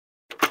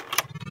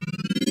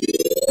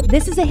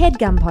This is a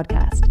HeadGum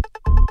podcast.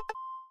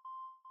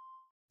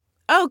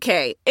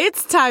 Okay,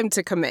 it's time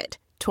to commit.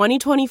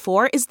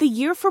 2024 is the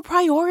year for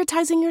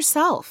prioritizing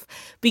yourself.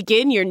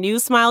 Begin your new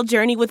smile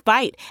journey with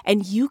Byte,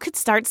 and you could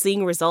start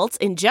seeing results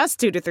in just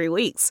 2 to 3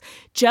 weeks.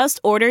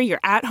 Just order your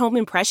at-home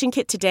impression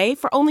kit today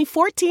for only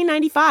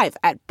 $14.95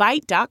 at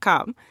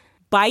Byte.com.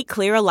 Byte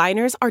Clear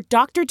aligners are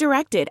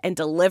doctor-directed and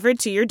delivered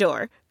to your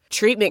door.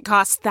 Treatment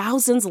costs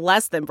thousands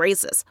less than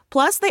braces.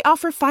 Plus, they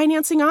offer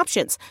financing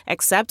options,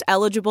 accept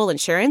eligible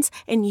insurance,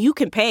 and you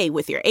can pay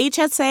with your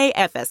HSA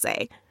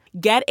FSA.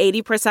 Get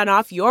 80%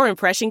 off your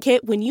impression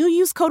kit when you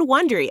use code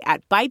WONDERY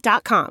at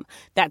Byte.com.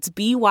 That's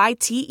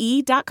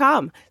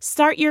BYTE.com.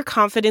 Start your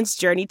confidence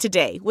journey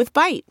today with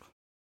Byte.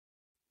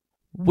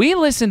 We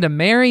listen to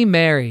Mary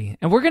Mary,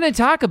 and we're going to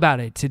talk about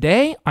it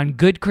today on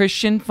Good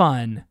Christian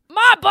Fun.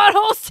 My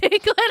butthole's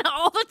tickling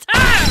all the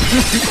time.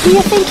 Do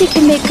you think you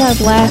can make God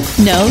laugh?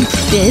 No,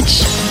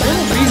 bitch. There's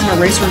a reason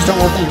erasers don't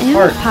work in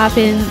your I'm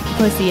popping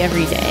pussy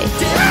every day.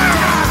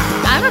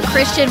 I'm a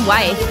Christian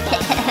wife.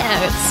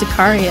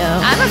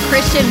 Sicario. I'm a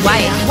Christian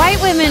wife.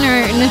 White women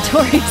are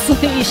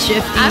notoriously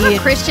shifty. I'm a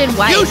Christian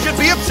wife. You should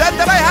be upset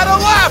that I had a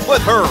laugh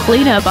with her.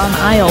 Clean up on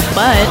aisle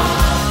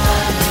butt.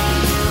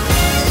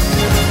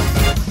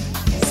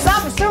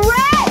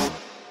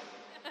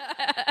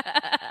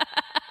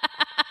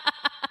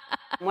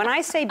 When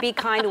I say be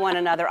kind to one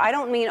another, I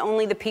don't mean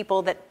only the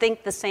people that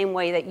think the same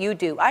way that you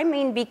do. I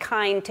mean be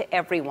kind to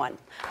everyone.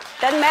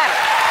 Doesn't matter.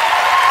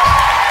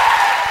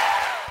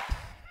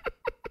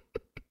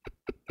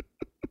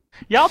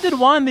 Y'all did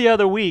one the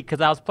other week because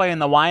I was playing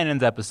the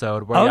Winans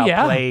episode where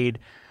y'all played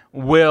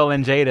Will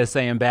and Jada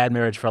saying "Bad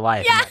Marriage for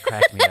Life." Yeah. And that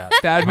cracked me up.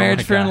 Bad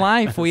Marriage for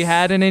Life. We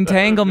had an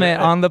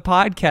entanglement on the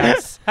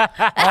podcast.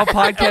 All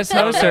podcast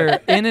hosts are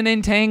in an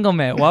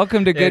entanglement.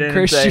 Welcome to Good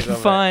Christian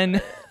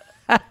Fun.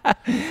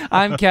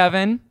 I'm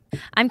Kevin.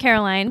 I'm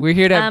Caroline. We're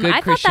here to have good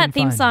I Christian thought that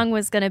theme fun. song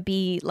was going to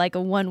be like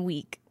a 1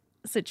 week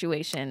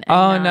situation.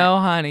 Oh no,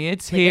 honey,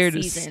 it's like here a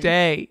to season.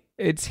 stay.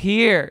 It's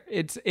here.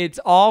 It's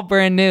all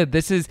brand new.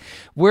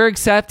 We're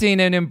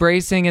accepting and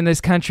embracing in this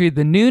country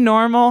the new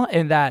normal,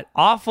 and that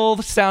awful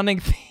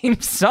sounding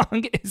theme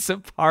song is a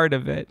part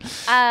of it.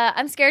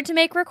 I'm scared to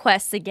make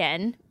requests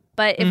again,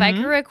 but if I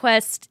could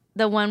request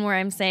the one where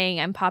I'm saying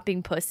I'm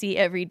popping pussy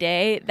every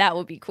day, that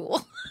would be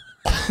cool.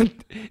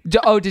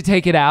 To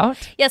take it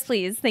out? Yes,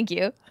 please. Thank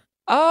you.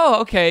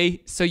 Oh,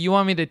 okay. So you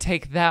want me to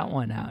take that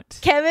one out?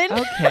 Kevin?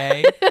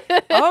 Okay.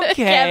 Okay,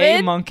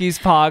 Kevin? monkey's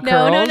paw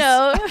curls.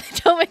 No.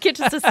 Don't make it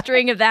just a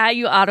string of that.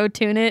 You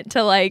auto-tune it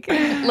to like,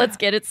 let's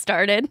get it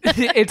started.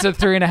 It's a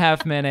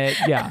 3.5 minute,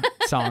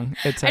 song.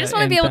 I just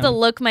want to be able to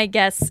look my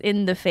guests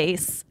in the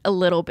face a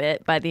little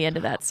bit by the end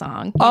of that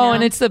song. you know?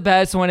 And it's the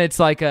best when it's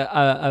like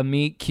a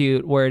meet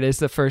cute where it is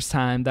the first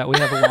time that we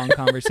have a long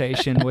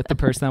conversation with the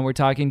person that we're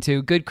talking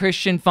to. Good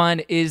Christian Fun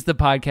is the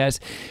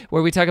podcast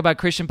where we talk about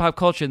Christian pop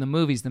culture, the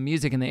movies, the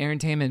music, and the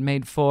entertainment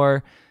made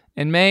for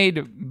and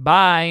made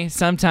by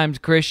sometimes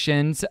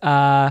Christians.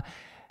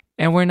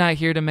 And we're not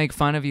here to make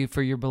fun of you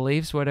for your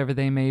beliefs, whatever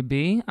they may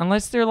be,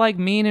 unless they're like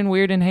mean and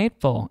weird and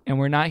hateful. And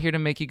we're not here to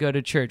make you go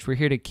to church. We're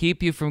here to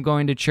keep you from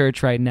going to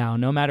church right now,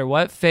 no matter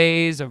what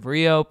phase of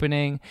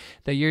reopening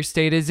that your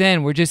state is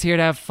in. We're just here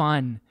to have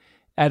fun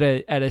at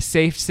a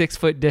safe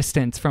 6-foot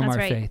distance from That's our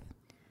right. faith.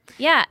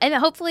 Yeah, and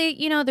hopefully,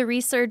 the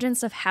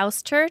resurgence of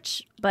house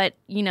church, but,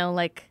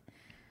 like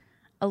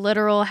a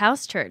literal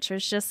house church.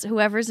 It's just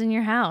whoever's in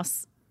your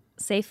house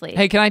safely.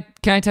 Hey, can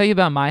I tell you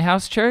about my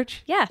house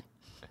church? Yeah.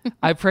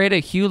 I pray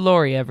to Hugh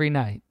Laurie every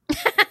night.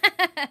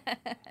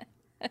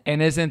 And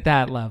isn't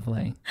that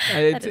lovely?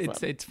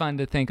 It's fun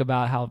to think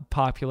about how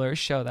popular a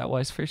show that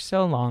was for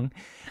so long.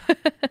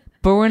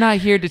 But we're not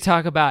here to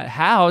talk about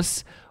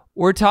house.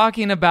 We're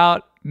talking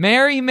about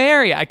Mary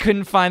Mary. I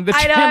couldn't find the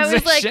transition. I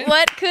was like,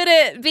 what could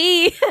it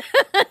be?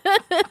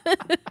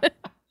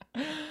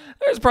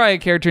 There's probably a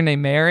character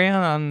named Mary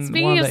on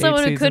Speaking one of the 8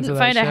 someone who seasons couldn't of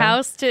that find a show.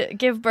 house to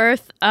give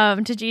birth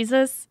to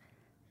Jesus.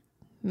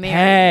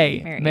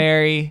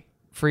 Mary,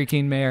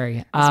 freaking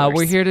Mary.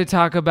 We're here to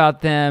talk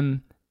about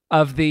them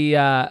of the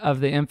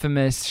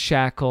infamous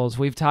shackles.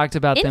 We've talked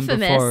about them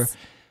before.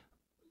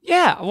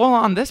 Yeah, well,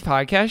 on this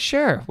podcast,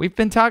 sure. We've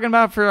been talking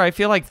about it for, I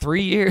feel like,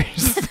 3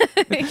 years.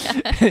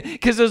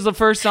 Because it was the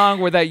first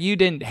song where that you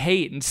didn't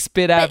hate and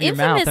spit out of your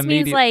mouth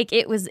immediately.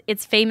 immediately. Means like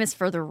it's famous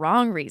for the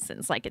wrong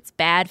reasons. Like it's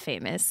bad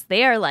famous.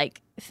 They are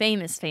like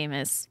famous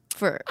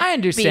for I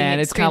understand. being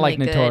It's kind of like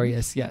extremely good.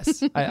 Notorious.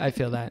 Yes, I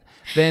feel that.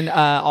 Then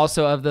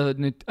also of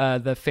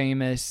the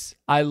famous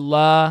I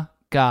Love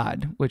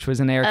God, which was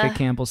an Erica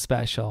Campbell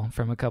special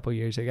from a couple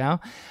years ago.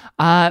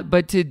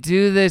 But to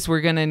do this,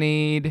 we're going to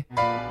need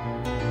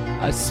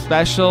a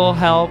special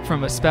help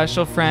from a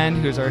special friend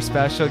who's our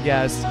special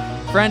guest.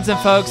 Friends and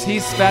folks,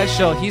 he's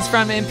special. He's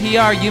from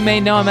NPR. You may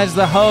know him as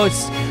the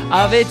host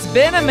of It's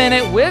Been a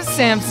Minute with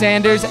Sam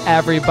Sanders.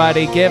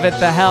 Everybody give it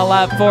the hell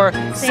up for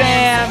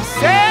Sam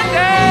Sanders!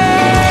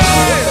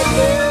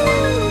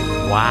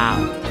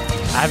 Wow.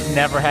 I've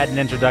never had an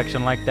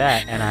introduction like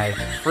that, and I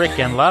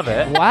freaking love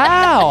it.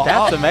 Wow.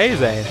 That's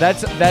amazing.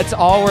 That's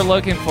all we're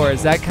looking for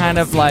is that kind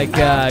of like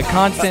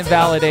constant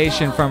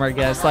validation from our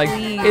guests. Like,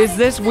 is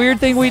this weird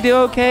thing we do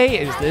okay?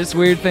 Is this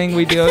weird thing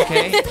we do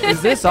okay?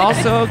 Is this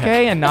also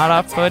okay and not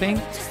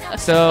off-putting?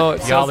 So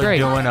y'all are great.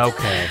 doing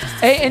okay.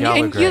 Hey,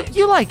 and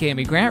you like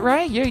Amy Grant,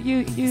 right?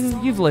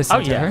 You've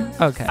listened to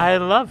her. Okay. I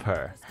love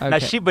her. Okay. Now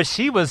she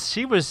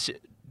was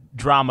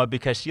drama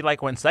because she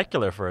like went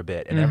secular for a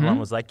bit, and everyone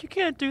was like, "You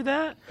can't do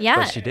that." Yeah,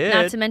 but she did.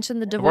 not to mention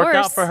the divorce. It worked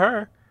out for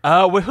her.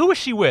 Who was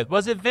she with?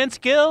 Was it Vince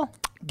Gill?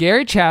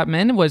 Gary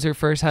Chapman was her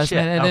first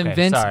husband, and then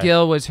Vince sorry.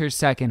 Gill was her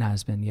second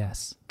husband.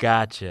 Yes.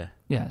 Gotcha.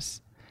 Yes.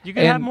 You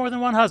can have more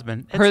than one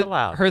husband. It's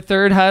allowed. Her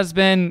third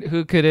husband,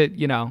 who could it?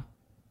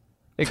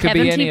 It could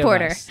Kevin be any T. of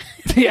Porter. us.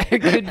 Yeah, it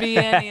could be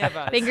any of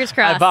us. Fingers I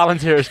crossed.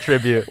 volunteer as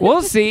tribute.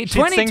 We'll see.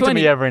 She'd sing to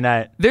me every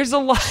night. There's a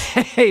lot.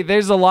 Hey,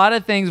 there's a lot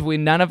of things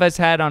none of us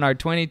had on our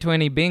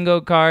 2020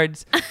 bingo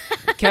cards.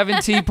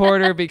 Kevin T.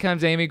 Porter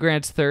becomes Amy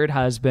Grant's third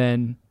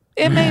husband.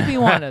 It may be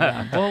one of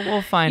them.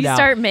 We'll find out. You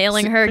start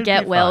mailing her Could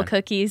get be well fun.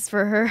 cookies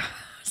for her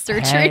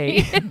surgery.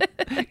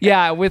 Hey.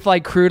 Yeah, with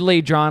like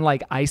crudely drawn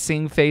like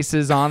icing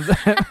faces on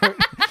them.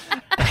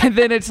 And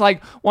then it's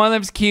like one of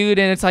them's cute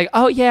and it's like,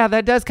 oh yeah,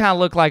 that does kind of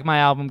look like my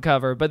album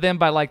cover. But then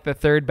by like the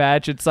third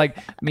batch, it's like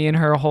me and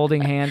her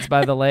holding hands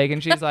by the leg,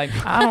 and she's like,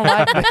 I don't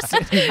like this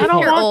anymore. I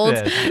don't You're want old.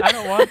 this. I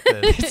don't want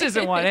this. This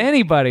isn't what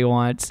anybody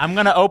wants. I'm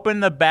going to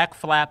open the back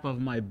flap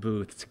of my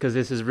booth because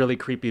this is really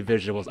creepy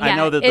visuals. I Yeah,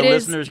 know that the it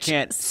is listeners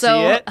can't see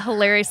so it.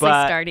 hilariously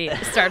but-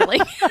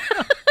 startling.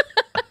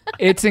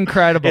 It's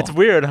incredible. It's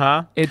weird,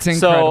 huh? It's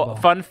incredible.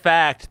 So, fun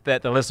fact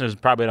that the listeners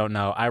probably don't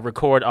know, I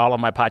record all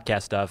of my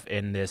podcast stuff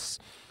in this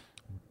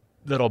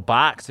little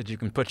box that you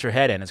can put your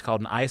head in. It's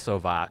called an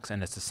ISOVox,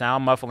 and it's a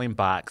sound muffling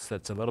box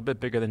that's a little bit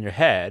bigger than your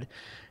head.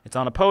 It's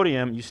on a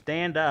podium. You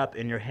stand up,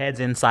 and your head's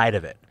inside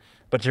of it.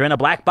 But you're in a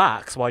black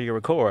box while you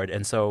record,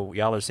 and so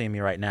y'all are seeing me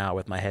right now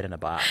with my head in a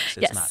box.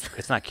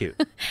 It's not cute.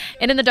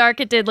 And in the dark,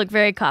 it did look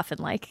very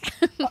coffin-like.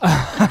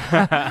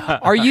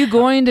 Are you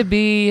going to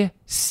be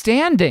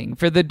standing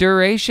for the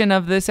duration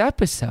of this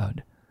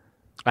episode?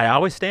 I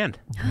always stand.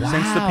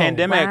 Since the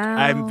pandemic,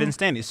 I've been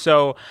standing.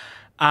 So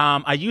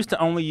I used to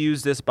only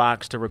use this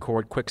box to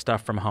record quick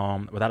stuff from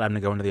home without having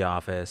to go into the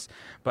office.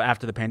 But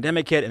after the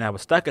pandemic hit and I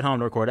was stuck at home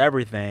to record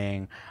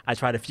everything, I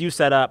tried a few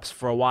setups.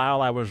 For a while,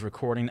 I was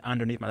recording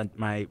underneath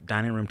my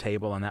dining room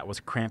table, and that was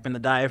cramping the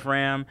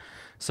diaphragm.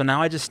 So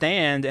now I just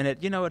stand, and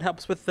it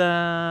helps with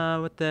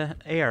the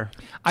air.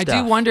 I do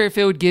stuff. wonder if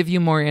it would give you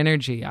more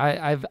energy.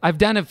 I've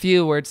done a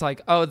few where it's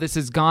like, oh, this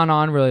has gone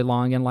on really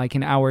long, and like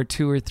an hour,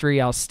 2 or 3,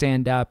 I'll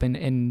stand up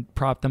and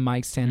prop the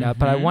mic stand up.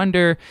 But I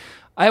wonder,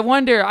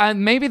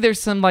 maybe there's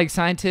some like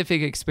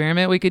scientific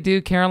experiment we could do,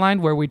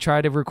 Caroline, where we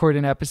try to record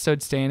an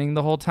episode standing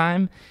the whole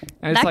time,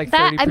 and it's like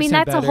 30%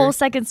 that's better. a whole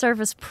second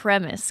service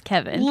premise,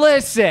 Kevin.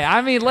 Listen,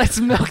 let's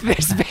milk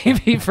this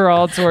baby for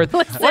all it's worth.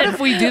 What if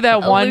we do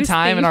that one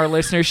time and our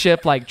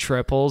listenership like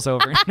triples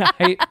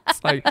overnight?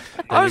 It's like,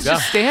 I was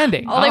just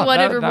standing. All they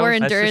wanted were more let's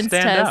just endurance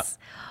stand up. tests.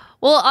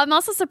 Well, I'm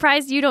also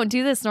surprised you don't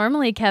do this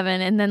normally, Kevin,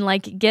 and then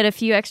like get a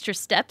few extra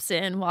steps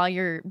in while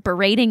you're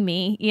berating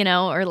me,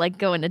 or like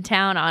going to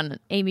town on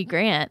Amy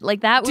Grant.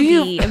 Like that would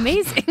be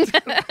amazing.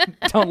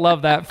 Don't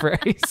love that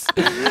phrase.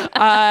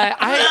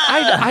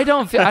 I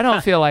don't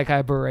feel like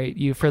I berate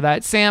you for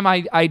that, Sam.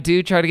 I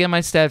do try to get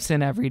my steps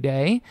in every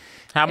day.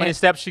 How many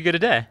steps you get a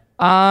day?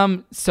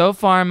 So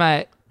far I'm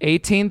at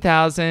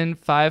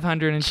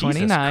 18,529.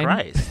 Jesus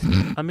Christ.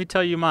 Let me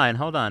tell you mine.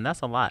 Hold on.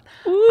 That's a lot.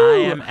 Ooh, I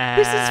am at...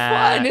 This is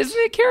fun, isn't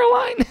it,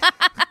 Caroline?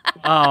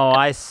 Oh,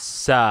 I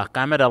suck.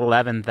 I'm at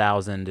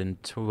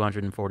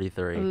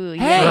 11,243. Ooh,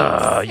 Hey,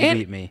 Ugh, you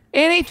beat me.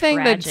 Anything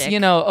that's,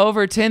 Tragic.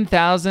 over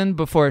 10,000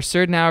 before a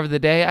certain hour of the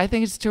day, I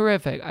think it's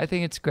terrific. I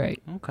think it's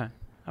great.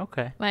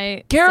 Okay.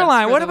 My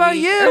Caroline, steps for what the about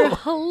week you? are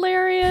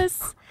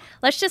hilarious.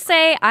 Let's just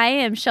say I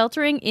am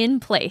sheltering in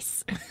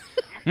place.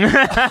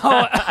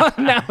 Now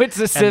it's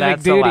a civic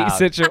that's duty allowed.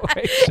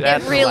 situation.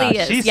 That's It really allowed.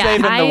 is. She's yeah,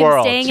 saving I the am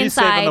world. staying She's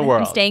inside. saving the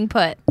world. I'm staying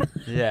put.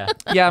 Yeah.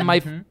 Yeah,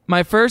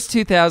 my first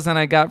 2,000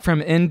 I got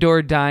from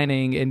indoor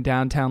dining in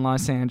downtown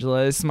Los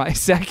Angeles. My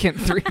second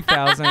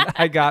 3,000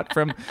 I got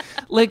from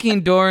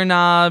licking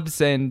doorknobs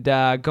and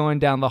going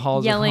down the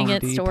halls Yelling of Home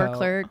at Depot. store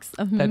clerks.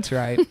 Mhm. That's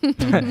right.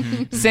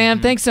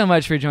 Sam, thanks so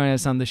much for joining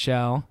us on the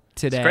show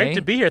today. It's great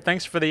to be here.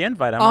 Thanks for the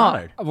invite. I'm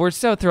honored. We're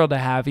so thrilled to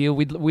have you.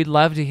 We'd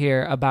love to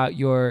hear about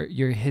your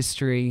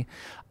history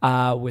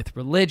with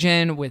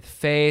religion, with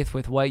faith,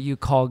 with what you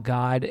call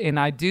God. And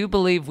I do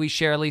believe we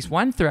share at least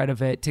one thread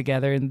of it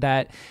together in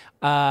that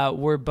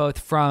we're both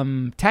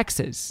from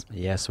Texas.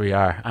 Yes, we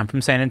are. I'm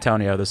from San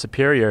Antonio, the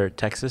Superior,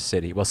 Texas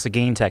city. Well,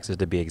 Seguin, Texas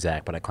to be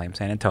exact, but I claim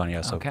San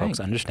Antonio so folks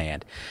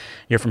understand.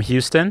 You're from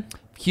Houston?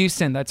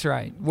 Houston, that's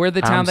right. We're the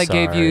town I'm that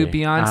gave you sorry.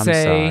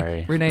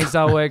 Beyonce, Renee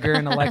Zellweger,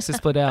 and Alexis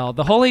Bledel.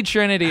 The holy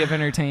trinity of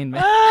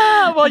entertainment.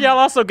 Well, y'all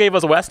also gave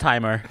us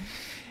Westheimer.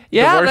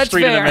 Yeah, the worst that's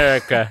street fair. in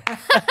America.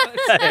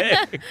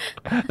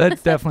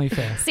 That's definitely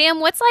fair.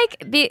 Sam, what's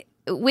like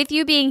with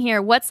you being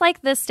here, what's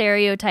like the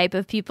stereotype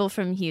of people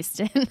from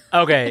Houston?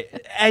 Okay,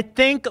 I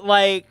think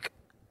like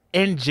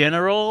in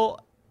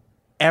general,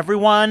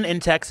 everyone in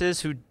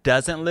Texas who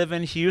doesn't live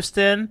in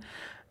Houston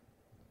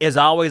is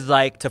always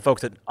like, to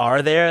folks that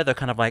are there, they're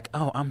kind of like,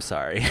 oh, I'm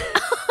sorry.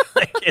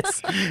 Like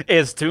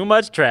it's too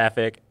much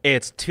traffic.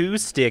 It's too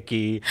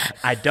sticky.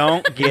 I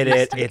don't get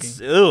it.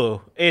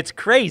 It's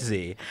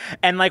crazy.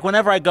 And like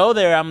whenever I go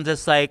there, I'm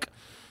just like,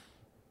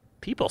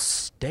 people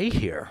stay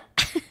here.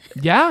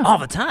 Yeah. All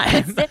the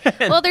time.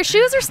 Well, their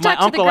shoes are stuck My to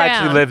the uncle ground.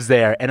 actually lives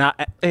there, and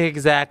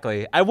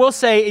exactly. I will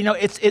say,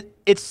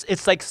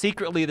 it's like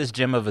secretly this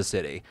gem of a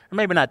city. Or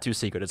maybe not too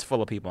secret. It's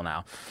full of people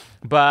now,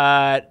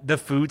 but the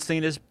food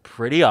scene is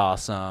pretty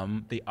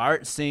awesome. The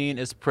art scene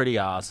is pretty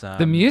awesome.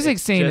 The music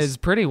scene is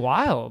pretty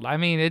wild. I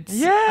mean,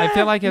 I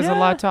feel like it has a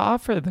lot to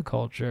offer the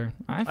culture.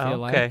 I feel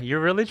like. Okay, you're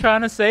really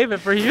trying to save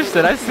it for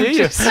Houston. I see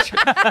you.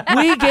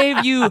 We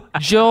gave you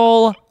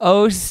Joel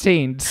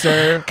Osteen,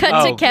 sir.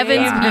 Cut to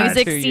Kevin's God.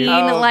 music To you. scene,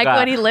 Oh, like God.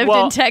 when he lived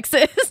Well- in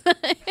Texas.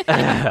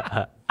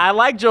 I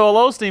like Joel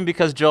Osteen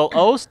because Joel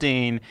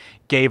Osteen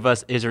gave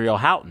us Israel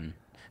Houghton.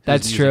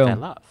 That's whose true. music I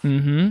love.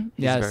 Mm-hmm.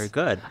 He's Yes. very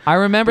good. I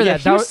remember Yeah,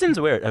 that. Houston's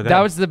weird. Okay.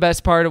 That was the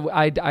best part of.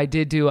 I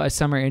did do a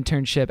summer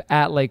internship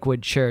at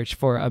Lakewood Church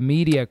for a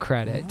media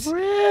credit.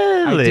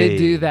 Really? I did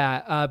do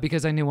that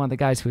because I knew one of the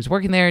guys who was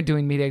working there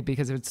doing media,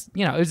 because it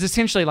was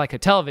essentially like a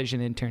television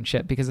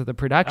internship because of the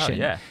production. Oh,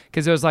 yeah.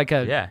 Because it was like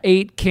a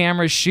 8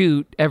 camera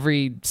shoot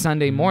every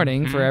Sunday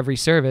morning for every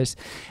service,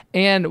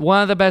 and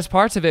one of the best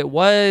parts of it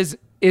was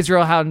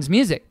Israel Houghton's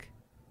music.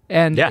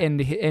 And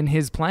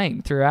his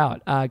playing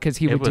throughout, because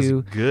he would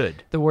do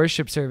good. the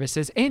worship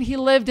services, and he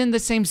lived in the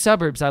same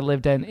suburbs I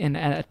lived in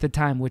at the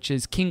time, which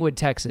is Kingwood,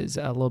 Texas,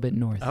 a little bit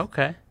north of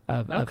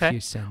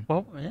Houston.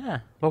 Well, yeah.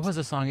 What was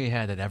the song he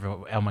had that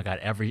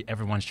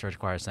everyone's church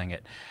choir sang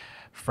it?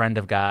 Friend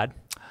of God.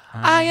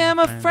 I am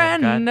a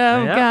friend of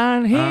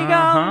God. He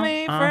called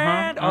me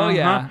friend. Oh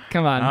yeah,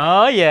 come on.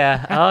 Oh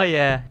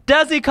yeah.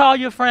 Does he call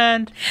you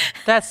friend?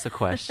 That's the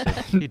question.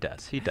 He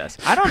does.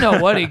 I don't know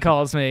what he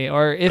calls me,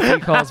 or if he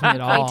calls me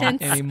at all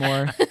Acquaintance.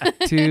 anymore.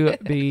 To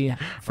be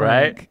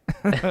frank.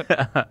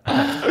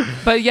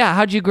 But yeah,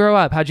 how'd you grow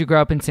up? How'd you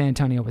grow up in San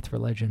Antonio with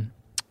religion?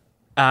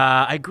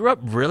 I grew up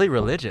really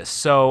religious.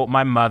 So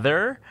my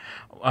mother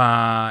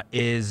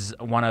is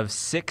one of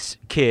 6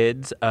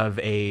 kids of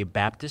a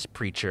Baptist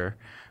preacher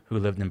who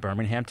lived in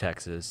Birmingham,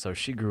 Texas. So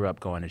she grew up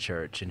going to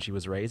church, and she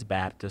was raised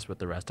Baptist with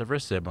the rest of her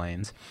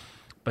siblings.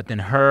 But then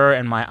her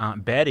and my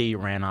Aunt Betty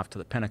ran off to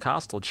the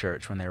Pentecostal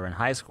church when they were in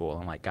high school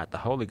and got the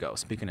Holy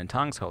Ghost, speaking in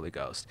tongues Holy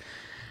Ghost.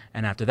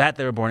 And after that,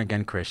 they were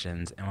born-again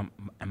Christians.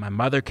 And my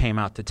mother came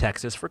out to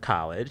Texas for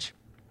college,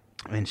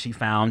 and she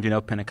found,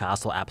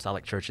 Pentecostal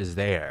apostolic churches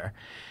there.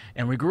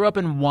 And we grew up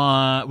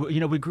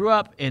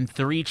in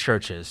 3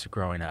 churches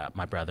growing up,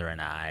 my brother and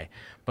I.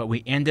 But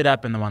we ended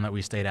up in the one that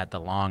we stayed at the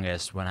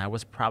longest when I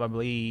was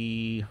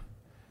probably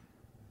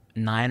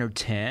 9 or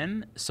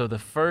 10. So the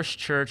first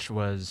church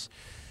was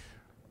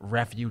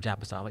Refuge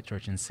Apostolic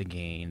Church in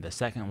Seguin. The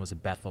second was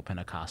Bethel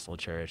Pentecostal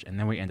Church. And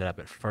then we ended up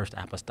at First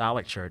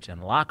Apostolic Church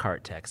in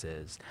Lockhart,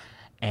 Texas.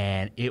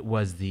 And it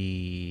was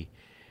the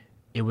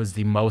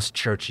most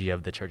churchy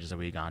of the churches that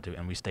we had gone to,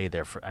 and we stayed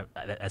there for.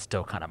 That's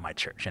still kind of my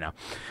church,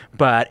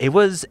 But it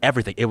was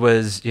everything. It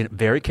was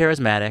very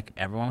charismatic.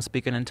 Everyone was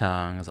speaking in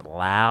tongues,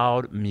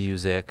 loud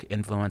music,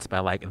 influenced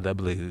by the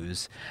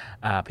blues.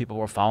 People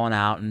were falling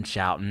out and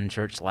shouting.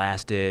 Church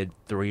lasted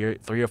 3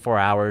 or 4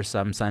 hours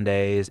some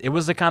Sundays. It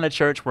was the kind of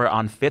church where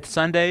on 5th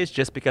Sundays,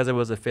 just because it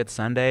was a 5th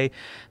Sunday,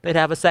 they'd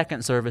have a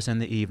second service in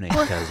the evening,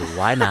 because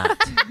why not?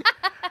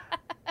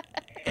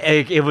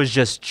 It was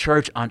just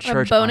church on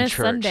church a bonus on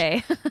church.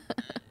 Sunday.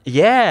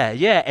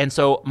 Yeah. And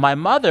so my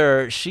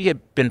mother, she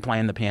had been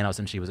playing the piano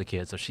since she was a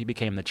kid, so she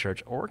became the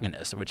church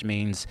organist, which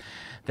means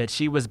that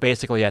she was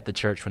basically at the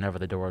church whenever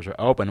the doors were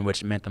open,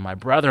 which meant that my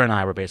brother and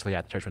I were basically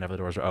at the church whenever the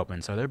doors were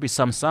open. So there'd be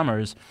some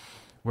summers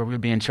where we'd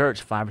be in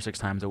church 5 or 6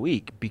 times a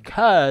week,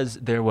 because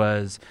there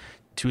was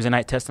Tuesday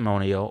night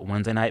testimonial,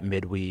 Wednesday night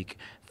midweek,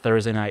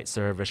 Thursday night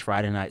service,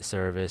 Friday night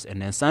service,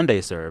 and then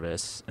Sunday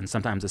service, and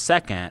sometimes a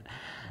second.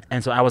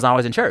 And so I was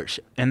always in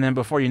church. And then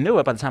before you knew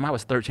it, by the time I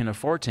was 13 or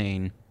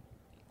 14,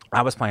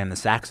 I was playing the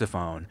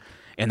saxophone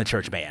in the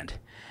church band.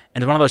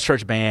 And it was one of those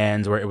church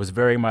bands where it was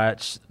very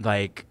much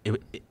like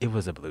it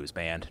was a blues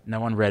band. No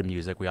one read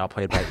music. We all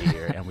played by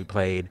ear, and we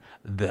played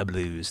the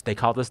blues. They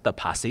called us the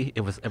posse.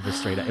 It was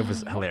straight up. It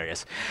was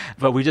hilarious.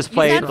 But we just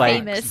played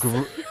famous.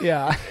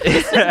 Yeah.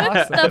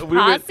 The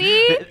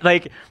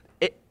posse?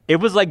 It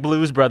was like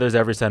Blues Brothers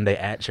every Sunday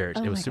at church.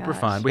 It was super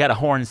fun. We had a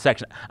horn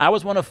section. I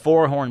was one of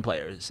 4 horn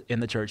players in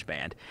the church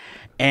band.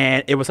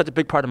 And it was such a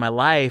big part of my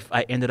life,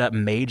 I ended up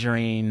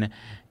majoring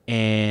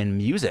in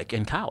music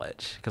in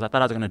college, because I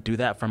thought I was going to do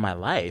that for my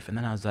life. And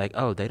then I was like,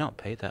 oh, they don't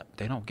pay that.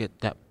 They don't get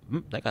that.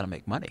 They got to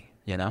make money,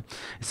 you know?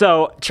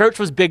 So church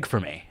was big for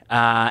me.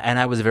 And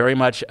I was very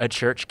much a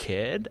church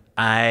kid.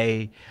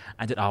 I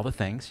did all the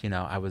things, you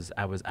know. I was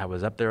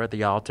up there at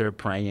the altar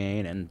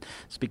praying and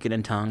speaking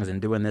in tongues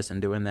and doing this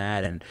and doing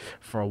that. And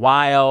for a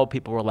while,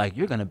 people were like,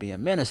 "You're going to be a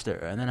minister."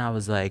 And then I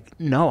was like,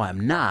 "No, I'm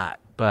not."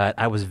 But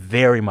I was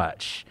very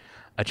much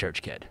a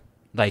church kid.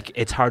 Like,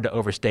 it's hard to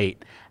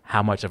overstate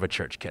how much of a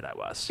church kid I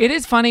was. It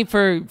is funny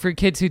for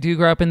kids who do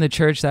grow up in the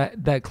church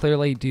that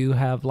clearly do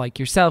have, like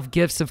yourself,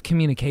 gifts of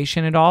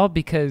communication at all,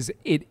 because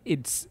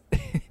it's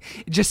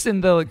just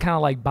in the kind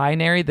of like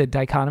binary, the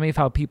dichotomy of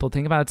how people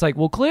think about it. It's like,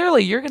 well,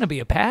 clearly you're going to be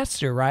a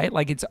pastor, right?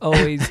 Like, it's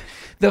always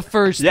the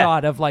first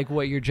thought of like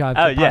what your job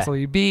could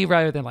possibly be,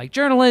 rather than like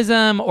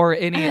journalism or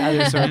any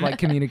other sort of like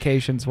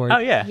communications work. Oh,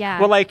 yeah. Yeah.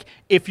 Well, like,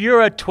 if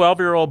you're a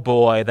 12-year-old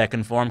boy that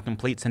can form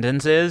complete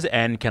sentences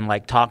and can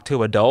like talk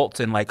to adults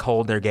and like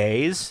hold their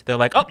gaze, they're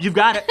like, "Oh, you've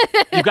got it.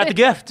 You've got the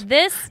gift.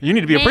 You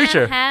need to be a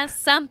preacher." Has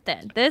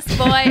something. This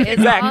boy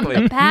is on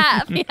the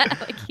path. Yeah,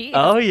 like he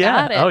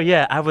got it. Oh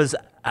yeah.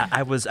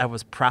 I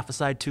was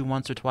prophesied to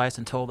once or twice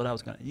and told that I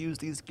was going to use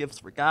these gifts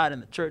for God in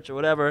the church or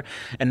whatever.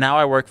 And now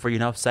I work for,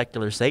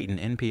 secular Satan,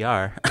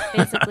 NPR.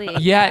 Basically.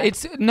 Yeah,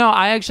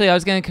 I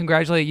was going to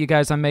congratulate you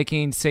guys on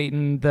making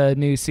Satan the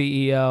new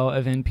CEO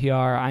of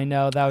NPR. I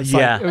know that was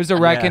it was a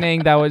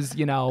reckoning that was,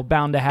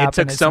 bound to happen. It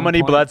took so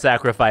many blood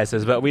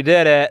sacrifices, but we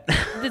did it.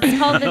 It's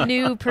called the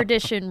New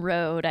Perdition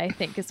Road, I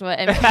think is what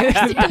NPR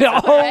stands for.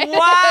 Oh,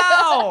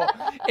 wow.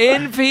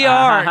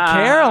 NPR.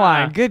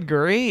 Caroline, good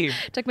grief.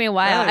 Took me a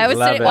while. I was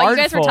sitting, while you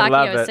guys were Artful. talking,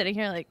 Love I was it. sitting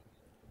here like,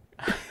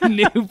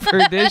 New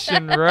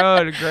Perdition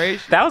Road.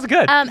 Gracious. That was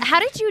good. how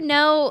did you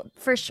know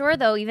for sure,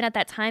 though, even at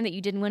that time, that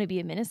you didn't want to be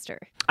a minister?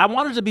 I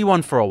wanted to be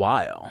one for a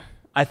while.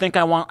 I think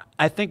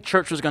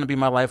church was going to be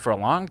my life for a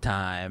long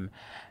time.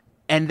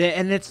 And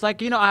it's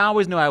like, I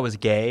always knew I was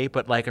gay,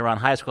 but like around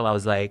high school, I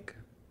was like,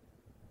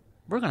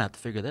 we're going to have to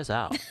figure this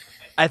out.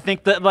 I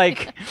think that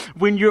like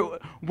when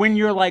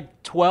you're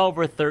like 12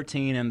 or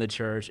 13 in the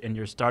church and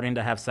you're starting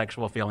to have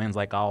sexual feelings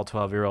like all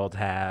 12-year-olds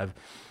have,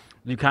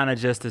 you kind of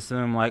just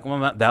assume like,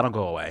 well, that'll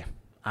go away.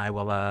 I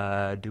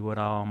will do what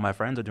all my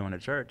friends are doing at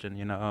church and,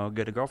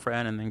 get a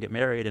girlfriend and then get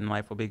married and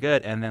life will be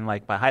good. And then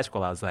like by high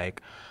school, I was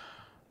like,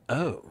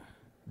 oh,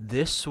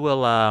 this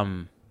will,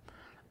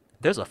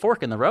 there's a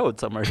fork in the road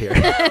somewhere here.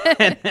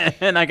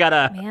 and I got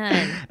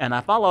and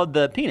I followed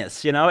the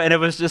penis, and it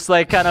was just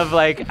like kind of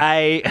like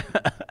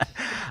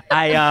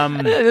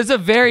It's a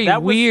very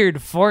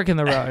weird fork in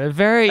the road. A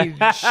very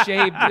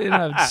shaped in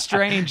a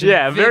strange,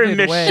 very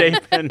vivid way.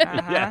 misshapen.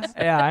 Yes.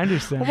 Yeah, I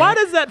understand. Why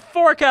does that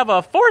fork have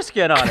a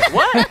foreskin on it?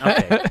 What?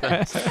 Okay.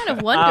 It's kind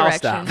of One I'll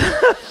Direction.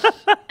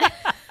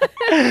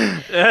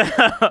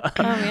 Oh,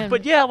 man.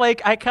 But yeah,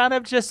 like I kind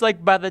of just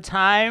like by the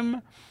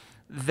time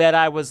that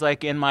I was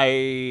like in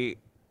my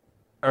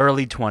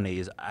early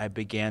 20s, I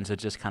began to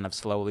just kind of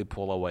slowly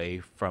pull away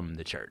from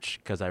the church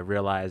because I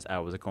realized I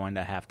was going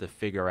to have to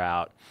figure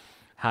out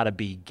how to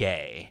be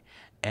gay,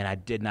 and I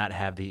did not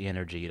have the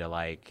energy to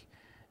like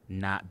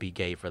not be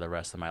gay for the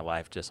rest of my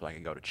life just so I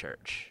could go to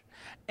church.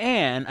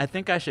 And I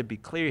think I should be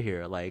clear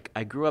here, like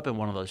I grew up in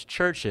one of those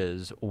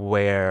churches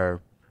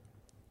where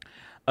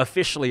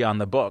officially on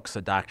the books,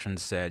 the doctrine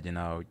said,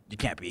 you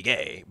can't be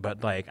gay.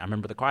 But like, I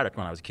remember the choir director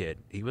when I was a kid,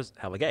 he was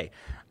hella gay.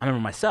 I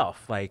remember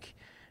myself, like,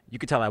 you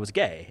could tell I was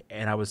gay,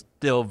 and I was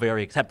still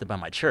very accepted by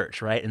my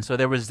church, right? And so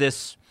there was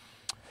it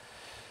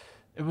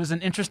was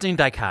an interesting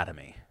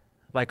dichotomy.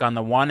 Like, on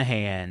the one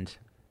hand,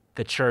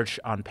 the church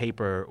on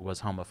paper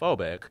was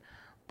homophobic,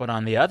 but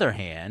on the other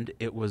hand,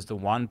 it was the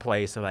one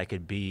place that I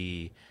could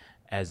be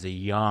as a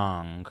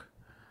young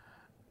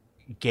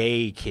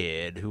gay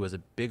kid who was a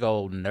big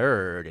old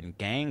nerd and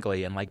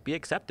gangly and like be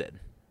accepted.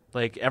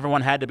 Like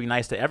everyone had to be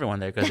nice to everyone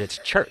there because it's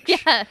church.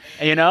 Yeah.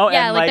 And,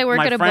 Yeah, and like they weren't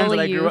my going to friends bully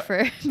that I you grew up-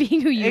 for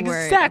being who you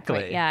were.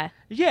 Exactly. Yeah.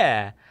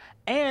 Yeah.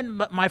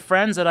 And my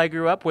friends that I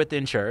grew up with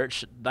in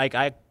church, like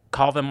I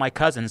call them my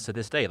cousins to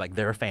this day, like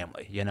they're a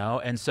family,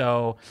 And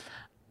so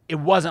it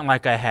wasn't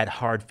like I had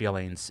hard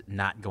feelings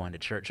not going to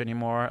church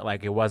anymore.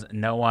 Like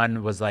no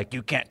one was like,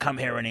 you can't come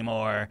here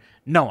anymore.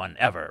 No one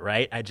ever,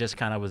 right? I just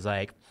kind of was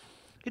like,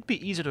 it'd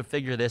be easier to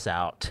figure this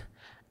out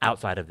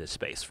outside of this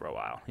space for a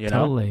while,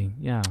 Totally,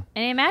 yeah.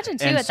 And I imagine,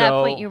 too, And at that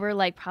so- point, you were,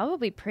 like,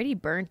 probably pretty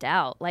burnt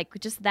out. Like,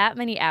 just that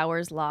many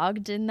hours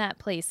logged in that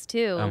place,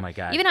 too. Oh, my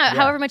God. Even Yeah.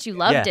 however much you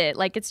loved Yeah. it,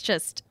 like, it's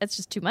just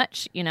too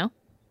much,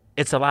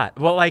 It's a lot.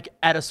 Well, like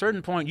at a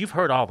certain point, you've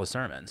heard all the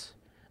sermons.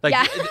 Like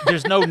Yeah.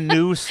 there's no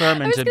new I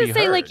sermon was to going be to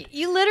say, heard. like,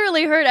 you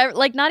literally heard,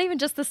 like, not even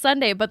just the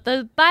Sunday, but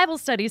the Bible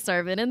study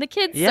sermon and the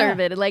kids' Yeah.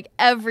 sermon, and, like,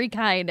 every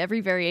kind, every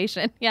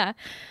variation. Yeah.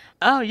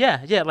 Oh, yeah.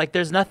 Like,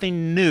 there's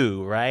nothing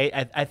new, right?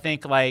 I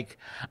think, like,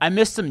 I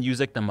miss the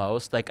music the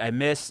most. Like,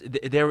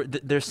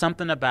 there's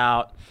something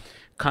about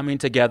coming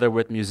together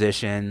with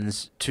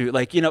musicians to,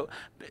 like,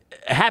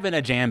 having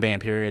a jam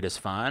band period is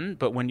fun,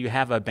 but when you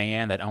have a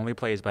band that only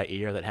plays by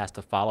ear that has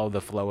to follow the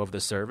flow of the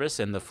service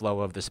and the flow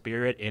of the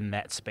spirit in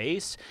that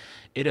space,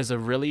 it is a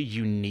really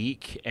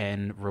unique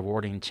and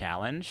rewarding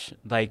challenge.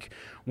 Like,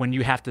 when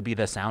you have to be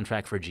the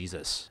soundtrack for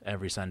Jesus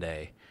every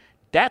Sunday,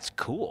 that's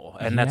cool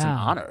and that's an Yeah.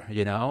 honor,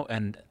 you know?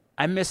 And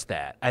I miss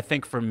that. I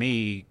think for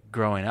me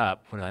growing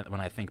up, when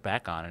I think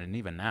back on it, and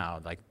even now,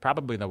 like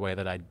probably the way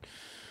that I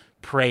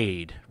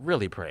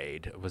really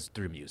prayed, was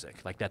through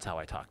music. Like that's how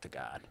I talked to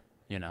God,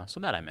 you know? So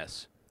that I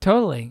miss.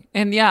 Totally.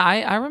 And yeah,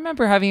 I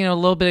remember having a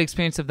little bit of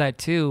experience of that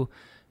too.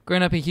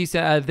 Growing up in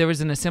Houston, there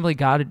was an Assembly of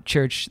God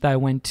church that I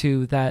went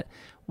to that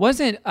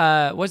wasn't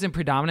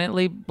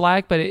predominantly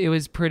black, but it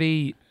was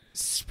pretty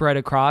spread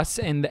across,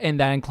 and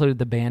that included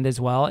the band as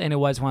well. And it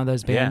was one of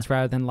those bands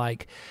rather than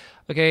like,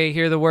 okay,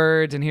 here are the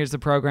words and here's the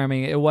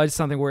programming. It was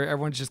something where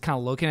everyone's just kind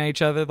of looking at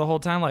each other the whole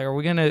time. Like, are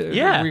we going into this?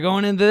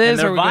 And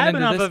they're are we going vibing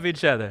into off this? of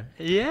each other.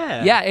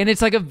 Yeah. Yeah, and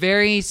it's like a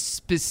very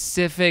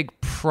specific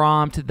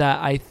prompt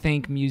that I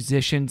think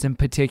musicians in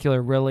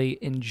particular really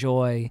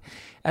enjoy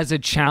as a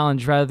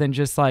challenge, rather than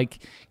just like,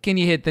 can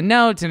you hit the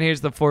notes and here's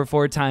the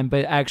 4/4 time,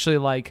 but actually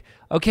like,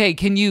 okay,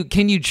 can you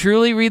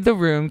truly read the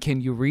room?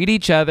 Can you read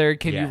each other?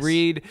 Can you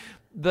read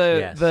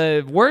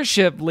the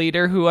worship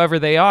leader, whoever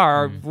they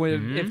are,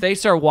 if they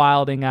start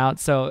wilding out?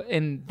 So,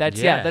 and that's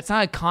that's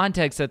not a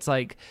context that's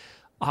like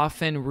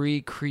often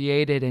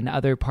recreated in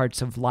other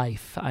parts of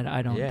life.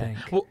 I don't think.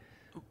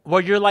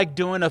 Well, you're like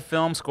doing a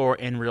film score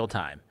in real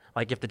time.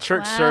 Like if the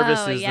church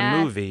service is the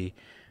movie,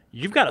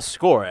 you've got to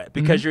score it,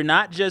 because you're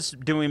not just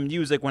doing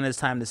music when it's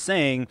time to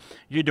sing.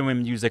 You're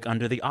doing music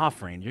under the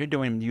offering. You're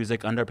doing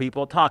music under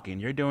people talking.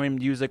 You're doing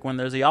music when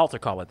there's the altar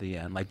call at the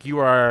end. Like you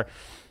are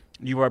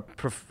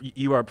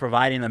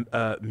providing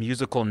a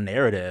musical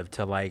narrative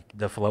to like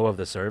the flow of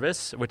the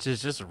service, which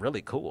is just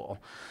really cool.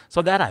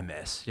 So that I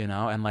miss, you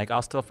know, and like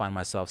I'll still find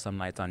myself some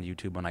nights on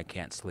YouTube when I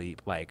can't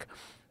sleep, like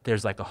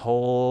there's like a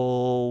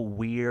whole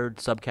weird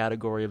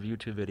subcategory of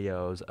YouTube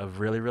videos of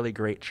really, really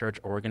great church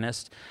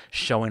organists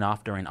showing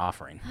off during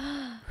offering.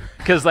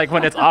 Because like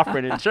when it's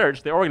offering in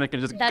church, the organist can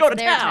just go to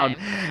town.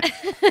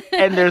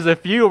 And there's a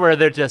few where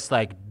they're just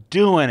like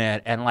doing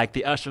it, and like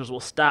the ushers will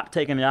stop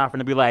taking the offering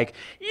and be like,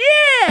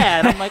 yeah,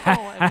 and I'm like,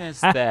 oh, I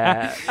missed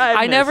that.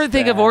 I never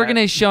think of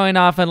organists showing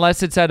off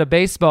unless it's at a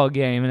baseball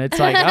game, and it's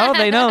like, oh,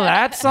 they know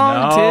that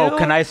song too.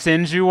 Can I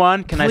send you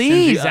one?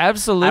 Please,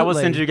 absolutely. I will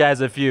send you guys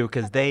a few,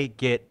 because they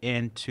get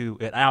into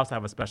it. I also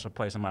have a special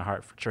place in my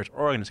heart for church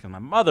organists, because my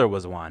mother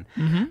was one.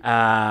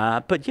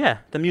 But yeah,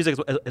 the music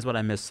is what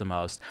I miss the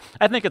most.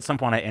 I think at some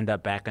point I end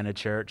up back in a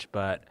church,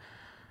 but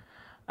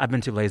I've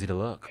been too lazy to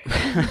look.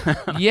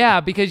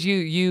 Yeah, because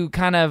you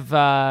kind of,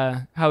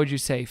 how would you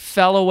say,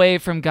 fell away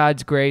from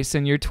God's grace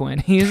in your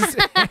 20s.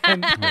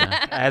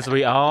 As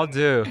we all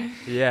do.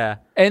 Yeah.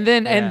 And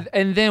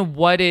then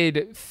what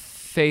did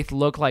faith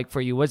look like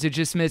for you? Was it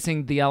just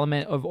missing the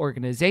element of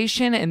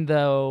organization and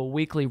the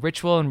weekly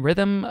ritual and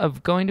rhythm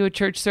of going to a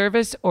church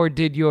service, or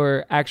did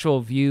your actual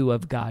view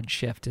of God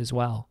shift as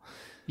well?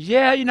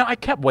 Yeah, you know, I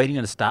kept waiting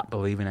to stop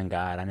believing in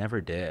God. I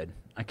never did.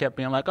 I kept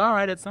being like, all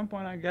right, at some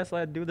point, I guess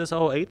I'd do this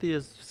whole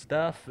atheist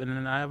stuff. And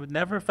then I would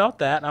never felt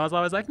that. And I was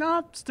always like, no,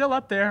 I'm still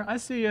up there. I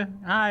see you.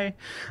 Hi.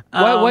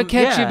 What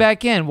kept you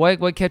back in?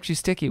 What kept you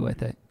sticky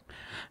with it?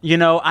 You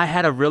know, I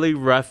had a really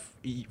rough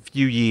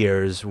few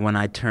years when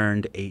I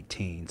turned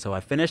 18. So I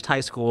finished high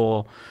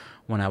school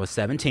when I was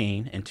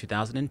 17 in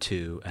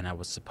 2002. And I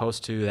was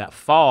supposed to, that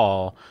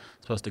fall,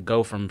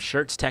 go from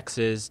Schertz,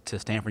 Texas to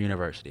Stanford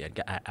University.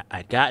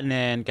 I'd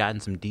gotten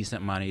some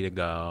decent money to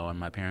go, and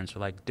my parents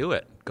were like, do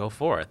it, go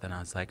forth. And I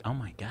was like, oh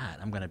my God,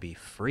 I'm going to be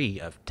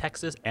free of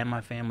Texas and my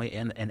family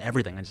and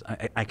everything.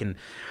 I can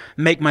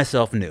make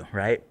myself new,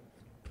 right?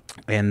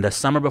 And the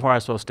summer before I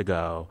was supposed to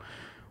go,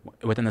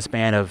 within the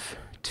span of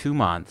 2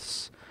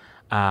 months,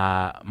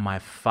 my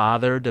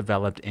father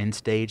developed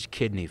end-stage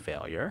kidney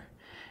failure,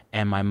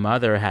 and my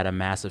mother had a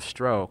massive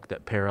stroke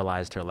that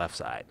paralyzed her left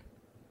side.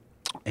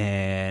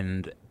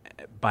 And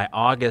by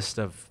August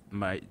of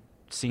my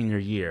senior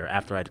year,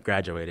 after I'd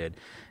graduated,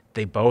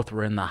 they both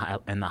were in the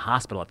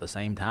hospital at the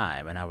same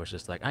time, and I was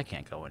just like, I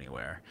can't go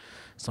anywhere.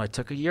 So I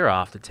took a year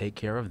off to take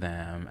care of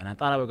them, and I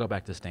thought I would go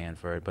back to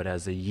Stanford, but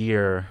as the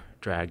year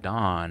dragged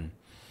on,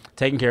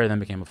 taking care of them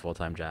became a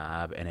full-time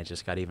job, and it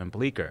just got even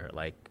bleaker.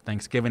 Like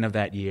Thanksgiving of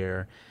that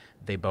year,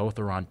 they both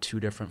were on 2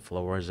 different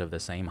floors of the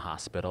same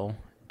hospital,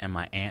 and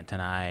my aunt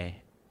and I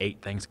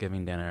ate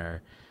Thanksgiving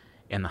dinner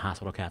in the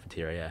hospital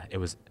cafeteria. It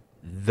was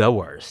the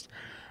worst.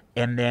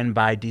 And then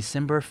by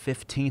December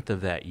 15th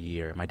of that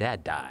year, my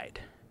dad died.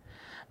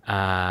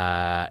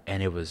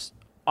 And it was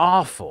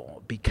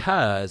awful,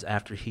 because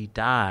after he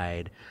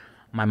died,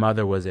 my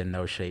mother was in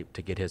no shape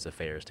to get his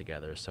affairs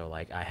together. So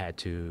like I had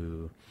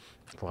to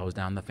close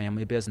down the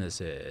family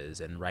businesses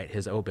and write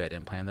his obit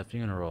and plan the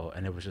funeral.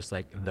 And it was just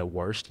like the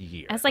worst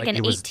year. As like an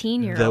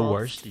 18-year-old the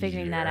worst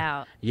figuring year. that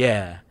out.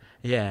 Yeah.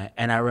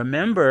 And I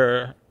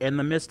remember in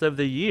the midst of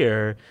the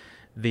year,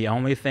 the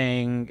only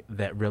thing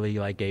that really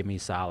like gave me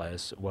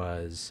solace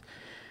was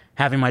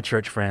having my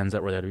church friends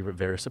that were there to be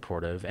very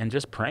supportive and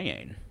just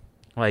praying.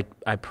 Like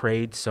I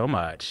prayed so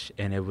much,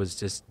 and it was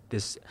just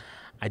this,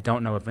 I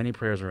don't know if any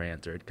prayers were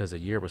answered because the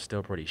year was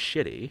still pretty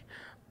shitty,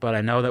 but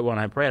I know that when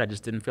I prayed, I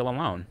just didn't feel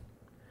alone.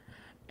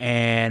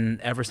 And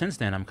ever since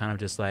then, I'm kind of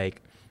just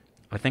like,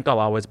 I think I'll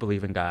always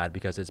believe in God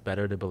because it's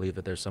better to believe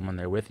that there's someone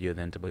there with you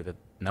than to believe that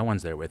no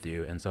one's there with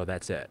you. And so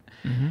that's it.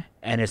 Mm-hmm.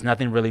 And it's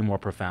nothing really more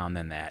profound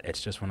than that.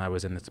 It's just when I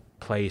was in this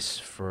place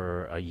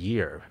for a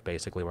year,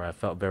 basically, where I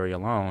felt very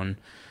alone,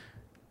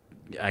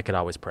 I could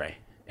always pray.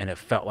 And it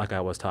felt like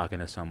I was talking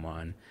to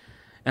someone.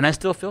 And I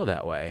still feel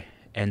that way.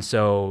 And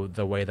so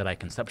the way that I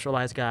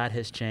conceptualize God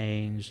has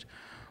changed.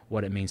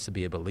 What it means to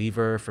be a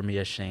believer for me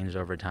has changed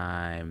over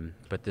time.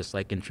 But this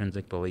like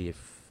intrinsic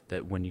belief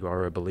that when you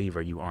are a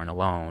believer, you aren't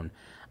alone.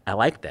 I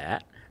like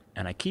that,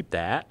 and I keep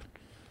that,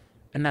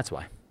 and that's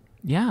why.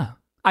 Yeah.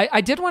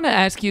 I did want to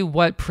ask you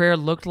what prayer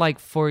looked like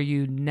for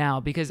you now,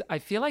 because I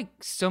feel like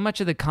so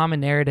much of the common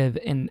narrative,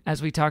 and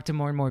as we talk to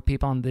more and more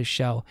people on this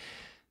show,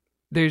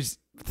 there's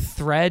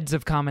threads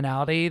of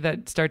commonality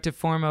that start to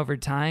form over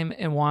time,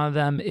 and one of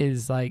them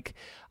is like,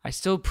 I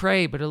still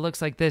pray, but it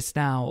looks like this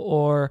now,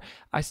 or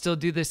I still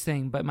do this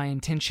thing, but my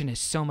intention is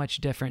so much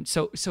different.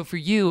 So for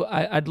you,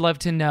 I'd love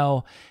to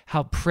know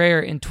how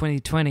prayer in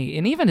 2020,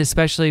 and even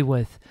especially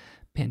with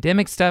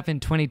pandemic stuff and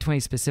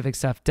 2020 specific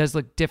stuff, does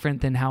look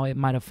different than how it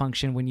might have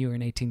functioned when you were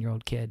an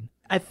 18-year-old kid.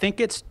 I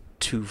think it's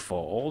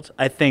twofold.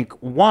 I think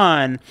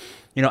one,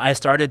 I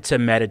started to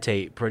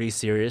meditate pretty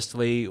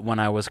seriously when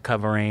I was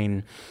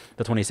covering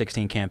the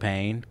 2016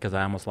 campaign because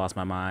I almost lost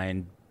my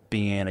mind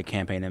being in a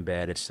campaign in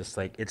bed. It's just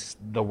like, it's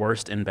the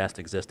worst and best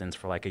existence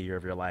for like a year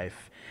of your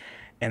life.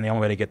 And the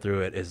only way to get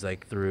through it is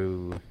like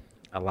through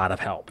a lot of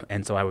help.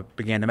 And so I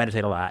began to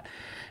meditate a lot.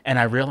 And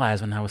I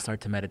realized when I would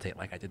start to meditate,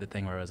 like I did the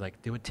thing where I was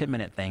like, do a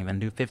 10-minute thing, then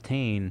do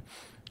 15.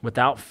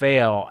 Without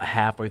fail,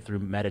 halfway through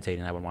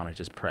meditating, I would want to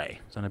just pray.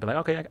 So I'd be like,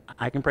 okay,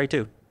 I can pray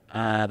too.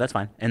 That's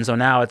fine. And so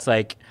now it's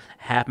like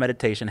half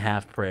meditation,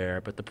 half prayer.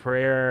 But the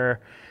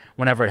prayer,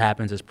 whenever it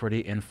happens, is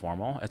pretty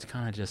informal. It's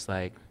kind of just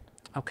like,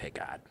 okay,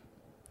 God,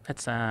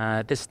 that's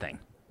this thing.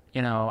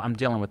 I'm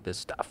dealing with this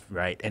stuff,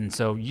 right? And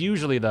so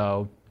usually,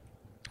 though,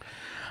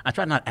 I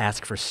try to not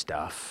ask for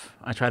stuff.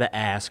 I try to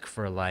ask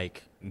for,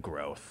 like,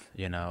 growth,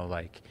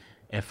 like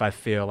if I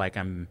feel like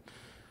I'm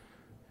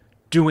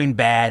doing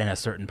bad in a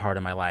certain part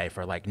of my life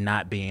or, like,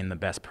 not being the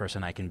best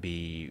person I can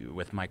be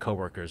with my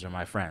coworkers or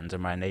my friends or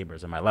my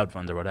neighbors or my loved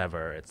ones or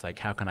whatever, it's like,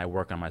 how can I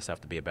work on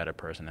myself to be a better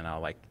person? And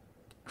I'll, like,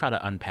 try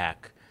to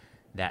unpack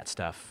that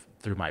stuff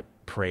through my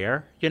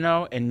prayer,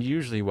 and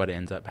usually what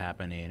ends up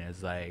happening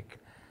is like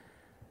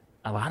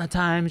a lot of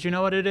times,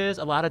 what it is?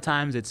 A lot of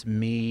times it's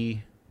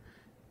me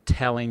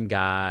telling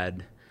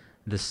God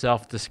the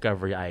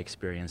self-discovery I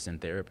experienced in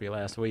therapy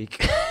last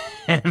week.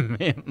 And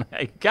being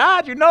like,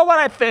 God, you know what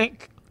I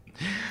think?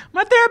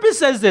 My therapist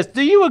says this.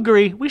 Do you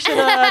agree? We should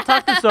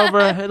talk this over.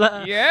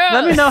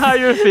 Let me know how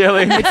you're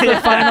feeling. It's the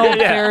final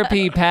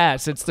therapy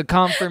pass. It's the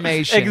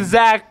confirmation.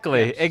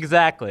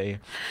 Exactly.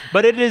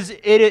 But it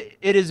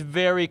is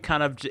very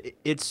kind of,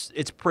 it's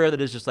prayer that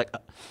is just like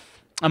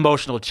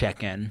emotional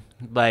check-in.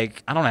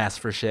 Like, I don't ask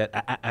for shit.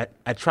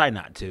 I try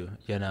not to,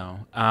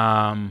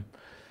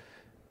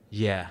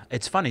 Yeah,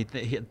 it's funny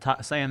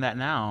saying that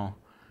now.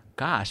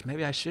 Gosh,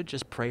 maybe I should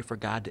just pray for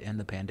God to end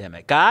the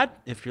pandemic. God,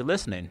 if you're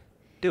listening,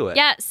 do it.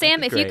 Yeah,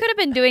 Sam, if you could have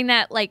been doing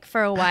that like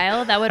for a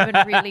while, that would have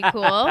been really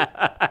cool.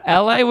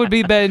 LA would be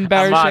in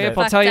better shape,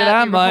 I'll tell you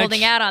that much.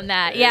 Holding out on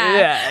that,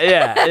 yeah.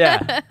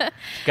 Yeah.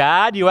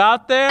 God, you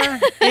out there?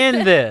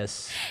 In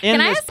this plague.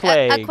 Can I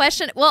ask a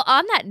question? Well,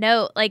 on that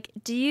note, like,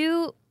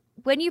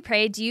 when you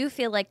pray, do you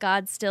feel like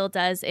God still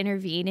does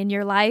intervene in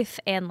your life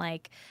and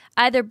like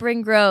either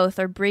bring growth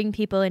or bring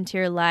people into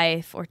your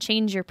life or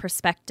change your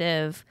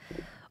perspective?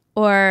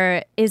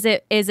 Or is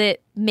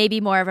it maybe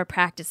more of a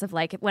practice of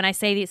like, when I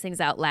say these things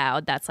out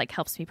loud, that's like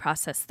helps me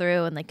process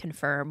through and like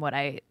confirm what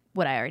I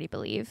already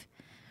believe?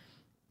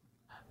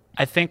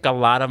 I think a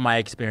lot of my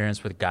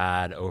experience with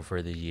God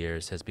over the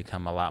years has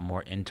become a lot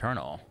more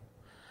internal.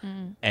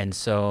 And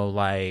so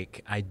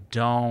like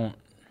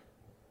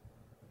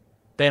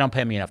they don't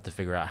pay me enough to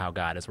figure out how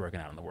God is working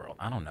out in the world.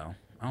 I don't know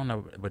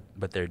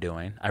what they're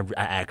doing. I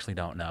actually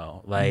don't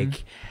know.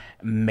 Like,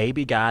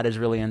 maybe God is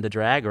really into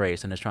Drag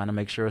Race and is trying to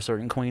make sure a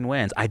certain queen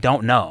wins. I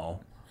don't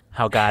know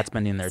how God's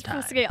spending their time.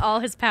 Supposed to get all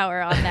his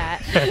power on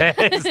that.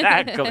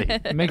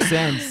 Exactly. Makes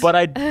sense. But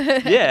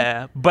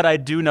I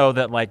do know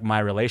that like my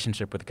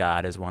relationship with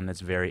God is one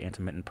that's very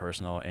intimate and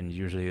personal, and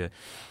usually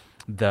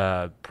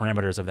the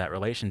parameters of that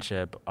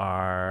relationship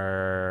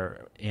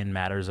are in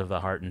matters of the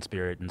heart and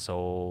spirit and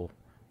soul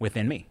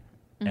within me.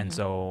 And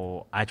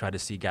so I try to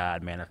see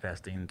God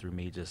manifesting through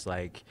me, just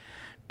like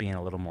being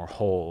a little more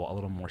whole, a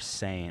little more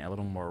sane, a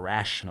little more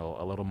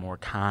rational, a little more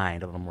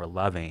kind, a little more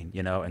loving,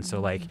 And so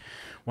like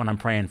when I'm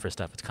praying for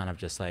stuff, it's kind of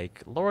just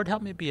like, Lord,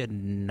 help me be a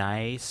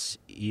nice,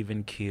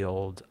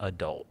 even-keeled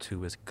adult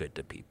who is good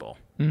to people.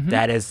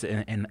 That is,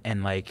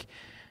 and like,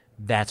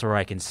 that's where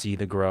I can see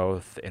the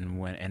growth, and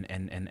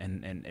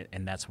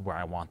that's where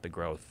I want the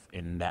growth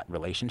in that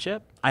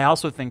relationship. I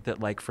also think that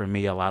like for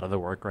me, a lot of the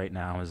work right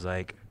now is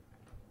like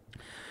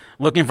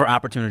looking for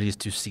opportunities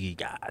to see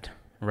God,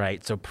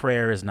 right? So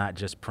prayer is not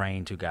just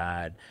praying to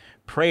God.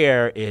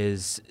 Prayer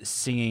is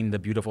seeing the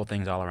beautiful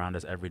things all around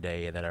us every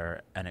day that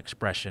are an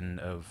expression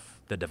of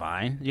the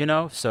divine, you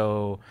know?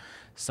 So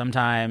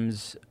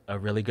sometimes a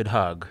really good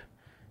hug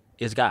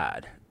is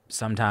God.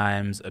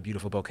 Sometimes a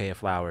beautiful bouquet of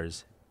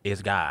flowers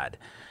is God.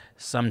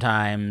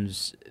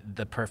 Sometimes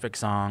the perfect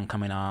song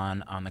coming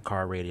on the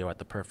car radio at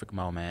the perfect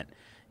moment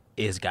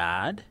is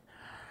God.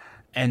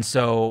 And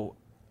so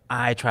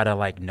I try to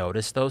like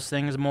notice those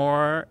things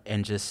more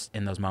and just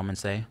in those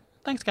moments say,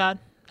 thanks, God.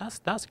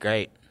 That's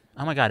great.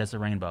 Oh my God, it's a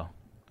rainbow.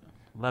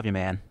 Love you,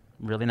 man.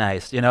 Really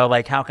nice. You know,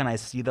 like how can I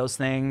see those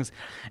things?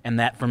 And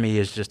that for me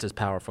is just as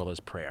powerful as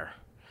prayer.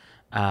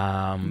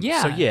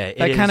 Yeah. So yeah,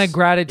 that kind of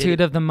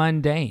gratitude of the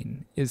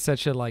mundane is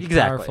such a like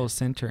Exactly. powerful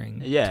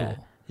centering Yeah.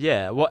 tool.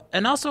 Yeah. Well,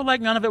 and also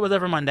like none of it was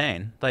ever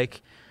mundane.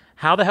 Like,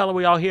 how the hell are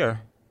we all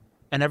here?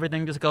 And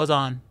everything just goes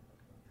on.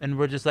 And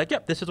we're just like,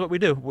 yep, this is what we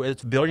do.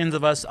 It's billions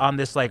of us on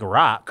this like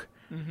rock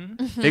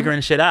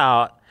figuring shit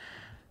out.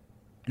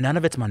 None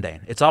of it's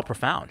mundane. It's all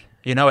profound.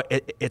 You know,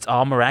 it's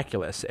all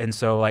miraculous. And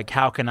so like,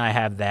 how can I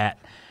have that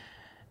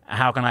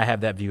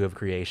view of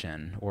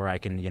creation where I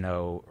can, you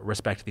know,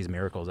 respect these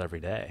miracles every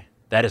day?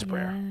 That is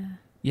prayer.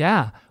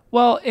 Yeah.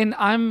 Well, and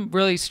I'm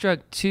really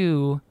struck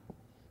too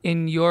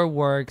in your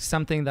work,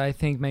 something that I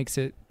think makes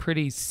it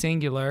pretty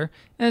singular,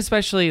 and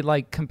especially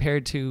like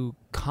compared to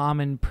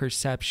common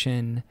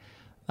perception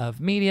of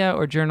media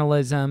or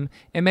journalism,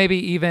 and maybe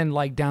even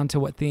like down to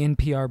what the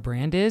NPR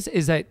brand is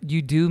that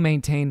you do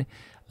maintain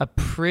a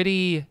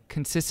pretty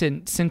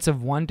consistent sense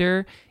of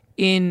wonder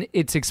in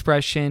its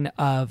expression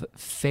of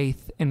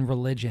faith and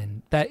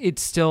religion, that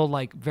it's still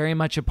like very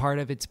much a part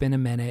of It's Been a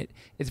Minute.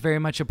 It's very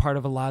much a part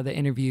of a lot of the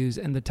interviews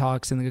and the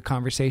talks and the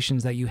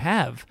conversations that you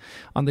have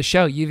on the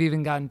show. You've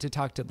even gotten to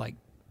talk to like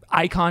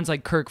icons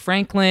like Kirk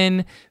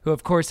Franklin, who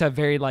of course have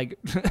very like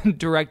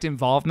direct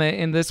involvement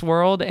in this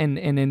world and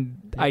in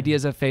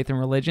ideas of faith and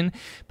religion,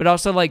 but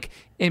also like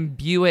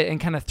imbue it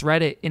and kind of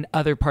thread it in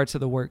other parts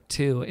of the work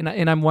too.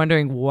 And I'm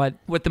wondering what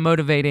the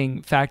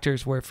motivating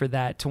factors were for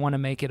that, to want to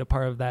make it a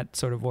part of that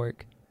sort of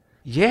work.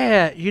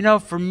 Yeah, you know,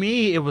 for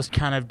me, it was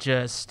kind of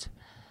just,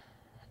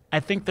 I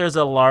think there's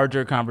a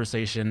larger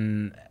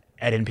conversation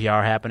at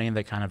NPR happening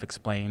that kind of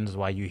explains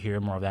why you hear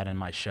more of that in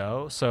my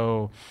show.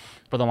 So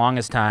for the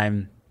longest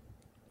time,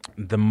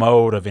 the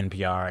mode of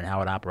NPR and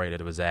how it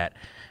operated was that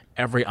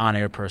every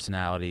on-air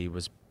personality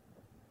was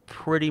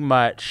pretty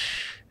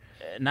much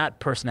not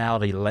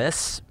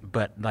personality-less,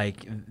 but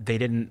like they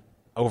didn't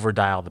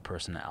overdial the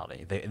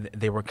personality.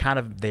 They were kind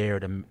of there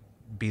to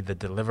be the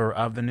deliverer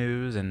of the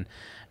news and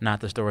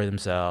not the story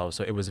themselves.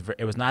 So it was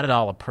not at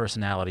all a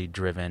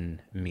personality-driven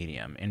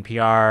medium.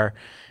 NPR,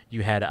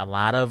 you had a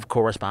lot of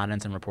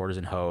correspondents and reporters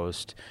and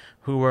hosts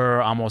who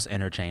were almost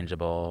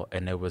interchangeable,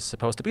 and it was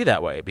supposed to be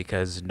that way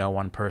because no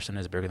one person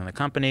is bigger than the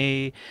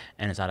company,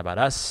 and it's not about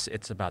us,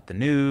 it's about the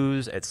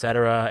news,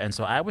 etc. And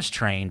so I was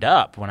trained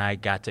up when I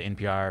got to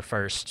NPR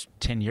first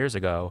 10 years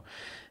ago.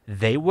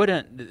 The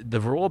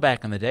rule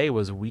back in the day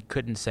was we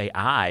couldn't say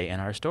I in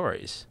our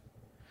stories.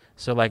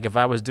 So like if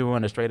I was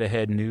doing a straight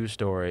ahead news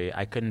story,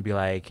 I couldn't be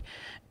like,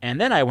 and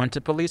then I went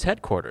to police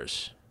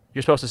headquarters.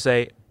 You're supposed to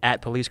say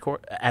at police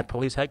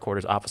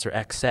headquarters, Officer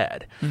X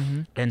said.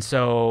 Mm-hmm. And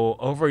so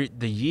over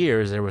the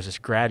years, there was this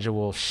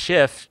gradual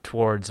shift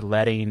towards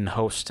letting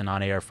hosts and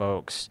on-air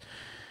folks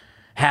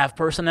have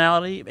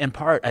personality. In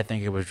part, I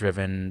think it was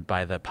driven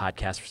by the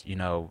podcast, you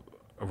know,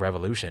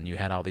 revolution. You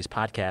had all these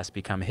podcasts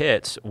become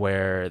hits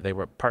where they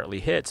were partly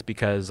hits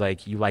because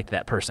like you liked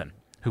that person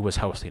who was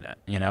hosting it,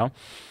 you know?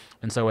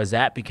 And so as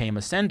that became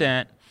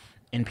ascendant,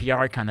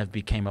 NPR kind of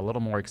became a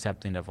little more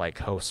accepting of like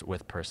hosts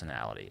with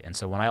personality. And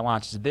so when I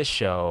launched this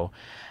show,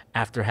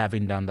 after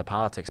having done the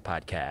politics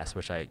podcast,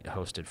 which I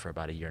hosted for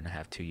about 1.5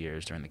 years, 2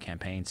 years during the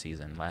campaign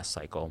season last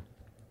cycle,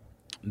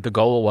 the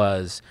goal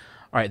was,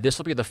 all right, this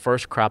will be the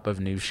first crop of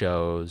new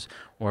shows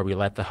where we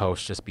let the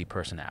hosts just be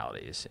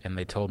personalities. And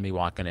they told me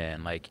walking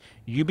in, like,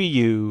 you be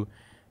you,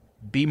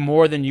 be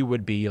more than you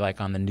would be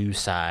like on the news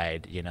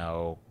side, you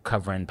know,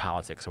 covering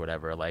politics or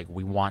whatever. Like,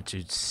 we want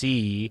to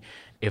see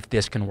if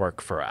this can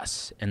work for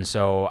us. And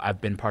so I've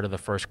been part of the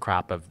first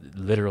crop of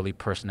literally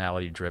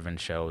personality-driven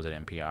shows at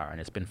NPR, and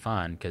it's been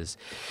fun because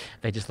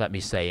they just let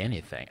me say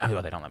anything. I mean,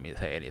 well, they don't let me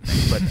say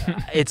anything, but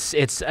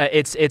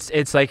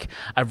it's like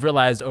I've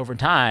realized over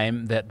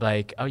time that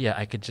like, oh yeah,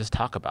 I could just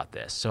talk about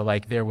this. So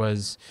like there were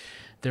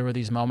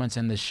these moments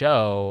in the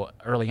show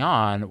early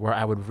on where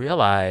I would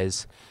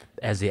realize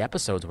as the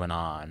episodes went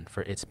on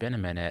for It's Been a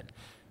Minute,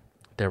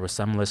 there were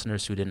some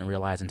listeners who didn't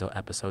realize until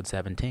episode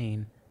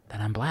 17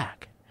 that I'm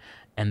black.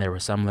 And there were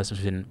some listeners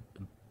who didn't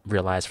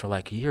realize for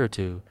like a year or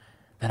two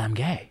that I'm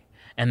gay.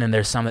 And then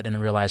there's some that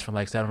didn't realize for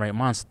like 7 or 8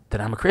 months that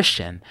I'm a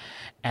Christian.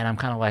 And I'm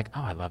kind of like,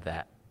 oh, I love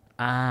that.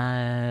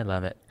 I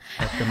love it.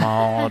 Let them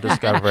all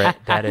discover it.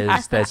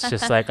 That's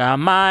just like a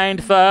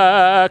mind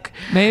fuck.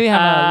 Maybe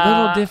I'm a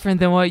little different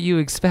than what you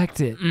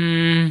expected.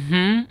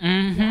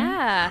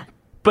 Yeah.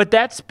 But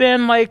that's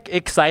been like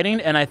exciting,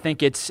 and I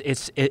think it's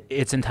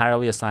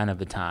entirely a sign of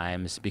the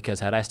times, because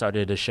had I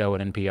started a show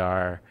at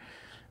NPR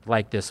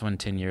like this one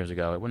 10 years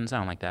ago, it wouldn't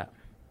sound like that.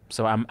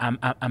 So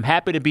I'm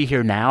happy to be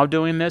here now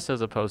doing this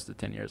as opposed to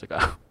 10 years ago.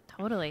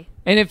 Totally.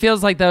 And it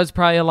feels like that was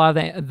probably a lot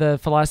of the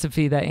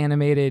philosophy that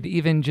animated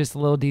even just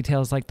little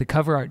details like the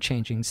cover art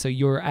changing. So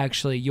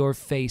your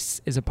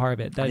face is a part of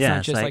it. That's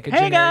not just like a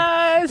hey generic.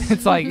 guys.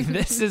 It's like,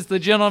 this is the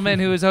gentleman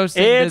who is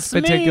hosting this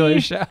particular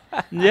show.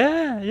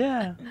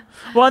 Yeah.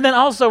 Well, and then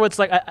also it's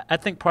like, I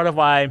think part of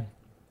why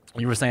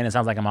you were saying it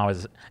sounds like I'm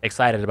always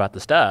excited about the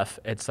stuff.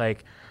 It's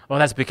like, well,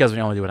 that's because we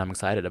only do what I'm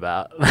excited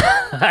about.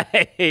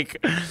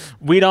 Like,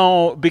 we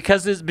don't,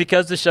 because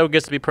the show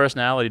gets to be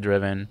personality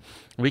driven,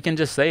 we can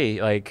just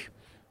say, like,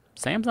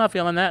 Sam's not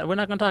feeling that. We're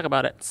not going to talk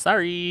about it.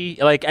 Sorry.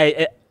 Like,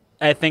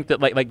 I think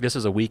that, like this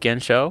is a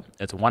weekend show.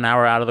 It's 1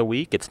 hour out of the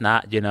week. It's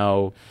not,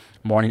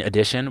 morning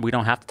edition. We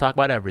don't have to talk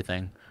about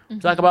everything. We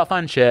talk about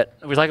fun shit.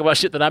 We talk about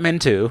shit that I'm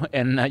into.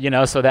 And,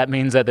 so that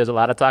means that there's a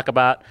lot of talk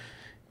about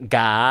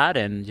God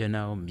and,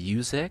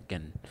 music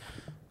and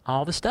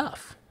all the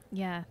stuff.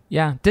 Yeah.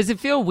 Yeah. Does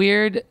it feel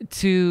weird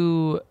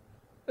to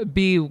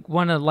be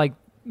one of, like,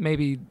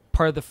 maybe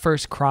part of the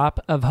first crop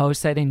of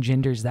hosts that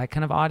engenders that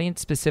kind of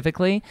audience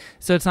specifically?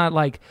 So it's not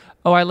like,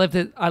 oh, I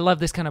love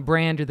this kind of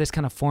brand or this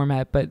kind of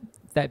format, but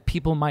that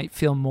people might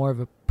feel more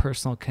of a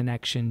personal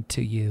connection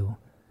to you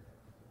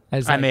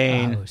as like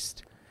a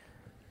host.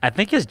 I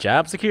think it's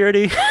job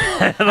security.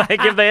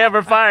 Like, if they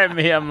ever fire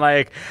me, I'm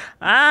like,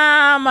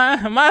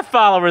 my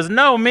followers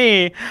know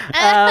me.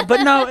 But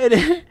no,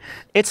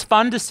 it's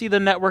fun to see the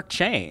network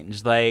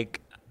change.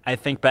 Like, I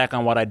think back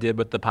on what I did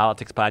with the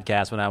Politics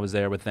podcast when I was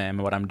there with them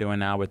and what I'm doing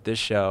now with this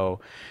show.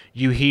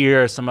 You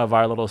hear some of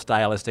our little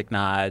stylistic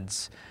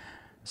nods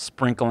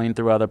sprinkling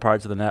through other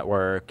parts of the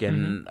network.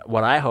 And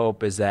what I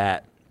hope is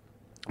that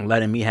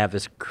letting me have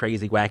this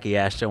crazy,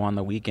 wacky-ass show on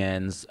the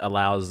weekends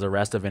allows the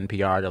rest of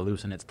NPR to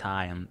loosen its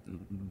tie and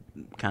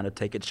kind of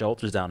take its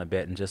shoulders down a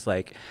bit and just,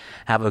 like,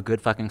 have a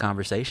good fucking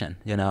conversation,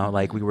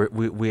 Like,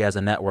 we as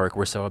a network,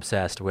 we're so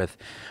obsessed with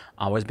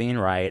always being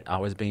right,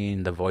 always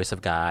being the voice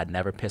of God,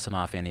 never pissing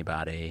off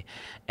anybody.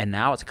 And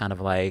now it's kind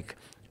of like,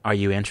 are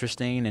you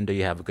interesting and do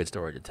you have a good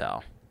story to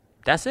tell?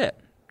 That's it.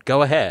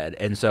 Go ahead.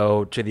 And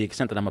so to the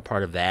extent that I'm a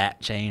part of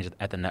that change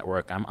at the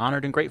network, I'm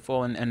honored and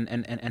grateful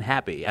and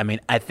happy. I mean,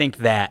 I think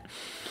that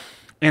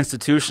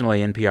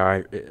institutionally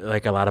NPR,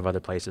 like a lot of other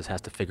places,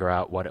 has to figure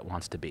out what it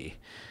wants to be.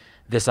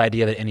 This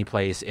idea that any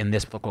place in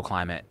this political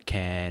climate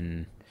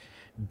can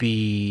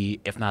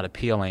be, if not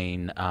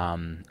appealing,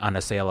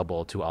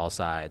 unassailable to all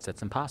sides,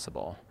 that's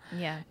impossible.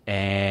 Yeah.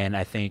 And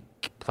I think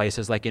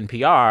places like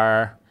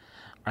NPR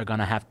are going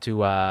to have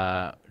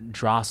to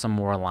draw some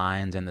more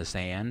lines in the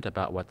sand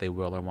about what they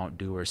will or won't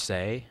do or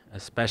say,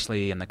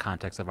 especially in the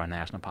context of our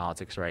national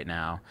politics right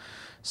now.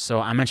 So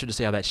I'm interested to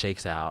see how that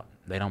shakes out.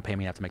 They don't pay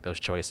me enough to make those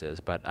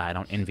choices, but I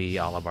don't envy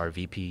all of our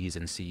VPs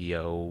and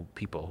CEO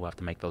people who have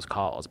to make those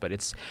calls. But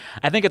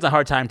I think it's a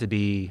hard time to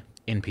be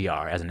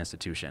NPR as an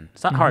institution.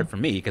 It's not hard for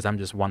me because I'm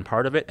just one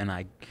part of it, and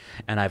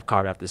I've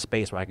carved out this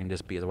space where I can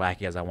just be as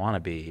wacky as I want to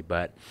be.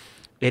 But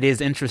it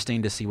is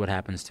interesting to see what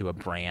happens to a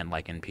brand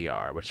like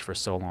NPR, which for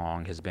so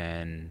long has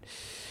been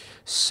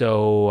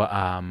so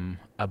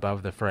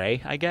above the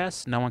fray, I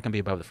guess. No one can be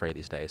above the fray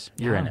these days.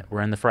 You're in it.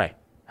 We're in the fray.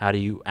 How do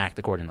you act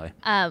accordingly?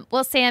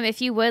 Well, Sam,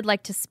 if you would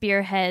like to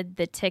spearhead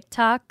the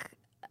TikTok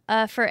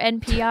for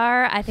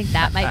NPR, I think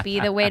that might be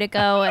the way to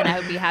go, and I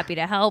would be happy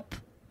to help.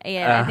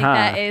 And I think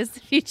that is the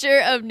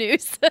future of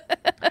news.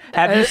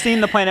 Have you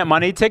seen the Planet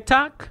Money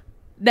TikTok?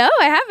 No,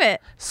 I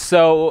haven't.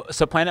 So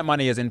Planet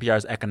Money is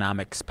NPR's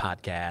economics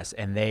podcast,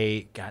 and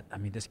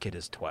this kid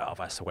is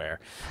 12, I swear.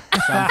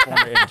 Some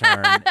former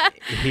intern.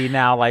 He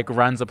now, like,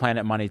 runs the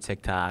Planet Money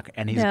TikTok,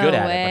 and he's good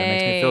at it, but it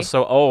makes me feel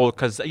so old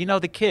because,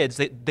 the kids,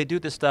 they do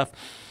this stuff.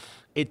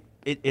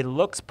 It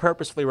looks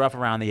purposefully rough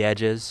around the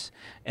edges,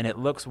 and it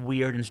looks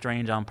weird and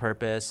strange on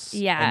purpose.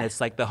 Yeah. And it's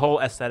like the whole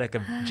aesthetic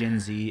of Gen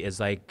Z is,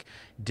 like,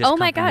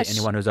 discomforting to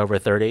anyone who's over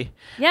 30.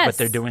 Yes. But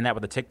they're doing that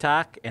with a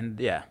TikTok, and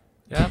yeah.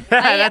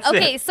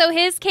 Okay, so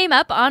his came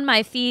up on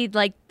my feed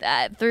like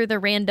through the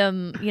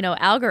random,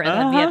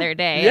 algorithm the other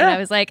day, and I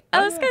was like,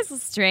 "Oh, this guy's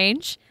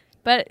strange,"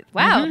 but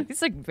wow,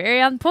 he's like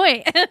very on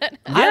point.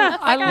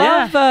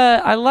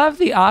 I love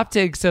the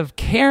optics of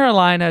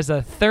Caroline as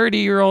a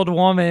 30-year-old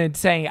woman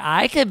saying,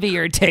 "I could be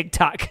your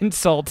TikTok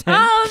consultant.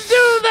 I'll do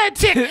the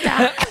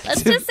TikTok."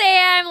 Let's just say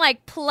I'm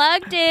like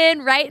plugged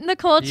in right in the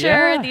culture.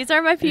 Yeah. These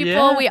are my people.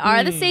 Yeah. We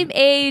are the same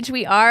age.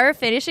 We are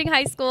finishing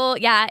high school.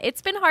 Yeah,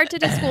 it's been hard to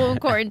do school in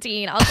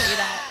quarantine. I'll tell you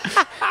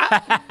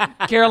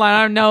that. Caroline,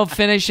 I don't know if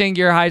finishing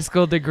your high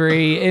school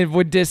degree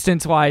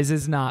distance-wise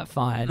is not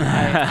fun.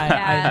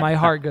 My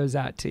heart goes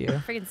out to you.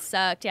 Freaking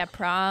sucked. Yeah,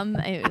 prom.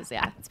 It's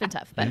been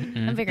tough, but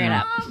I'm figuring it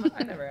out.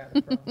 I never had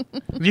a problem.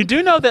 You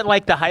do know that,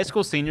 like, the high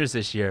school seniors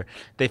this year,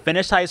 they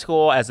finished high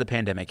school as the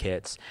pandemic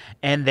hits,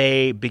 and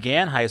they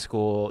began high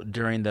school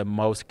during the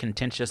most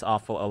contentious,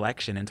 awful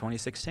election in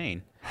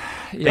 2016.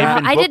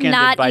 I did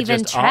not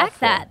even track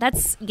that.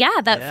 That's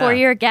that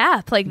 4-year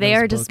gap. Like, they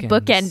are just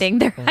bookending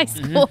their high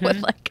school with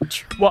like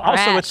trash. Well,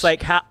 also it's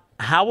like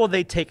how will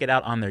they take it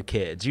out on their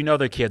kids?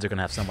 Their kids are going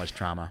to have so much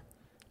trauma.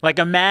 Like,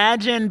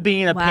 imagine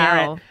being a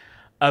parent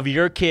of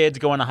your kids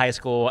going to high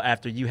school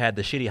after you had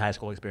the shitty high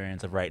school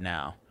experience of right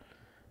now.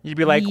 You'd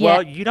be like,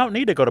 well, you don't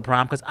need to go to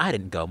prom because I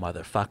didn't go,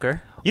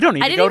 motherfucker. You don't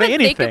need to go to anything. I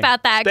didn't even think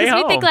about that because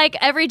we think like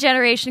every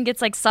generation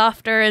gets like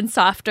softer and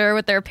softer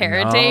with their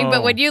parenting. No.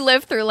 But when you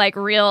live through like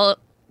real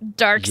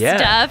dark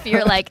stuff,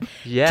 you're like,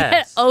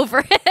 get over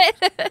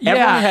it.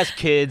 Everyone who has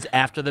kids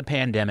after the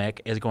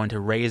pandemic is going to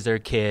raise their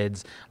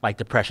kids like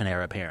Depression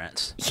era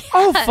parents.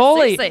 Oh,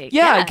 fully. Seriously.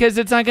 Yeah, because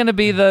it's not going to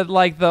be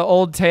the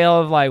old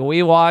tale of like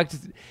we walked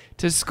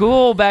to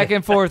school back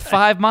and forth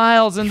 5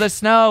 miles in the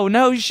snow,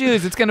 no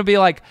shoes. It's going to be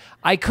like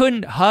I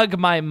couldn't hug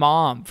my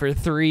mom for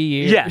 3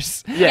 years.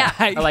 Yes. Yeah.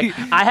 Like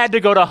I had to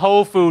go to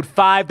Whole Food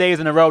 5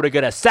 days in a row to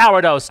get a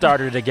sourdough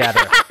starter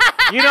together.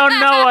 You don't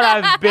know what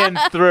I've been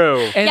through.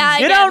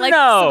 And you don't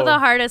know. Some of the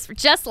hardest,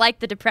 just like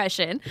the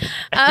Depression.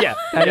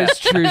 That is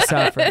true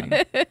suffering.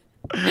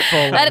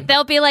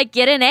 They'll be like,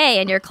 get an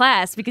A in your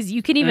class because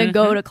you can even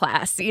go to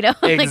class, you know?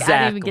 Exactly. Like, I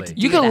didn't even get to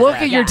do you can look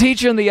at your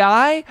teacher in the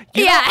eye?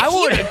 You know, I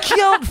would have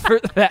killed for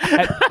that.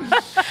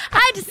 I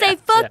had to say,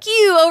 fuck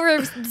you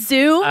over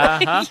Zoom.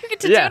 You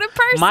get to do it in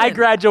person. My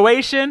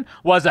graduation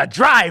was a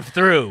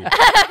drive-through.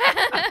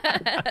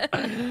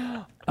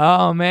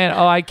 Oh, man.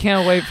 Oh, I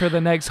can't wait for the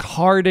next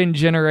hardened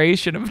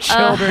generation of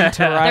children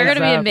to rise up. They're going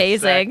to be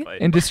amazing.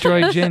 And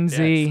destroy Gen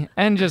Z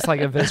and just like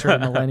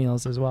eviscerate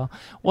millennials as well.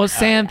 Well,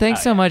 Sam,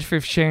 thanks so much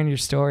for sharing your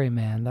story,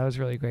 man. That was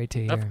really great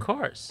to hear. Of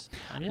course.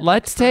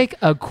 Let's take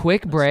a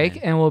quick break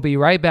and we'll be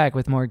right back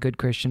with more Good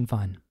Christian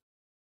Fun.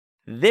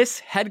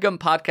 This HeadGum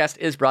podcast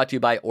is brought to you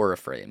by Aura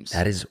Frames.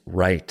 That is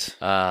right.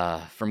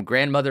 From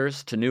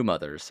grandmothers to new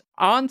mothers,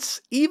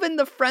 aunts, even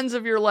the friends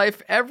of your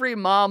life, every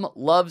mom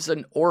loves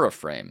an Aura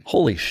frame.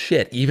 Holy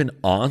shit, even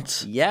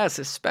aunts? Yes,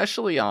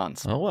 especially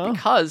aunts. Oh, wow.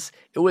 Because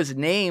it was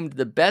named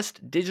the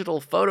best digital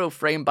photo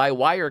frame by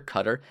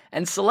Wirecutter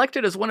and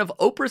selected as one of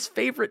Oprah's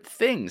favorite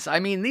things. I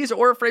mean, these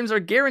Aura frames are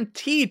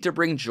guaranteed to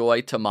bring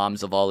joy to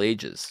moms of all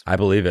ages. I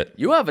believe it.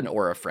 You have an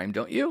Aura frame,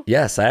 don't you?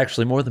 Yes, I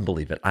actually more than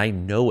believe it. I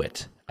know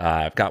it.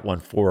 I've got one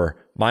for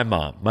my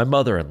mom, my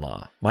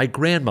mother-in-law, my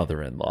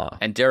grandmother-in-law.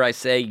 And dare I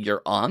say,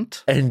 your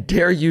aunt? And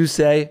dare you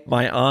say,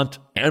 my aunt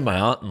and my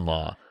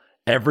aunt-in-law.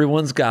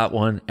 Everyone's got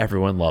one.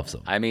 Everyone loves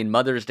them. I mean,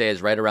 Mother's Day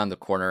is right around the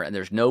corner, and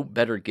there's no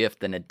better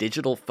gift than a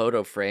digital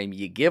photo frame.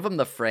 You give them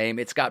the frame.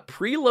 It's got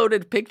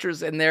preloaded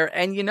pictures in there,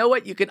 and you know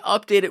what? You can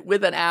update it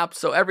with an app,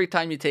 so every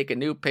time you take a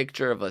new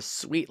picture of a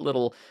sweet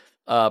little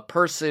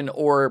person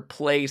or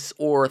place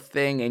or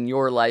thing in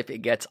your life,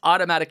 it gets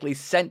automatically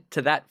sent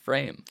to that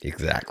frame.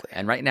 Exactly.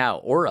 And right now,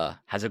 Aura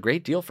has a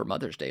great deal for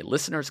Mother's Day.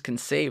 Listeners can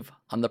save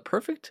on the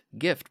perfect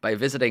gift by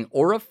visiting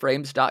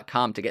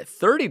auraframes.com to get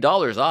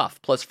 $30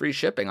 off plus free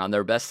shipping on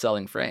their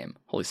best-selling frame.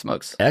 Holy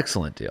smokes.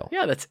 Excellent deal.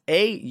 Yeah, that's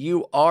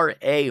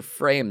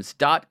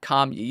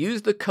auraframes.com. You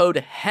use the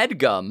code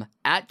HEADGUM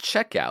at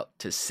checkout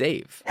to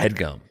save.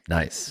 HeadGum.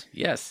 Nice.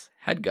 Yes.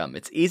 HeadGum.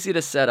 It's easy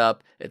to set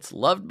up. It's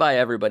loved by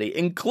everybody,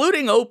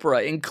 including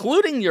Oprah,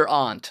 including your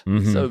aunt.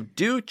 Mm-hmm. So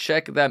do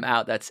check them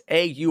out. That's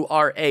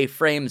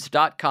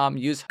auraframes.com.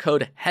 Use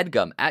code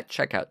HEADGUM at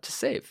checkout to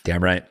save.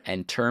 Damn right.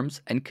 And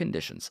terms and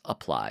conditions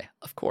apply,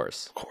 of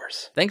course. Of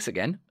course. Thanks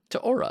again to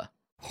Aura.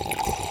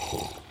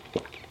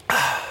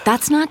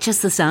 That's not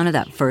just the sound of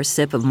that first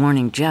sip of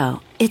Morning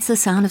Joe. It's the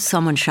sound of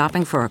someone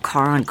shopping for a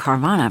car on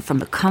Carvana from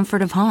the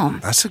comfort of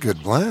home. That's a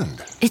good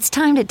blend. It's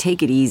time to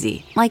take it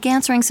easy, like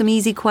answering some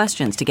easy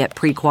questions to get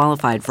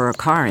pre-qualified for a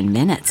car in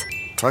minutes.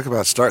 Talk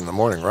about starting the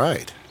morning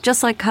right.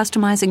 Just like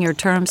customizing your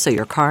terms so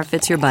your car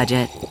fits your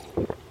budget.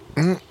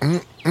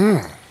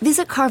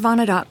 Visit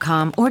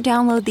Carvana.com or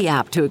download the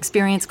app to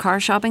experience car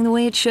shopping the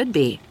way it should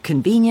be.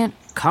 Convenient,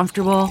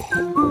 comfortable.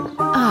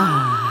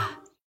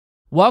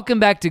 Welcome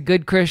back to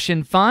Good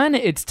Christian Fun.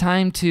 It's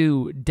time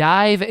to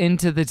dive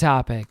into the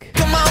topic.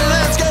 Come on,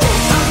 let's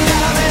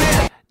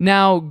go.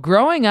 Now,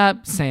 growing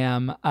up,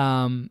 Sam,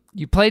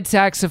 you played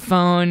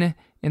saxophone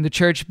in the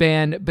church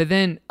band, but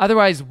then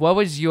otherwise, what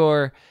was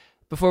your,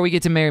 before we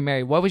get to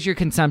Mary, what was your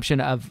consumption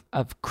of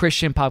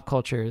Christian pop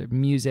culture,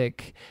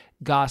 music,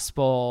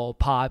 gospel,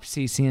 pop,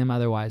 CCM,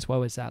 otherwise? What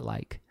was that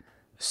like?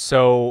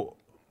 So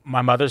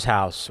my mother's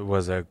house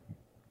was a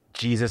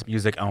Jesus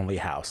music only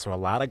house. So a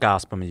lot of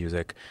gospel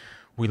music.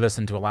 We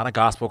listened to a lot of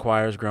gospel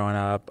choirs growing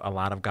up, a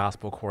lot of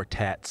gospel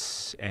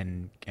quartets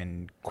and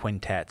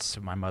quintets.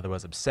 My mother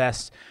was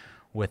obsessed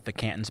with the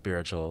Canton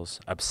Spirituals,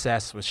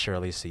 obsessed with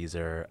Shirley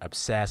Caesar,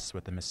 obsessed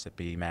with the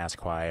Mississippi Mass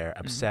Choir,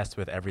 obsessed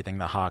with everything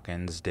the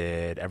Hawkins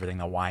did, everything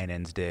the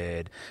Winans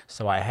did.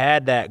 So I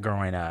had that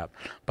growing up.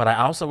 But I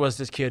also was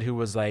this kid who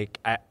was like,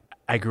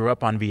 I grew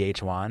up on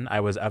VH1. I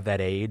was of that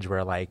age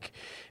where like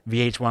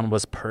VH1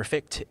 was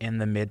perfect in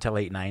the mid to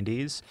late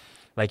 90s.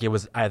 Like it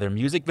was either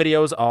music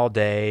videos all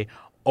day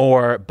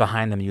or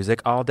behind the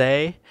music all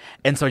day.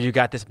 And so you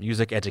got this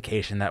music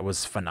education that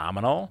was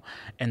phenomenal.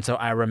 And so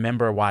I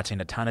remember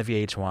watching a ton of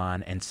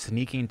VH1 and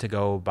sneaking to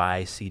go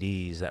buy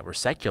CDs that were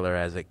secular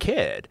as a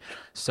kid.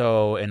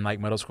 So in like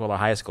middle school or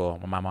high school,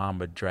 when my mom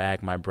would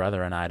drag my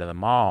brother and I to the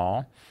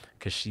mall,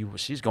 because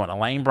she's going to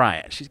Lane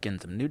Bryant. She's getting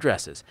some new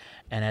dresses.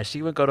 And as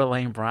she would go to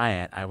Lane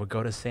Bryant, I would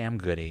go to Sam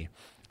Goody.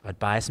 I'd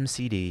buy some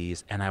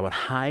CDs, and I would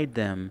hide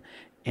them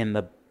in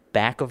the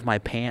back of my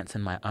pants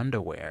and my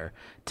underwear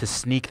to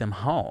sneak them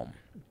home.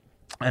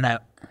 And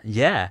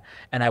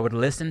I would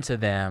listen to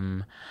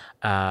them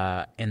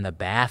in the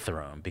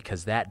bathroom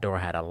because that door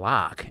had a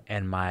lock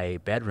and my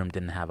bedroom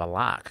didn't have a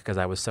lock because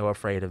I was so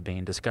afraid of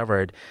being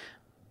discovered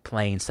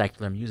playing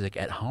secular music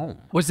at home.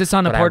 Was this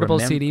on a portable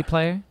CD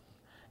player?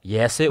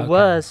 Yes, it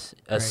was.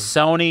 A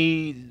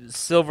Sony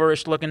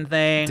silverish looking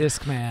thing.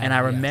 Discman. And I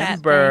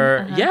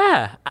remember,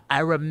 I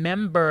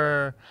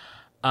remember,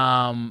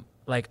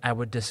 like, I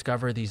would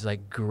discover these,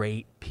 like,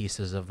 great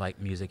pieces of, like,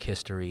 music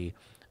history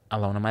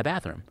alone in my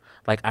bathroom.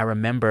 Like, I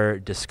remember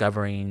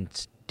discovering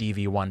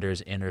Stevie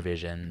Wonder's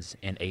Intervisions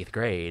in 8th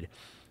grade,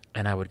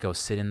 and I would go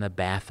sit in the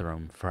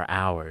bathroom for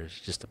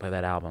hours just to play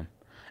that album.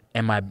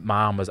 And my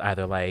mom was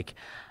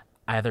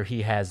either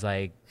he has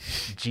like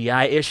GI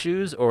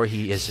issues or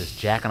he is just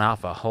jacking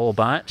off a whole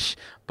bunch.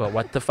 But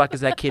what the fuck is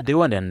that kid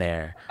doing in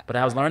there? But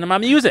I was learning my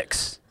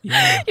musics.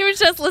 Yeah. He was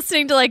just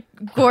listening to like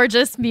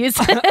gorgeous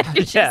music.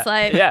 Just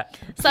like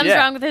something's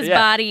wrong with his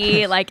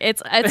body. Like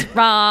it's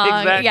wrong.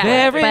 Exactly.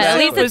 Yeah.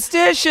 Very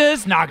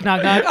superstitious. Knock,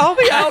 knock, knock. I'll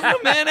be out in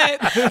a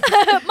minute.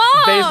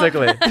 Mom.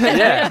 Basically.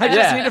 Yeah. I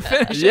just need to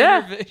finish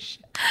Intervision.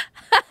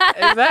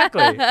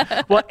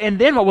 Exactly. Well, and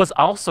then what was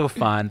also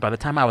fun, by the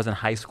time I was in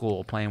high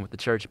school playing with the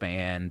church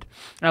band,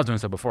 and I was doing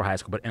so before high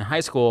school, but in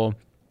high school,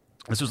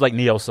 this was like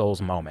Neo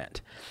Soul's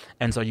moment.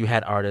 And so you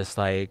had artists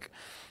like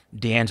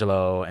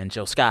D'Angelo and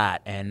Jill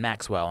Scott and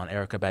Maxwell and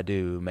Erykah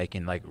Badu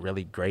making like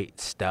really great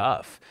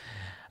stuff.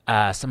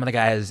 Some of the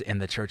guys in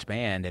the church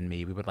band and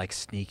me, we would like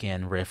sneak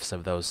in riffs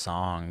of those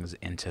songs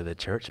into the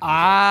church music.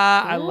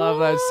 I love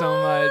that so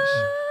much.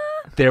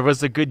 There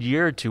was a good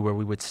year or two where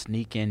we would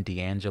sneak in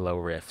D'Angelo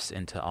riffs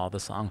into all the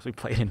songs we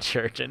played in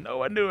church, and no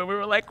one knew. And we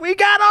were like, we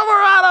got over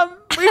on them.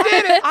 We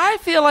did it. I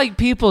feel like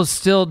people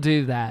still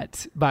do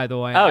that, by the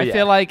way. Oh, I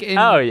feel like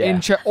in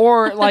church,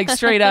 or like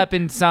straight up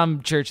in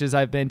some churches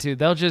I've been to,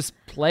 they'll just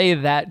play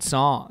that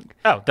song.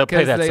 Oh, they'll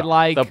play that they song.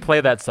 Like they'll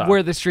play that song.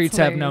 Where the Streets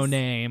Have No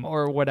Name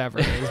or whatever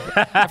it is.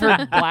 I've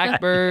heard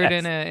Blackbird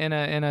in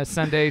a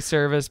Sunday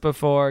service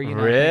before. You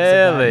know,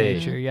 really?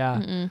 Nature.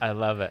 Yeah. Mm-mm. I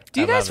love it.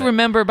 Do you guys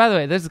remember, by the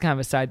way, this is kind of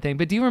a side thing,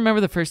 but do you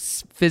remember the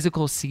first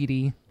physical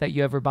CD that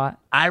you ever bought?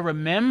 I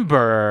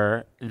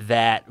remember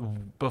that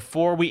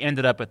before we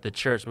ended up at the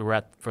church we were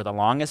at for the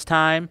longest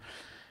time,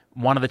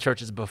 one of the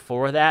churches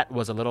before that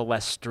was a little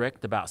less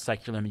strict about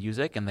secular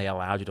music, and they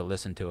allowed you to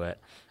listen to it.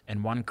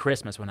 And one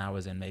Christmas when I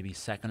was in maybe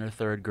 2nd or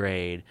 3rd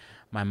grade,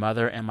 my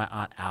mother and my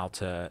Aunt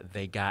Alta,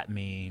 they got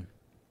me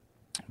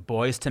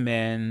Boyz II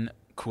Men,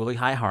 Cooley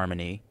High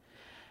Harmony,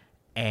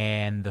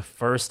 and the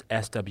first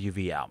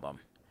SWV album.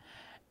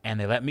 And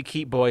they let me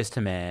keep Boyz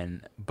II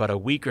Men, but a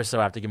week or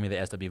so after giving me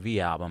the SWV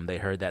album, they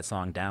heard that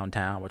song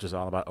Downtown, which is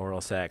all about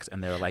oral sex,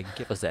 and they were like,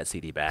 give us that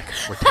CD back.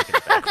 We're taking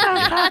it back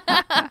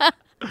from you.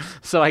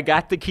 So I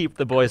got to keep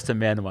the Boyz II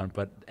Men one,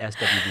 but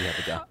SWV had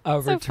to go.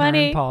 A so return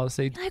funny.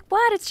 policy. Like,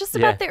 what? It's just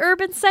about the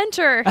urban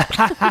center.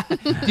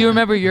 Do you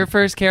remember your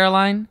first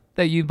Caroline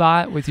that you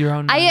bought with your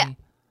own money?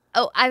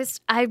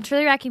 I'm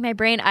truly racking my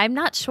brain. I'm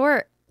not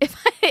sure if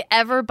I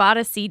ever bought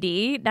a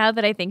CD now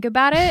that I think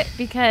about it,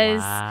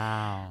 because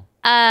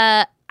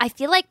I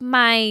feel like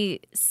my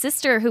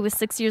sister, who was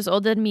 6 years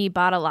older than me,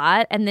 bought a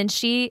lot, and then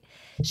she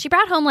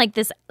brought home like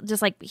this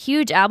just like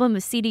huge album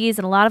of CDs,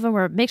 and a lot of them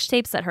were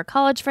mixtapes that her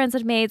college friends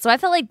had made. So I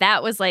felt like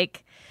that was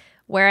like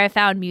where I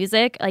found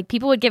music. Like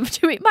people would give it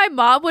to me. My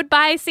mom would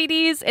buy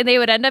CDs, and they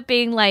would end up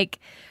being like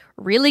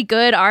really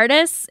good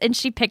artists, and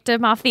she picked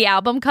them off the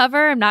album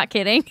cover. I'm not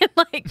kidding.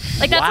 like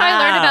that's how I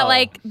learned about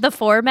like the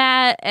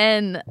format,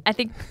 and I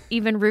think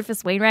even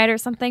Rufus Wainwright or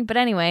something. But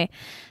anyway,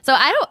 so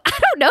I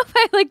don't know if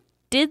I like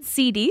did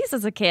CDs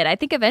as a kid. I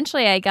think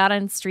eventually I got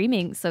on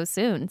streaming so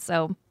soon.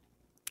 So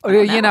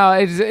you know,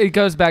 it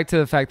goes back to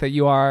the fact that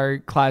you are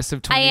class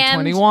of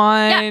 2021.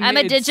 I'm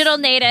a digital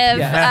native.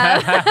 Yeah.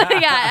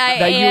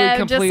 I you am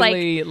would just like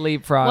completely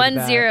leapfrog ones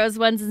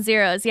that. and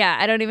zeros. Yeah,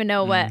 I don't even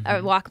know what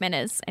a Walkman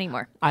is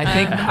anymore.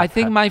 I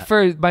think my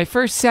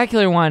first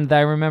secular one that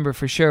I remember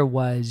for sure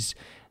was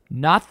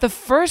not the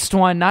first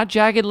one, not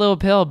Jagged Little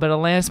Pill, but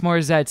Alanis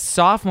Morissette's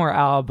sophomore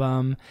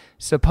album,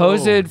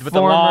 supposed with former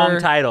the long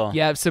title.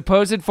 Yeah,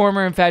 supposed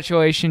former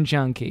infatuation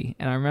junkie,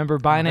 and I remember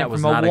buying it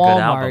from a not Walmart. A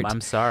good album.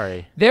 I'm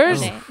sorry.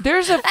 There's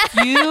a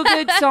few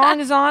good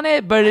songs on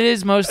it, but it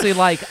is mostly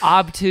like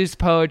obtuse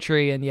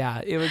poetry, and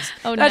yeah, it was.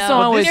 Oh that's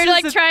no! You're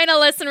like trying to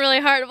listen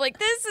really hard. I'm like,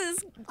 this is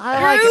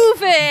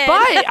grooving.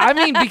 But I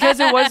mean, because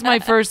it was my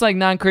first like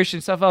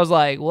non-Christian stuff, I was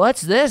like,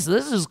 "What's this?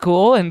 This is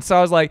cool." And so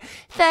I was like,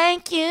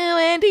 "Thank you,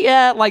 India."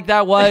 Like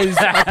that was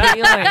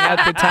appealing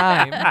at the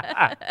time.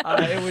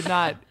 It would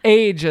not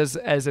age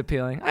as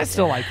appealing. I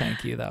still like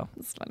 "Thank You" though.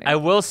 It's funny. I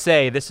will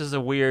say this is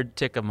a weird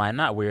tick of mine.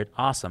 Not weird,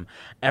 awesome.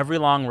 Every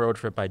long road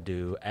trip I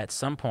do, at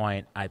some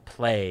point I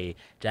play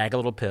Jagged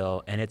Little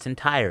Pill in its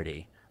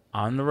entirety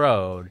on the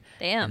road.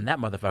 Damn. And that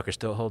motherfucker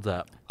still holds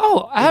up.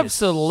 Oh,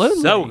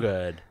 absolutely. So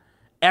good.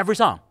 Every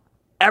song.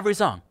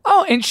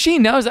 Oh, and she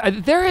knows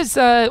there is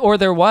or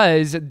there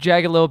was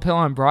Jagged Little Pill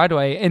on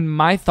Broadway, and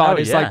my thought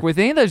is like with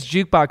any of those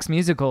jukebox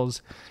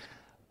musicals,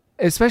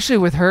 especially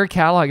with her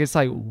catalog, it's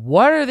like,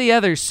 what are the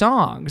other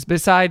songs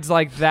besides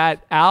like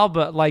that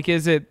album? Like,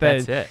 is it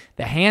the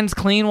Hands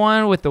Clean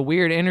one with the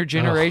weird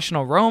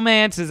intergenerational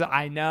romances?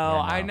 I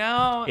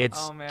know.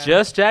 It's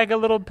just Jagged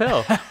Little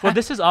Pill. Well,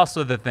 this is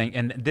also the thing,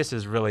 and this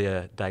is really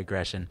a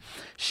digression.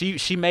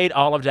 She made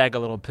all of Jagged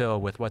Little Pill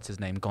with what's his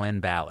name, Glenn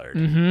Ballard,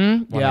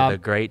 one of the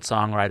great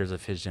songwriters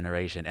of his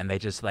generation, and they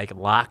just like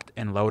locked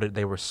and loaded.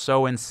 They were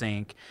so in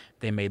sync.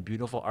 They made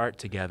beautiful art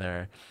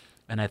together.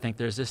 And I think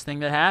there's this thing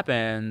that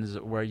happens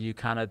where you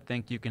kind of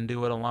think you can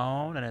do it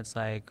alone, and it's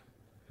like,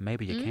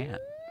 maybe you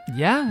can't.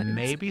 Yeah.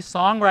 Maybe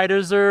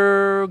songwriters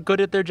are good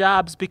at their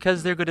jobs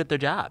because they're good at their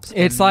jobs.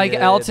 It's like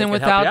Elton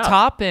without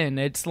Toppin.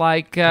 It's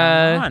like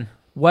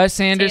Wes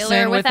Anderson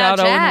Taylor without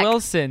Jack. Owen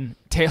Wilson.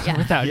 Taylor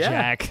without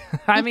Jack.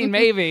 I mean,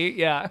 maybe,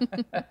 yeah.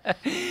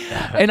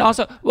 And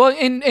also, well,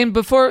 and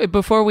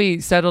before we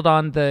settled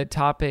on the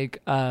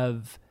topic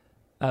of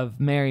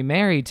Mary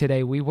Mary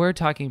today, we were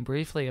talking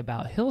briefly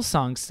about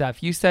Hillsong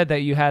stuff. You said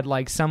that you had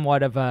like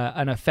somewhat of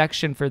an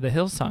affection for the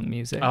Hillsong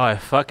music. Oh, I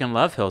fucking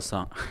love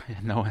Hillsong.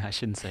 No, I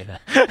shouldn't say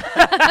that.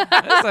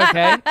 That's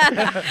okay.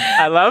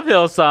 I love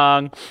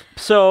Hillsong.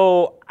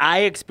 So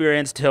I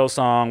experienced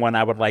Hillsong when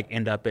I would like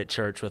end up at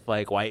church with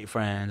like white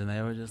friends, and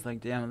they were just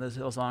like, "Damn, this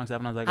Hillsong stuff,"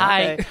 and I was like,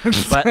 "Okay."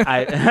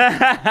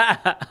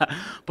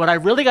 But I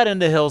really got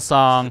into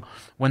Hillsong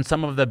when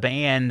some of the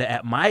band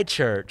at my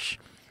church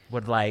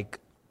would like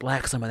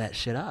black some of that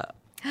shit up.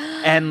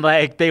 And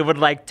like they would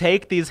like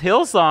take these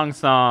Hillsong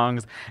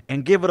songs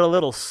and give it a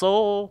little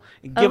soul,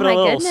 and give it a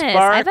little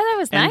spark. I thought that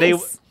was and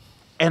nice.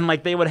 And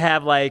like they would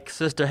have like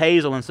Sister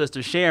Hazel and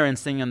Sister Sharon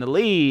singing the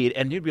lead,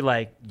 and you'd be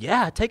like,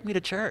 "Yeah, take me to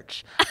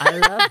church. I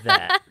love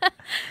that."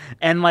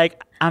 And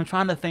like I'm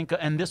trying to think,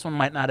 and this one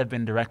might not have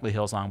been directly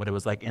Hillsong, but it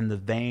was like in the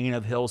vein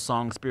of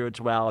Hillsong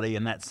spirituality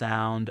and that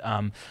sound.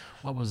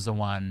 What was the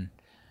one?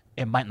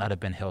 It might not have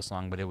been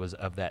Hillsong, but it was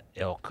of that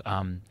ilk.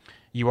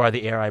 You Are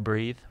the Air I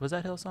Breathe. Was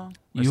that Hillsong?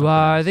 You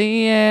Are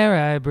the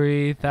Air I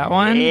Breathe. That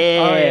one?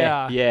 Yeah. Oh,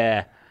 yeah.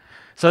 Yeah.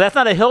 So that's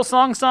not a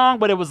Hillsong song,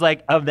 but it was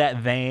like of that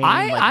vein.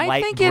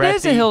 I think it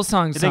is a Hillsong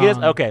song. You think it is?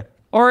 Okay.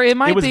 Or it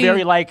might be. It was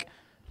very like.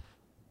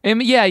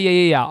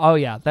 Yeah. Oh,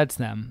 yeah. That's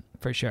them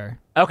for sure.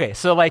 Okay.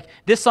 So like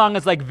this song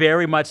is like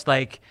very much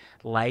like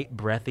light,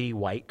 breathy,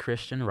 white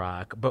Christian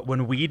rock. But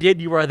when we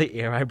did You Are the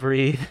Air I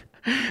Breathe,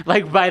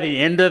 like by the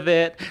end of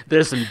it,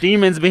 there's some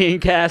demons being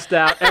cast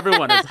out.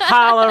 Everyone is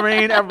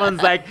hollering.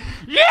 Everyone's like,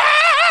 "Yeah!"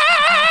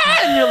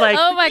 And you're like,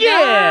 "Oh my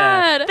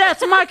God,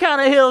 that's my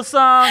kind of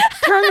Hillsong.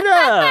 Turn it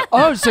up."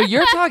 Oh, so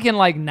you're talking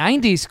like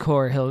 90s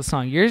core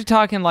Hillsong. You're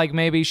talking like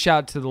maybe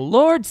Shout to the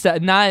Lord stuff,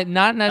 not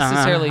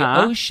necessarily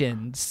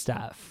ocean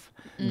stuff.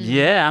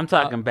 Yeah, I'm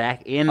talking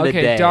back in the day.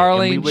 Okay,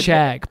 Darling,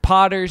 check.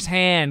 Potter's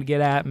Hand,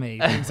 get at me.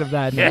 Things of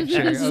that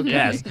nature. Okay.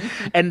 Yes.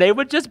 And they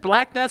would just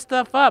black that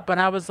stuff up.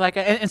 And I was like,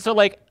 and so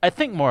like, I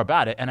think more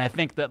about it. And I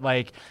think that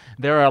like,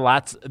 there are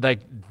lots, like,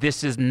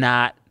 this is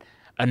not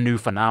a new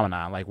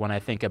phenomenon. Like when I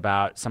think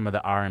about some of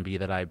the R&B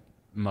that I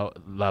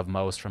love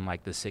most from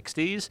like the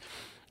 60s,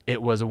 it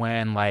was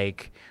when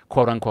like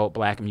quote unquote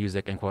black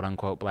music and quote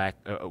unquote black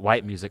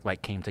white music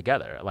like came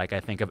together. Like I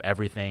think of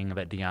everything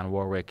that Dionne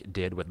Warwick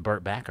did with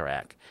Burt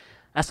Bacharach.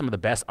 That's some of the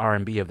best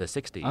R&B of the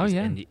 60s. Oh,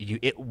 yeah. And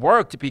it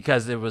worked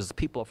because it was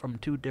people from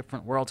two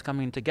different worlds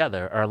coming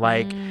together. Or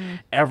like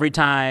every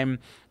time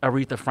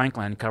Aretha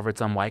Franklin covered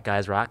some white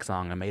guy's rock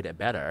song and made it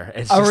better.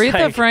 It's just Aretha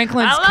like,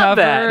 Franklin's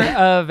cover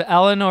of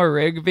Eleanor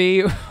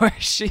Rigby, where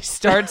she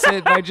starts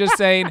it by just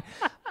saying,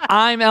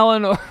 "I'm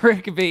Eleanor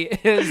Rigby,"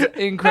 is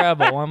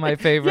incredible. One of my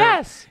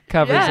favorite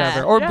covers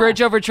ever. Or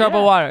Bridge Over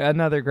Troubled Water,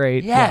 another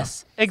great.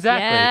 Yes,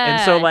 exactly. Yeah.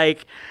 And so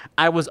like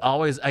I was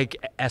always like,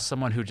 as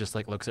someone who just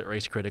like looks at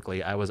race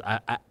critically,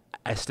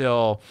 I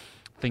still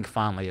think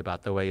fondly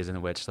about the ways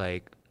in which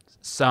like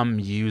some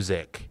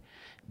music,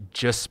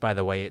 just by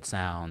the way it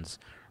sounds,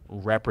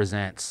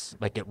 represents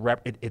like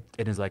it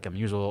is like a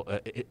musical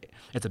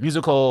it's a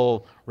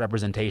musical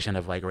representation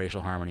of like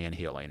racial harmony and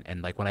healing.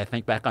 And like when I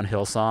think back on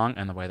Hillsong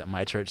and the way that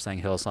my church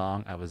sang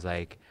Hillsong, I was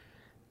like,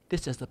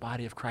 this is the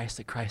body of Christ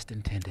that Christ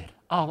intended.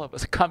 All of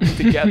us coming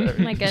together,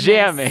 My goodness.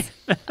 jamming.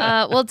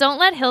 Well, don't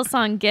let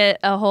Hillsong get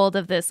a hold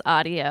of this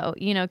audio,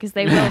 because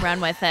they will run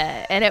with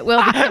it, and it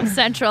will become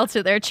central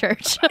to their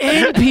church.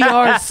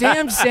 NPR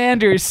Sam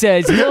Sanders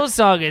says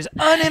Hillsong is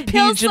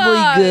unimpeachably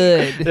Hillsong.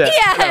 good.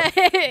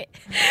 Yeah.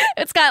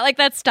 It's got like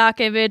that stock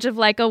image of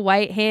like a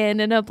white hand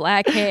and a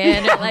black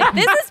hand. And, like,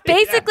 this is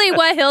basically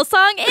what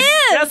Hillsong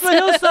is. That's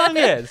what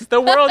Hillsong is.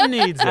 The world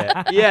needs it.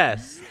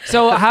 Yes.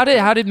 So how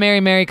did Mary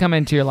Mary come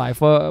into your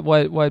life?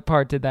 What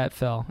part did that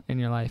fill in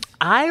your life?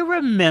 I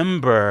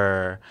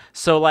remember,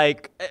 so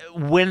like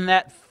when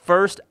that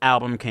first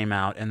album came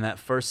out and that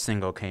first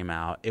single came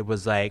out, it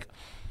was like,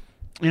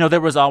 there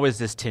was always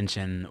this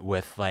tension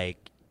with like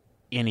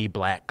any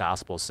black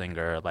gospel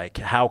singer, like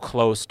how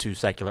close to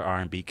secular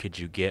R&B could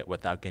you get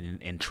without getting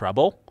in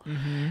trouble?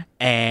 Mm-hmm.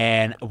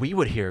 And we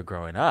would hear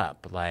growing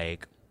up,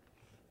 like,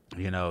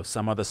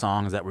 some of the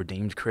songs that were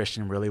deemed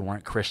Christian really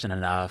weren't Christian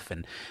enough.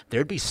 And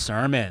there'd be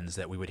sermons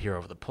that we would hear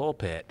over the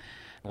pulpit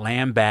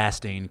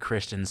lambasting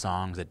Christian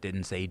songs that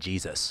didn't say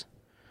Jesus.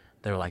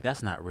 They were like,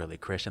 that's not really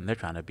Christian. They're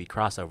trying to be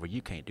crossover.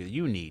 You can't do that.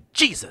 You need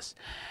Jesus.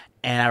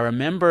 And I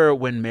remember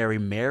when Mary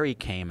Mary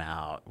came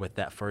out with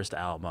that first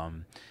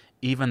album,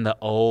 even the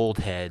old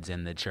heads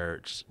in the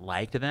church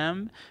liked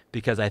them,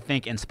 because I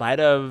think in spite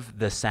of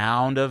the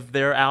sound of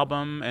their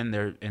album and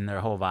their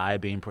whole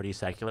vibe being pretty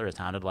secular, it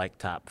sounded like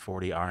top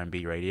 40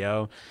 R&B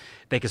radio,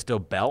 they could still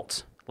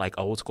belt like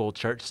old school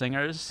church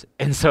singers.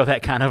 And so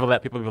that kind of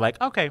let people be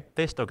like, okay,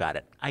 they still got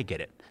it. I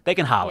get it. They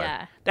can holler.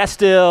 Yeah. That's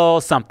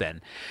still something.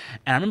 And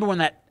I remember when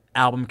that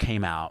album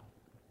came out,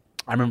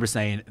 I remember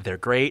saying, they're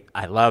great.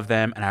 I love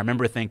them. And I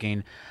remember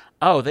thinking,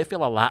 oh, they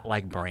feel a lot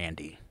like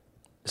Brandy.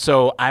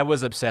 So I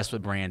was obsessed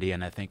with Brandy,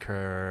 and I think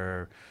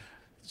her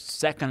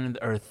second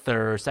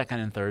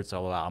and third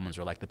solo albums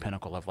were like the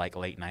pinnacle of like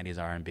late 90s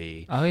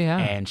R&B. Oh yeah.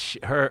 And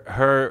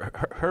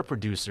her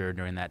producer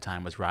during that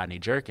time was Rodney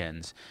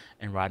Jerkins,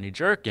 and Rodney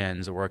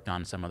Jerkins worked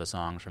on some of the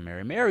songs from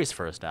Mary Mary's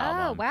first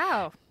album. Oh,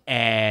 wow.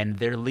 And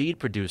their lead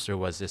producer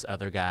was this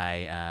other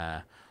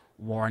guy,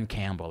 Warren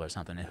Campbell or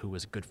something, who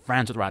was good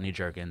friends with Rodney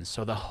Jerkins.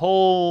 So the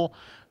whole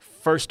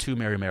first two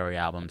Mary Mary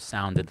albums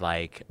sounded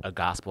like a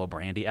gospel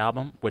Brandy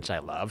album, which I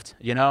loved,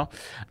 you know?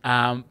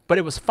 But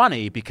it was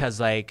funny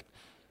because, like,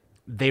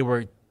 they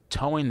were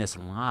towing this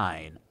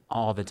line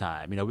all the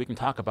time. You know, we can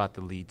talk about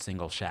the lead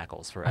single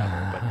Shackles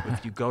forever, but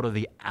if you go to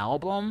the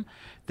album,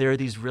 there are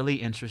these really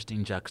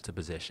interesting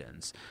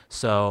juxtapositions.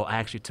 So I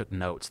actually took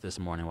notes this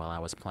morning while I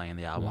was playing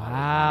the album. Wow.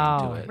 I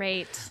was listening to it.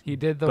 Great. You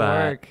did the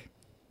work.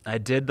 I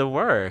did the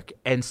work.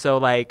 And so,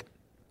 like,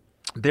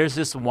 there's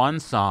this one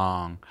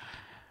song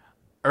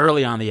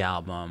early on the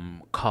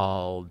album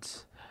called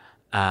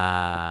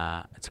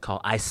it's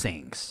called I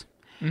Sings.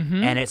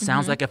 Mm-hmm. And it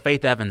sounds like a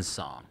Faith Evans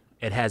song.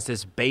 It has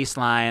this bass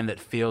line that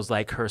feels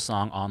like her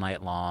song all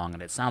night long,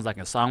 and it sounds like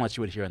a song that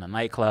you would hear in the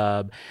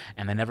nightclub,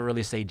 and they never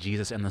really say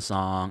Jesus in the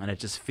song, and it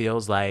just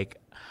feels like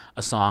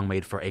a song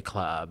made for a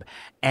club.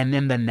 And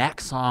then the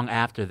next song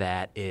after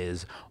that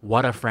is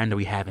What a Friend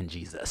We Have in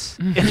Jesus.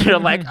 And you're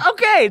like,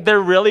 okay, they're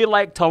really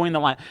like towing the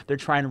line. They're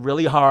trying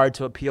really hard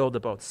to appeal to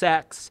both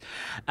sex,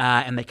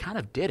 and they kind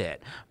of did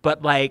it.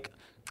 But like,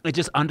 it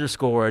just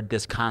underscored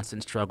this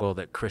constant struggle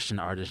that Christian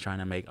artists trying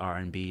to make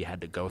R&B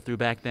had to go through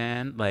back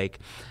then. Like,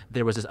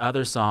 there was this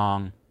other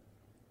song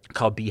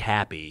called Be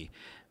Happy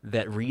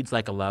that reads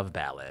like a love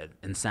ballad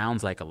and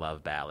sounds like a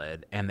love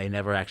ballad, and they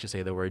never actually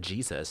say the word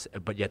Jesus,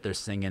 but yet they're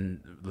singing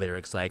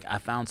lyrics like, I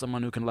found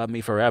someone who can love me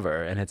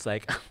forever. And it's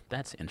like,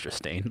 that's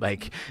interesting.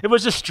 Like, it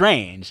was just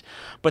strange.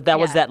 But that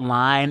was that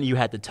line you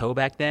had to toe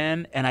back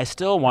then, and I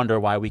still wonder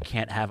why we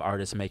can't have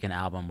artists make an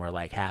album where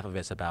like half of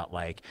it's about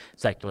like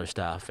secular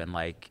stuff and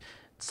like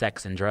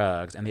sex and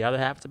drugs, and the other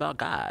half is about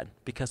God,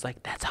 because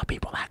like that's how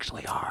people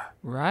actually are.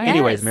 Right.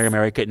 Anyways, Mary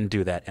Mary couldn't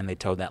do that, and they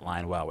towed that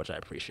line well, which I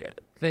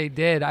appreciated. They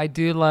did. I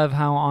do love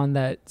how on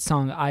that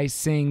song I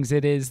Sings,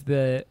 it is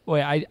the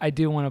I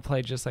do want to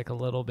play just like a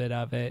little bit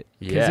of it,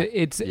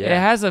 because it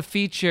has a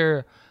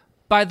feature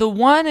by the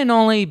one and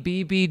only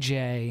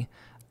BBJ.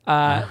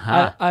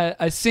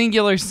 A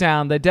singular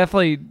sound that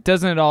definitely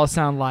doesn't at all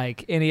sound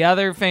like any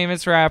other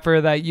famous rapper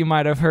that you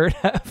might have heard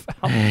of.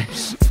 I'll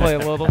play a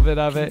little bit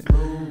of it.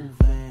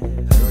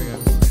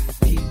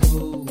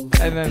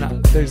 And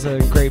then there's a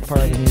great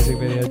part of the music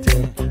video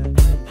too.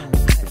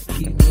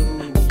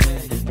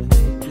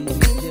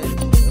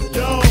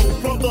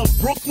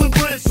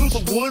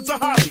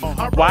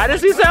 Why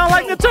does he sound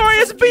like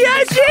Notorious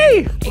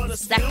B.I.G.?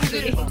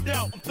 Exactly.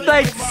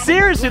 Like,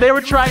 seriously, they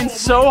were trying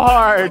so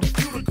hard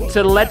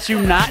to let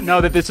you not know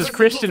that this is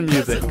Christian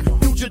music.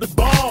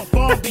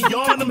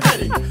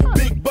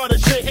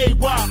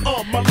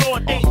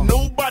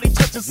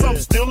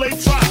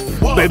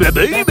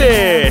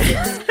 Baby.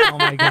 Oh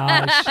my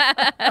gosh.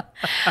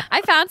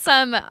 I found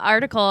some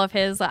article of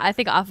his, I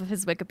think off of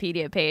his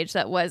Wikipedia page,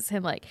 that was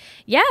him like,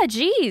 yeah,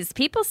 geez,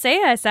 people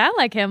say I sound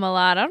like him a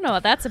lot. I don't know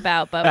what that's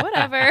about, but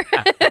whatever.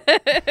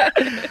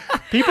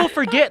 People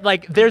forget,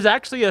 like, there's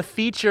actually a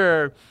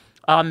feature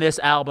on this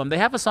album. They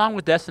have a song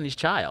with Destiny's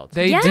Child.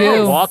 They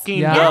do.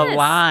 Walking the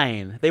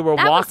line. They were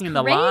walking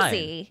the crazy.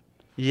 line.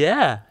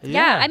 Yeah.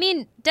 I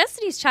mean,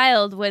 Destiny's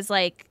Child was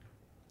like,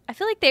 I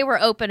feel like they were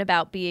open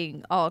about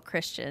being all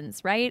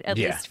Christians, right? At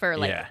least for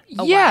like a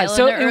while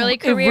so in their early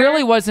career. It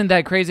really wasn't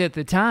that crazy at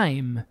the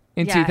time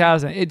in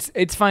 2000.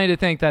 It's funny to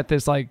think that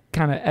this like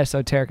kind of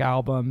esoteric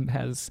album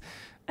has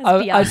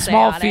a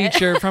small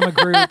feature from a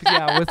group,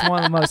 with one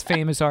of the most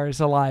famous artists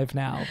alive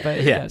now.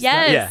 But yes.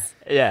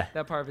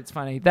 That part of it's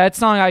funny. That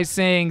song I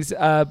Sings,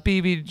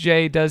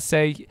 BBJ does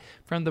say,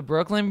 from the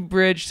Brooklyn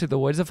Bridge to the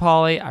Woods of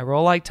Holly, I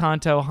roll like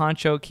Tonto,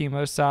 Honcho,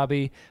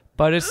 Kimosabi,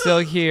 but it's still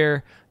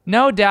here.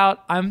 No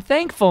doubt, I'm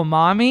thankful,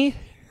 mommy.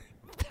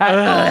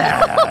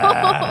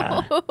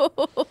 Oh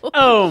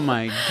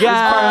my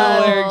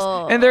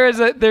God! And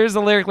there's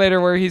a lyric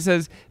later where he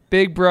says,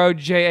 "Big bro,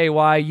 Jay,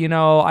 you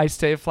know I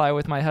stay fly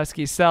with my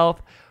husky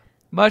self.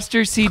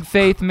 Mustard seed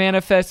faith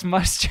manifests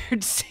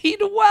mustard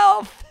seed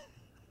wealth,"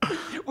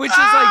 which is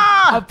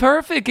like a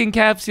perfect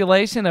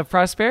encapsulation of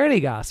prosperity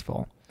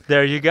gospel.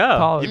 There you go.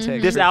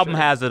 Politics. This album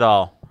has it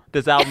all.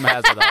 This album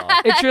has it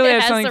all. It truly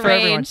has has something the for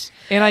everyone. range.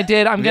 And I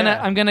did. I'm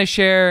gonna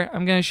share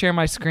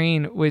my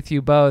screen with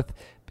you both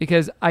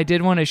because I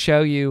did want to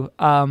show you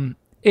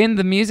in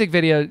the music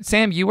video.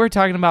 Sam, you were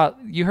talking about,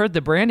 you heard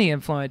the Brandy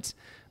influence.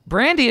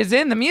 Brandy is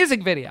in the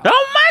music video.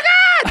 Oh my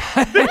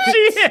God! There she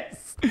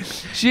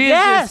is. She is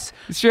just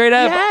straight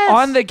up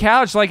on the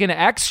couch like an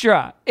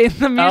extra in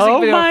the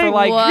music video for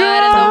like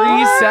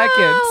 3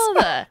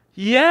 seconds.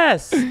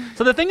 Yes.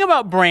 So the thing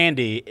about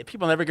Brandy,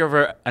 people never give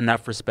her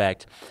enough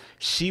respect.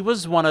 She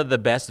was one of the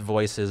best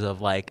voices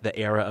of like the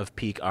era of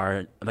peak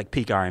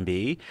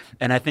R&B,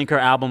 and I think her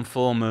album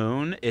Full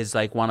Moon is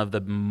like one of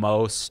the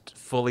most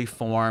fully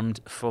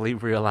formed, fully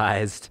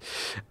realized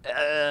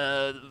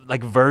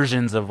like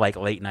versions of like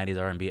late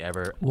 90s R&B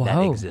ever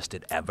that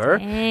existed ever.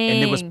 Dang.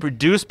 And it was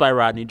produced by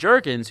Rodney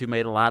Jerkins, who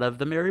made a lot of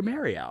the Mary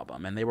Mary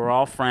album, and they were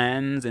all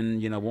friends,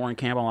 and Warren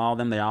Campbell and all of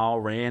them, they all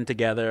ran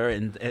together,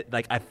 and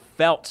I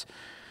felt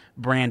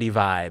Brandy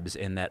vibes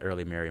in that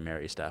early Mary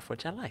Mary stuff,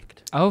 which I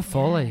liked. Oh,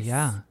 fully,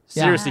 yeah.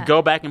 Seriously,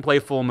 go back and play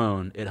Full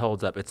Moon. It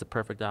holds up. It's a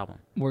perfect album.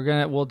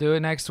 We'll do it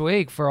next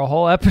week for a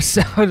whole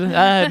episode. Maybe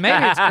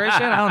it's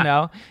Christian. I don't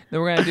know. Then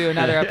we're gonna do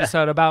another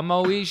episode about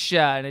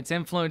Moesha and its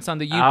influence on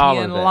the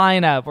UPN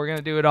lineup. We're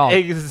gonna do it all.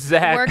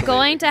 Exactly. We're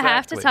going to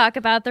have to talk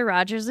about the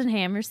Rodgers and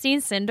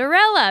Hammerstein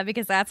Cinderella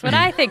because that's what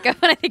I think of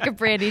when I think of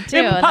Brandy too.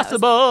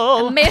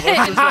 Impossible.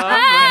 Impossible.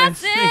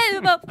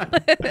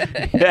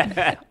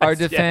 Our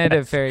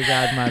definitive fairy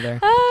godmother.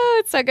 Oh,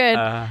 it's so good.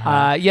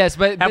 Yes,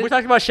 but have we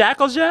talked about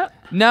Shackles yet?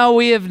 No,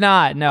 we have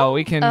not. No,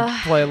 we can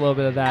play a little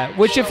bit of that.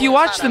 Which, if you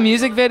watch the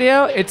music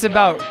video, it's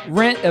about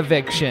rent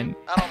eviction.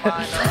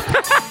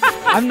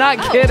 I'm not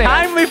kidding.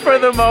 Timely for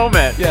the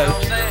moment. Yes.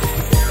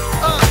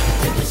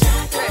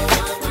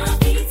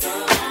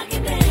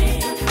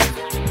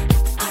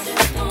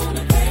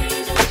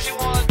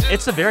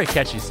 It's a very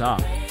catchy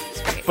song.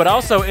 But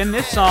also, in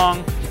this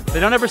song,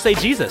 they don't ever say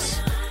Jesus.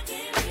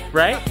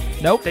 Right?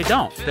 Nope. They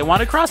don't. They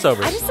wanted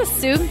crossovers. I just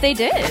assumed they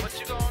did.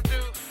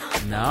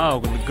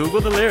 No, Google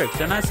the lyrics.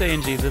 They're not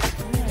saying Jesus.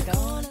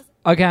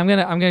 Okay, I'm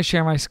gonna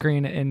share my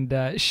screen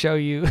and show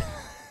you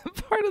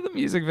part of the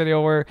music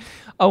video where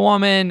a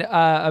woman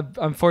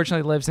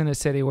unfortunately lives in a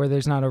city where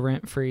there's not a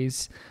rent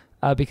freeze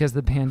because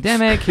of the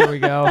pandemic. Here we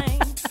go.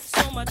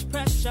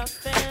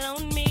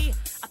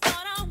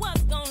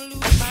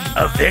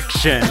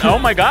 Eviction. Oh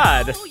my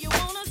God.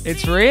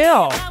 It's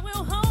real.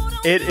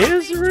 It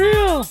is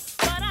real.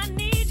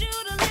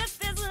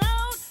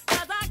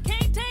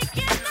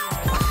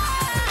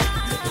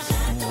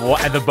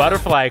 And the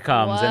butterfly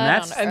comes, and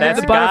that's then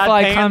the God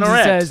butterfly comes the and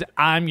rent. says,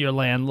 "I'm your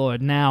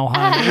landlord now,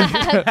 honey."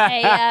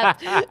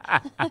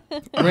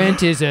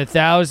 Rent is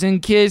 1,000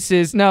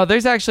 kisses. No,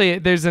 there's a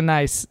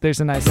nice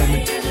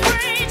ending.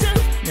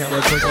 Yeah,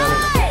 let's look at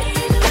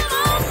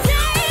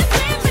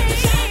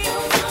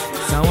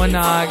it. Someone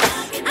knocks.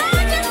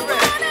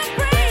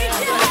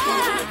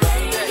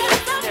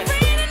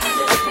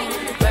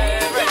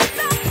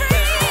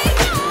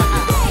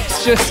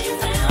 It's just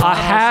a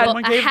hat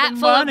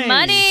full of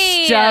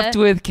money stuffed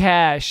with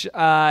cash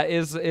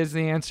is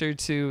the answer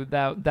to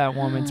that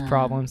woman's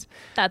problems.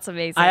 That's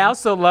amazing. I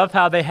also love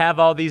how they have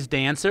all these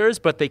dancers,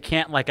 but they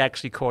can't like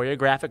actually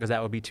choreograph it because that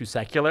would be too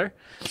secular.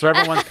 So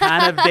everyone's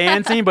kind of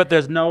dancing, but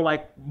there's no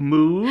like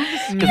moves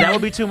because that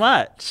would be too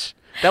much.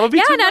 That would be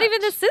too much. not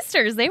even the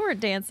sisters. They weren't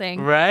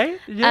dancing. Right?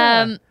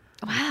 Yeah.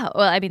 Wow.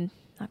 Well, I mean,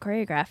 not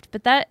choreographed,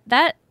 but that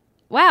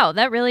wow,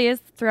 that really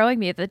is throwing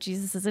me that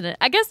Jesus is in it.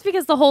 I guess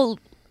because the whole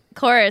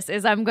chorus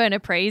is "I'm going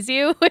to praise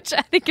you," which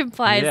I think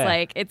implies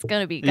like it's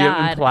going to be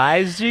God. It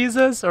implies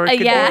Jesus, or it could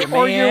be a man,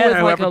 or you're with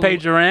whoever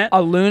paid your rent.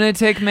 A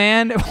lunatic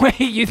man.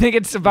 Wait, you think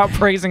it's about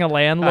praising a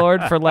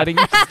landlord for letting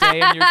you stay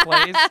in your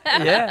place?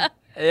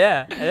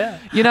 Yeah.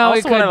 You know, also,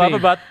 it could what I love be.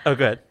 about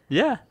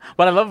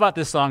what I love about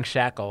this song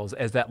Shackles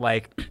is that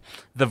like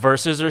the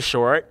verses are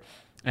short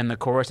and the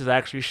chorus is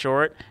actually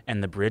short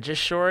and the bridge is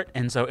short,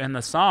 and so in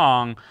the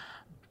song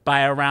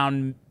by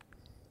around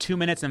 2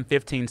 minutes and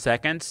 15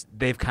 seconds,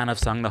 they've kind of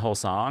sung the whole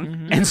song.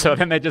 Mm-hmm. And so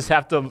then they just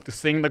have to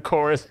sing the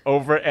chorus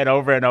over and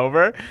over and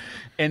over.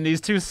 And these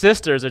two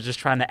sisters are just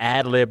trying to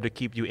ad-lib to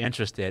keep you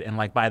interested. And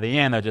like by the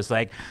end, they're just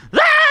like,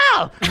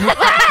 "Wow!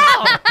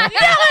 Wow!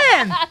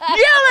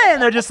 Yelling!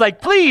 They're just like,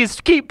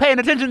 please keep paying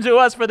attention to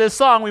us for this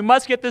song. We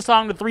must get this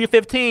song to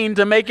 3:15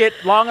 to make it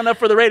long enough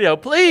for the radio.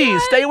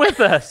 Please stay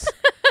with us."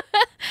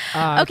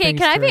 Okay,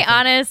 can I be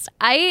honest?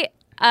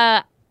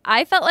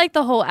 I felt like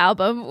the whole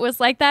album was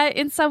like that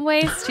in some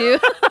ways too.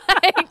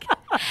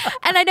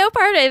 And I know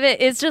part of it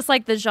is just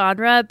like the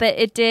genre, but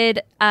it did,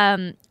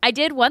 I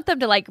did want them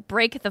to like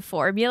break the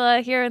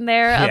formula here and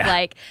there of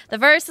like the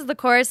verse is the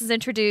chorus is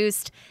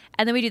introduced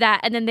and then we do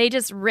that. And then they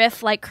just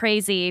riff like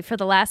crazy for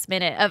the last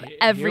minute of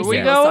every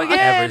single song.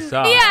 Every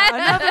song. Yeah.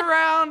 Another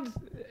round.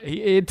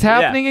 It's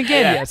happening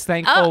again. Yes,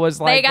 Thankful was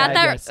like they got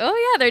that. Yes. Oh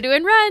yeah, they're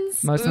doing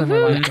runs. Most of them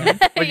are like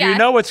that. But you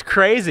know what's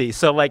crazy?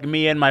 So like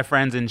me and my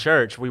friends in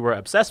church, we were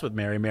obsessed with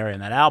Mary Mary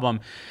and that album.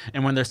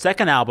 And when their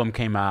second album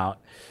came out,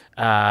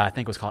 I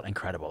think it was called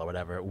Incredible or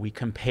whatever. We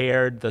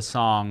compared the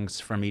songs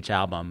from each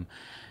album.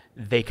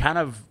 They kind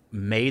of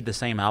made the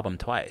same album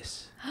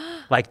twice.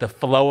 Like the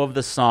flow of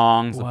the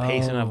songs, the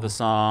pacing of the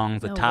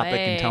songs, the topic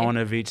and tone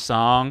of each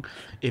song.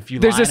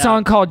 There's a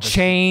song called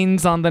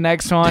Chains on the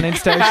next one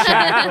instead of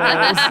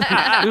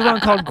Shackles. There's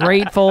one called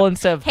Grateful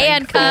instead of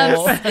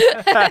Handcuffs.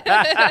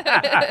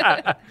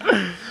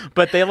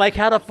 But they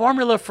had a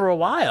formula for a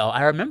while.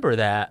 I remember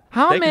that.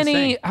 How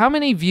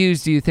many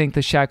views do you think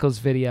the Shackles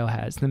video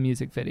has, the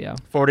music video?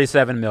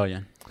 47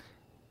 million.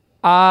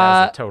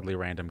 That's a totally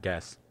random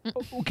guess.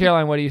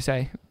 Caroline, what do you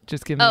say?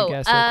 Just give me a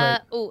guess real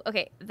quick.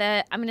 Okay.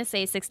 I'm going to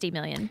say 60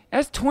 million.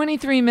 That's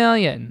 23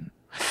 million.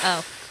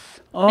 Oh.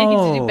 They need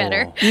to do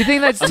better. You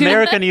think that's too...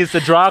 America needs to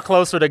draw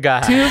closer to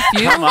God. Too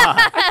few? Come on.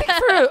 I think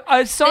for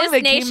a song this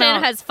that nation came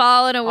out... has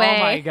fallen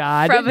away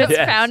from its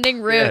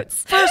founding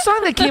roots. For a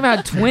song that came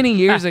out 20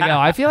 years ago,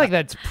 I feel like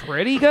that's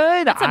pretty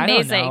good. That's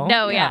amazing. I don't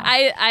know. No, yeah.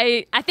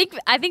 I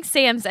think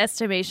Sam's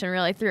estimation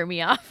really threw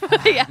me off.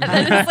 Yeah,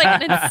 that is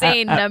an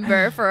insane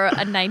number for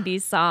a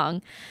 90s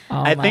song.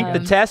 I think the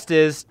test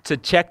is to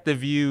check the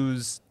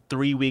views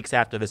 3 weeks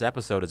after this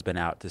episode has been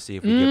out to see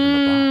if we give them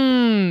a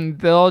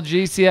bump. The old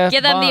GCF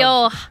Give them the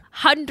old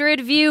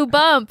 100-view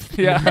bump.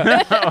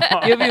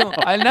 Yeah. Give you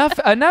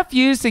enough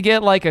views to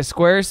get a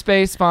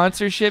Squarespace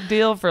sponsorship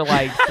deal for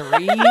 3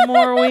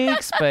 more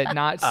weeks, but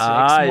not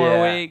 6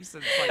 more weeks.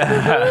 It's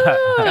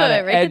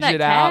gotta edge it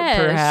out,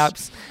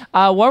 perhaps.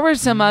 What were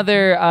some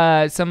other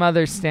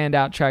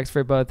standout tracks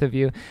for both of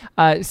you?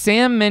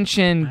 Sam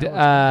mentioned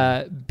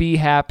 "Be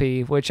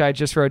Happy," which I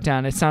just wrote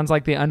down. It sounds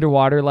like the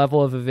underwater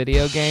level of a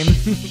video game.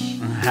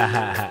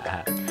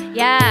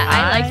 Yeah,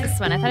 I like this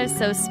one. I thought it was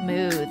so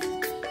smooth.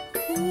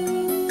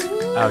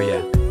 Oh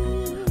yeah,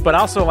 but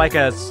also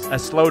a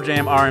slow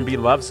jam R&B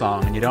love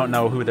song, and you don't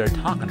know who they're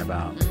talking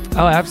about.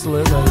 Oh,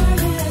 absolutely.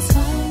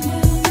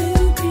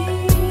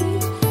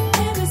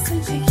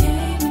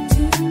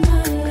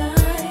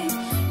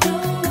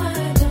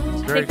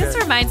 I think this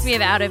reminds me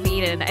of Out of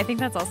Eden. I think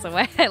that's also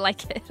why I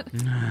like it.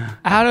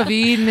 Out of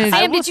Eden is...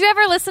 Sam, did you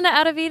ever listen to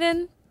Out of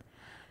Eden?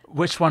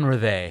 Which one were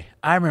they?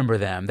 I remember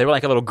them. They were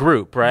like a little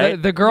group,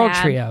 right? The girl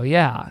trio,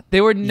 yeah.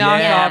 They were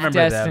knockoff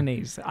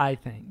Destinies, I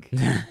think.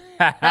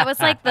 That was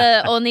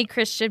the only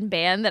Christian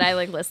band that I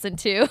listened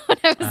to when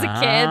I was a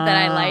kid that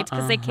I liked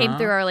because they came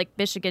through our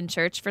Michigan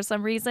church for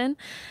some reason.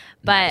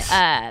 But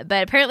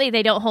but apparently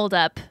they don't hold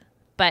up.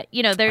 But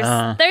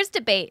there's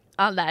debate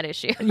on that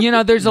issue.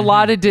 There's a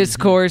lot of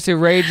discourse. It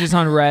rages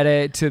on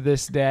Reddit to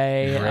this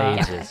day.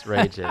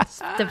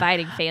 Rages.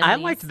 Dividing families. I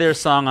liked their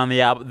song on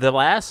the album, the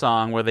last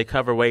song where they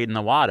cover Wade in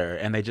the Water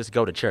and they just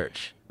go to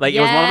church. It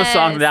was one of the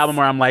songs on the album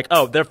where I'm like,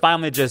 oh, they're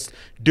finally just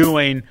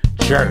doing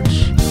church.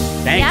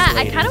 Thanks, yeah,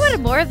 ladies. I kind of wanted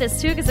more of this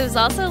too because it was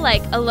also a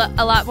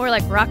lot more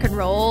rock and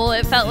roll.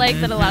 It felt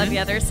than a lot of the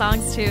other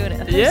songs too.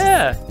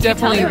 Yeah,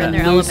 definitely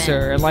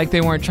looser. They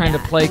weren't trying to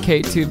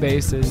placate two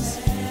basses.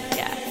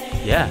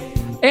 Yeah.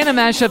 And a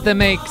mashup that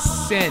makes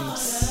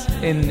sense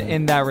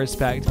in that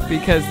respect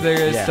because there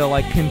is still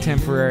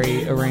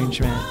contemporary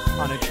arrangement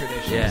on a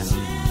tradition. Yeah.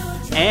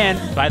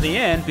 And by the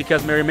end,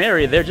 because Mary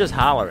Mary, they're just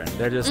hollering.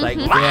 They're just Okay,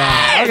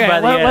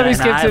 let me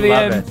skip to the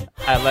end.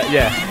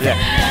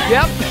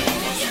 Yep.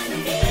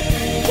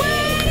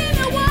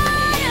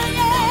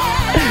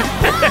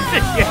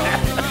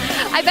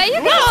 I bet you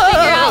can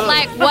figure out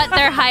what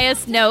their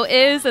highest note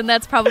is, and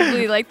that's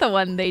probably the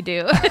one they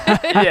do.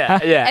 Yeah.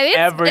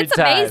 I mean, it's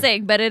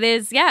amazing, but it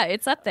is. Yeah,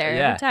 it's up there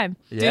every time.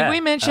 Did we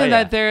mention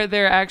that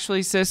they're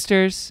actually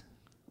sisters?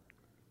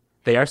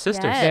 They are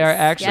sisters. Yes. They are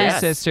actually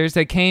sisters.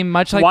 They came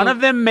much like one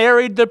of them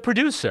married the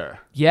producer.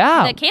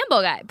 Yeah, the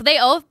Campbell guy. But they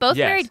both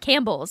married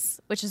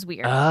Campbells, which is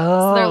weird.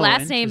 Oh, so their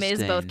last name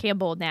is both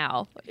Campbell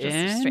now. Which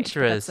is strange.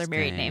 That's their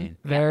married name.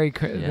 Very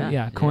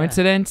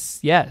coincidence.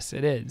 Yes,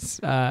 it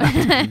is.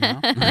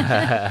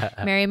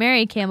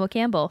 Mary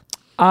Campbell.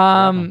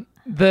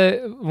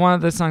 The one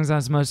of the songs I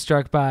was most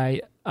struck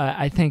by,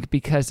 I think,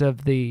 because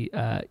of the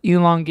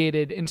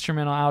elongated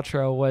instrumental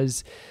outro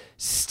was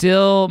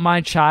 "Still My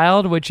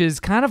Child," which is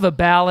kind of a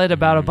ballad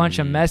about a bunch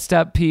of messed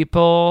up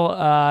people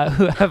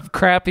who have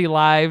crappy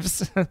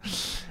lives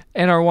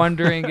and are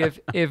wondering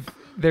if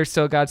they're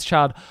still God's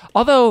child.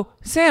 Although,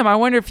 Sam, I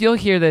wonder if you'll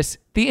hear this.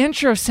 The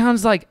intro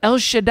sounds like El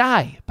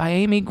Shaddai by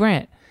Amy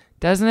Grant,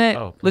 doesn't it?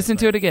 Listen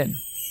to it again.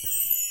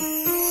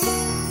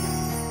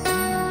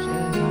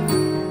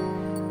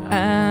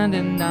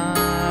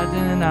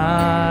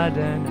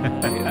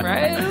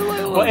 Right?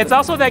 Well, it's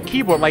also that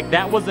keyboard.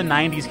 That was the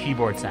 90s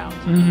keyboard sound.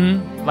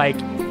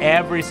 Mm-hmm.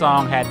 Every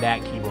song had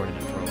that keyboard in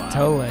it for a while.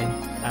 Totally.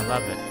 I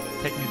love it.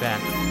 Take me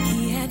back.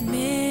 He had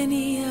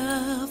many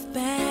of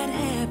bad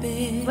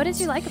habits. What did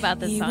you like about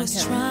this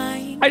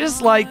song? I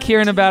just like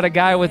hearing about a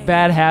guy with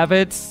bad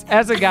habits.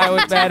 As a guy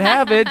with bad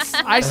habits,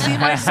 I see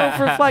myself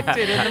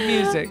reflected in the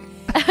music.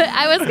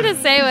 I was gonna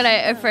say when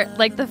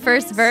the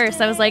first verse,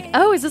 I was like,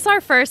 "Oh, is this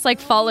our first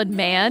fallen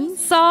man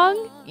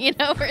song?" you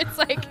know, where it's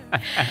like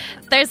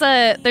there's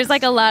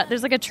like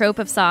a trope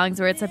of songs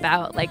where it's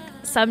about like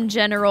some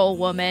general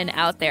woman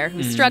out there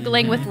who's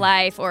struggling with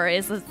life or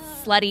is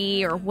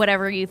slutty or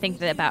whatever you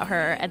think about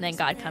her, and then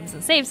God comes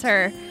and saves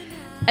her.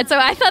 And so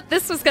I thought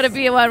this was going to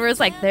be one where it's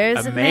like,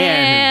 there's a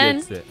man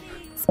who gets it.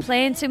 He's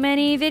playing too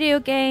many video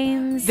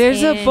games.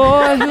 There's a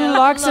boy who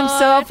locks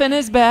himself in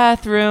his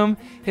bathroom.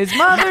 His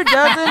mother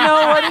doesn't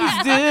know what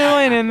he's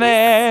doing in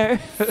there.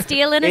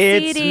 Stealing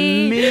a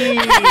CD.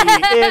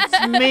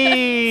 It's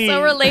me.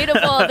 So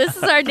relatable. This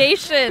is our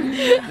nation.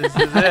 This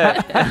is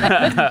it.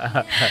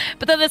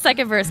 But then the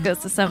second verse goes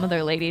to some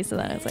other ladies, so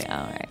then it's like, oh,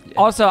 all right.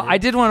 Also, I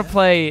did want to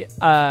play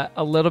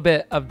a little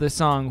bit of the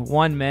song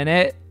 1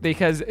 Minute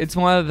because it's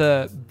one of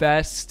the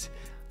best,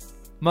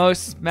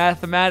 most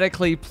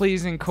mathematically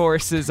pleasing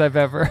choruses I've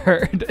ever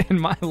heard in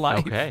my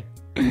life. Okay.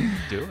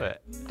 Do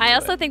it. I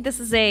also think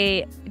this is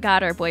a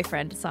God or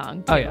boyfriend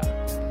song, too. Oh, yeah.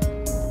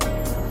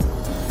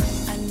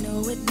 I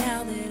know it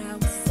now that I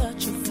was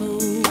such a fool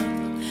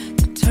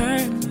to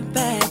turn my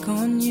back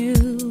on you.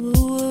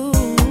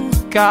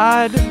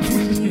 God.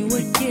 When you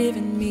were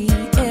giving me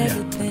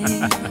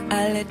everything,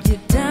 I let you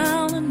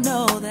down, I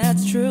know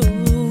that's true.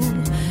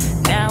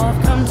 Now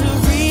I've come to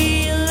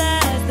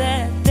realize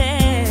that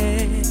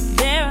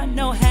there are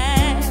no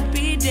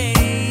happy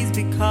days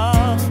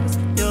because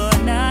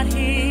you're not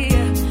here.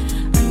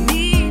 I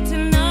need to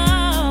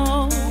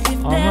know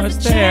if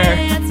Almost there's a there.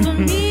 chance for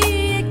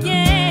me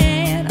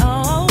again.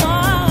 All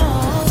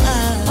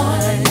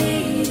I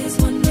need is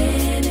 1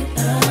 minute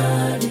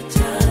at a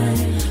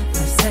time.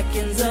 5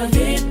 seconds of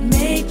it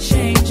may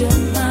change your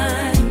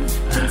mind.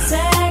 10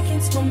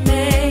 seconds will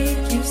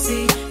make you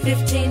see.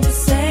 15 to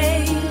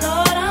say,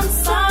 Lord, I'm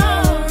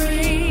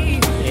sorry.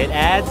 It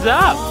adds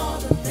up.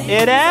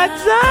 It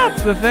adds up.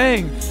 That's the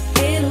thing.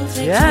 It'll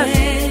take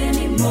Yes.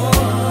 20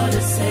 more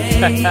to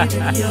say that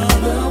you're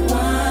the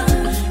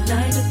one.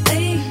 Like to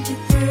think it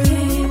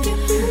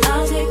through.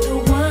 I'll take the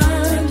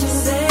one to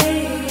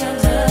say I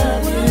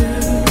love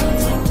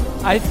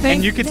you. I think.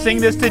 And you could sing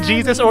this to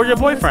Jesus or your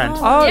boyfriend.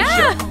 Oh,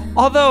 Yeah. sure.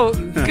 Although,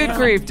 good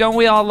grief, don't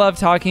we all love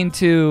talking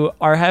to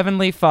our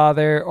Heavenly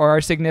Father or our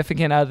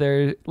significant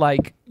other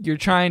like you're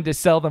trying to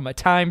sell them a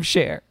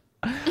timeshare?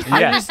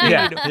 I just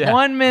need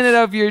 1 minute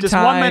of your Just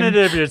time. 1 minute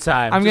of your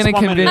time. I'm Just going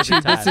to 1 minute convince of you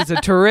your this time. is a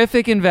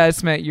terrific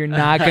investment. You're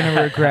not going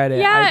to regret it.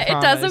 Yeah, I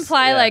it does promise.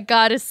 imply like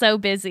God is so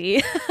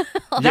busy.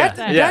 That's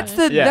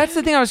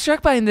the thing I was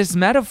struck by in this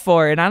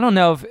metaphor, and I don't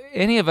know if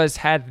any of us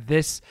had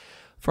this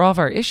for all of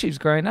our issues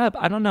growing up.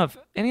 I don't know if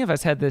any of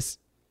us had this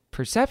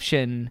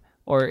perception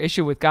or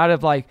issue with God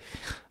of like,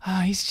 oh,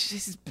 he's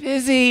just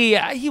busy.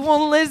 He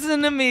won't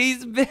listen to me.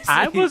 He's busy.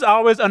 I was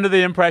always under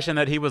the impression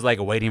that he was like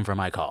waiting for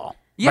my call.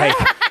 Yeah. Like,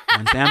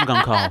 when Sam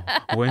gonna call?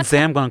 When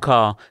Sam gonna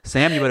call?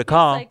 Sam, you better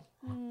call.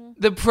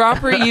 The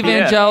proper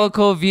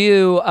evangelical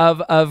view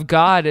of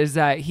God is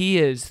that he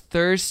is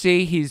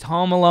thirsty. He's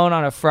home alone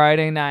on a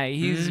Friday night.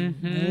 He's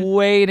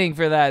waiting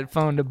for that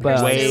phone to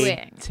buzz.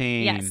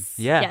 Waiting. Yes.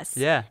 Yeah. Yes.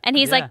 Yeah. And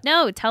he's Yeah. like,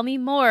 no, tell me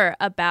more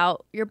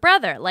about your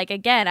brother. Like,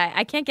 again,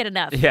 I can't get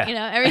enough. Yeah. You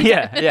know, every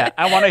Yeah.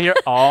 I want to hear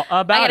all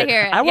about I gotta it.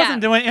 hear it, I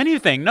wasn't doing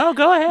anything. No,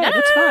 go ahead.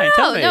 It's fine.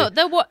 Tell me.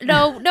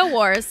 No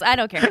wars. I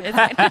don't care. It's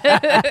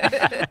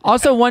fine.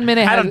 Also, 1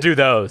 minute. I don't do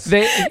those.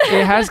 It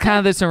has kind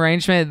of this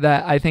arrangement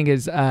that I think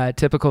is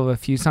typical of a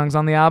few songs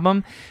on the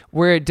album,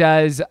 where it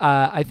does,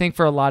 I think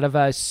for a lot of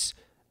us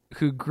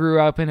who grew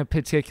up in a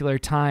particular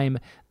time,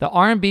 the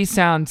R&B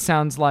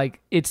sounds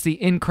like it's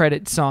the end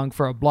credit song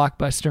for a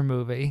blockbuster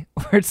movie,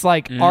 where it's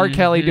like R.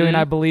 Kelly doing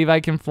I Believe I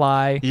Can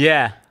Fly.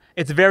 Yeah.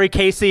 It's very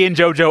Casey and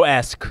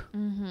JoJo-esque.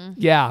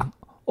 Yeah.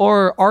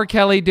 Or R.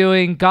 Kelly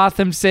doing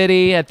Gotham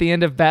City at the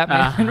end of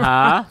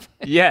Batman.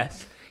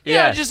 Yes.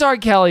 Yeah, Yes. just R.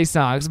 Kelly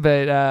songs,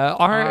 but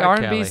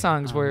R&B Kelly.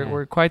 songs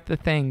were quite the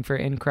thing for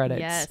end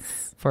credits. Yes.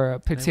 For a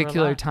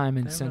particular lot. time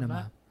in They were a cinema.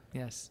 lot.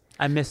 Yes.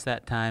 I miss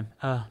that time.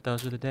 Oh,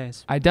 those were the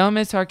days. I don't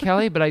miss R.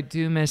 Kelly, but I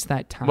do miss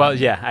that time. Well,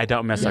 yeah, I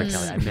don't miss R.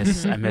 Kelly.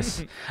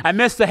 I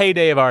miss the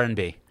heyday of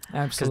R&B. Because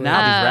Absolutely.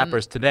 now these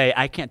rappers today,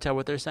 I can't tell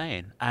what they're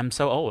saying. I'm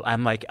so old.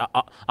 I'm like,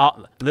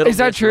 little Is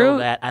that this, little true?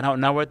 that. I don't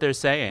know what they're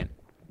saying.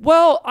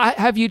 Well,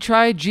 have you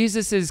tried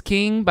Jesus is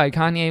King by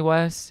Kanye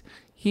West?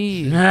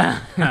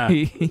 That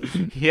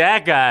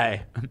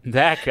guy.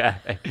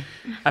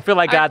 I feel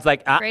like God's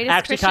like, Greatest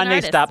actually, Christian Kanye,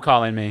 artist. stop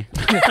calling me.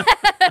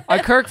 a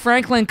Kirk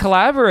Franklin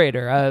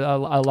collaborator,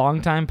 a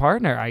longtime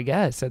partner, I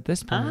guess, at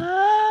this point.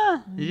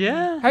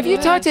 Yeah. Have you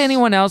talked to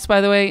anyone else, by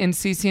the way, in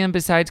CCM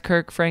besides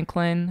Kirk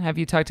Franklin? Have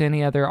you talked to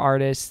any other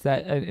artists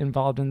that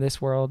involved in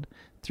this world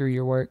through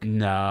your work?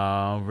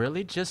 No,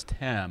 really just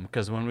him.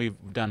 Because when we've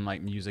done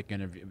like music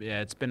interview,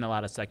 it's been a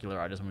lot of secular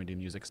artists when we do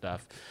music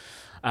stuff.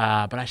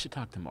 But I should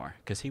talk to more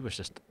because he was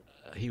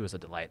a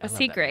delight. I Was love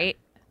he that great?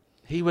 man.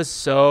 He was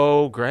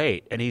so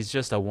great, and he's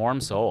just a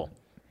warm soul.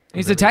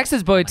 He's a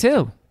Texas boy,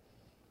 too.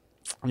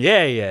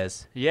 Yeah, he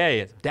is.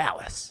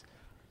 Dallas.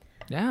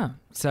 Yeah.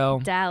 So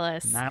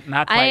Dallas. Not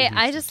quite.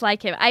 I just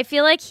like him. I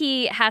feel like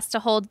he has to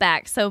hold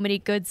back so many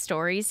good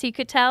stories he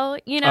could tell, Oh,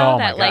 that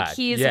my like God.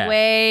 he's Yeah.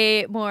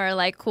 way more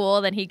like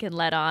cool than he can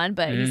let on,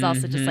 but he's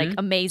also just like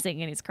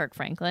amazing and he's Kirk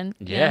Franklin.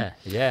 Yeah.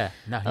 No,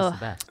 he's the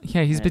best.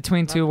 yeah, he's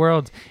between two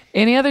worlds.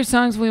 Any other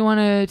songs we want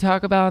to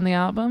talk about on the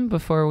album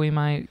before we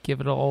might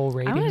give it a whole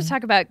rating? I want to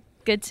talk about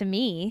Good to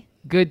Me.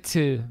 Good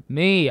to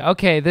Me.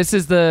 Okay, this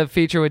is the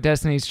feature with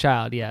Destiny's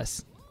Child.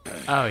 Yes.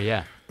 Oh,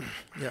 yeah.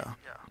 Yeah.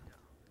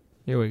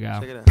 Here we go.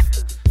 Check it out.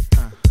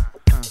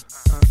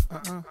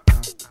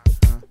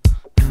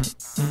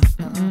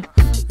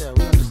 Yeah, we're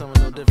gonna do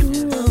something a little different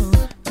here.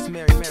 It's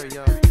Mary,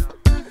 y'all.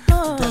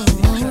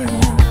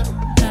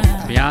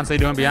 Beyonce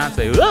doing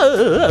Beyonce.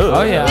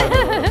 Oh, yeah.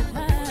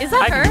 Is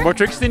that I can her? do more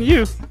tricks than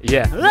you.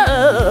 Yeah.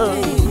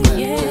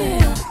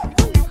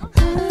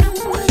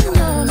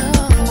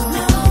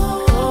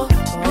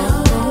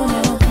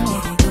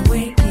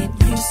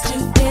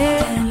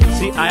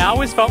 See, I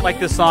always felt like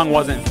this song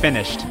wasn't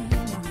finished.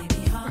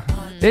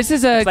 This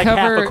is a It's like cover.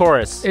 half a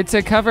chorus. It's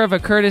a cover of a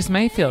Curtis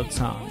Mayfield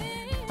song,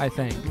 I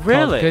think. called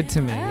Really? Good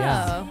to Me.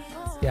 Yeah.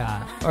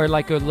 Yeah. Or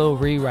like a little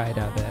rewrite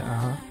of it.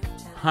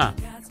 Huh.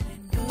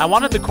 I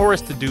wanted the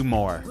chorus to do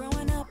more.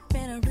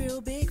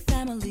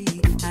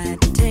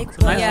 It's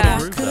a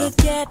nice little groove,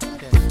 though.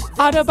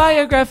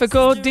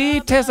 Autobiographical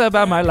details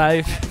about my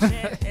life. You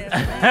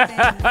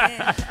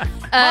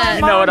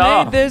know it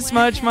all. Made this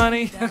much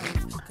money.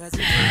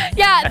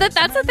 Yeah,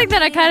 that's the thing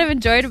that I kind of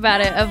enjoyed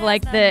about it. Of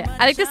like I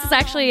think this is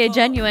actually a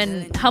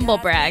genuine humble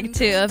brag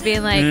too, of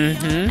being like,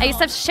 I used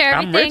to have to share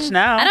I'm everything. rich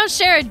now. I don't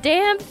share a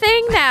damn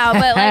thing now,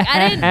 but like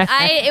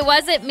it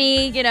wasn't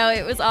me.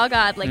 It was all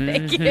God. Like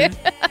thank you.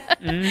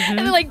 And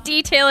then, like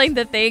detailing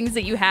the things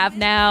that you have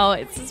now,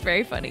 it's just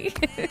very funny.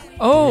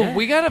 Oh,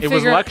 we gotta It figure.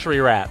 was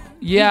luxury rap.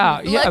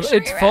 Yeah, Luxury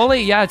it's rap.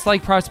 fully. Yeah, it's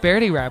like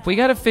prosperity rap. We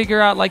gotta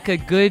figure out like a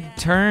good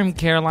term,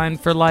 Caroline,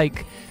 for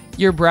like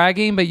you're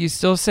bragging, but you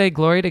still say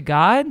glory to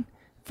God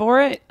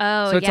for it.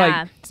 Oh, so it's yeah.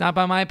 like it's not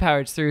by my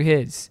power; it's through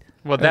His.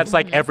 Well, that's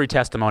like every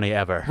testimony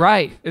ever.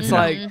 Right. It's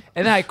like, and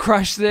then I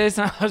crushed this,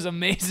 and I was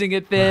amazing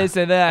at this,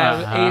 and then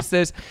I aced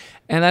this,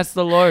 and that's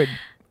the Lord.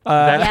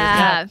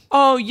 Yeah.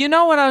 Oh, you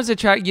know what I was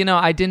attracted?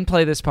 I didn't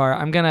play this part.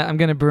 I'm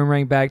gonna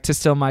boomerang back to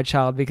 "Still My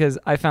Child" because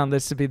I found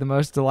this to be the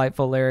most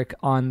delightful lyric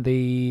on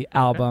the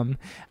album,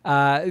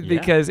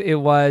 because it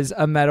was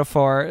a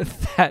metaphor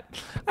that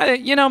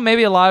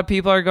maybe a lot of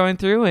people are going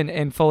through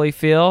and fully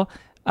feel.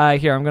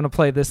 Here, I'm gonna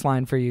play this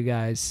line for you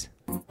guys.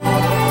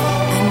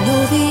 I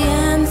know the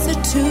answer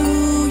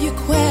to your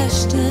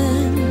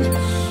question.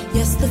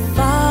 Yes, the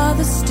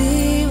Father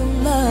still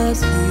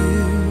loves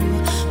you.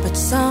 But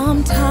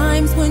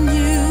sometimes when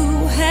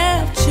you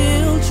have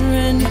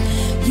children,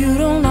 you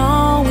don't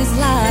always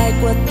like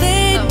what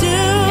they do.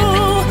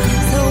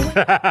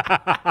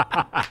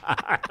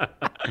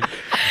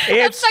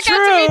 It's Stuck true.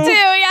 out to me too.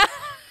 Yeah.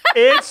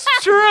 It's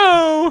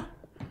true.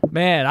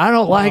 Man, I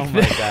don't like Oh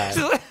my this.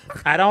 God.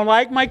 I don't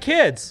like my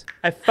kids.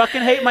 I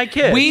fucking hate my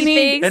kids. We He need-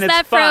 thinks and it's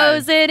that fine.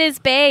 Frozen is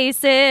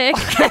basic.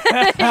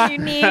 You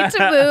need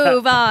to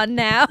move on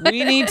now.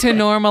 We need to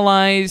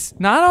normalize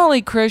not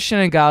only Christian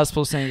and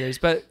gospel singers,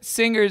 but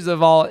singers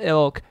of all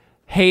ilk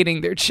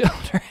hating their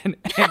children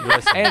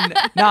and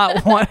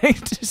not wanting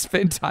to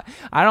spend time.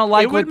 I don't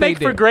like It would what they make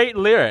do. for great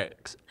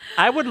lyrics.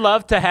 I would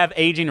love to have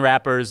aging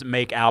rappers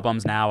make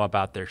albums now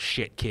about their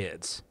shit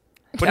kids.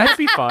 Wouldn't that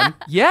be fun?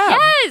 Yeah.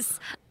 Yes.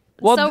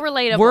 Well, so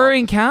relatable. We're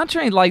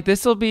encountering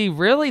this will be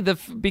really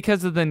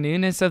because of the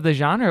newness of the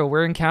genre.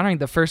 We're encountering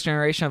the first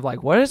generation of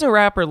what does a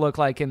rapper look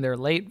like in their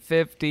late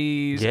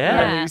 50s,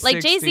 Yeah. early like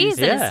Jay-Z's 60s?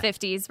 in Yeah. his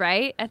 50s,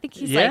 right? I think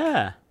he's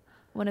Yeah. like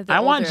one of the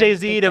I want older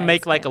Jay-Z big to guys,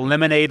 make like yeah. a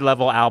Lemonade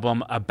level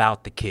album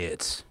about the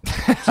kids.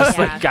 Just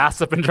like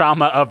gossip and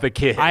drama of the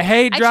kids. I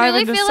hate I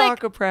driving truly to feel like-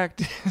 soccer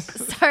practice.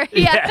 Sorry.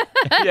 Yeah.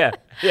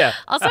 yeah.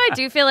 Also, I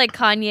do feel like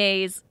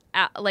Kanye's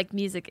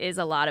music is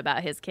a lot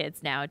about his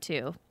kids now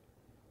too.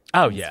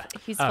 Oh yeah.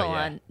 He's Oh, full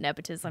yeah. on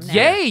nepotism now.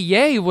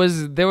 Yay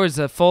there was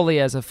a Foley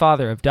as a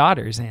father of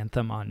daughters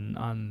anthem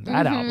on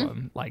that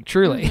album. Like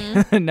truly.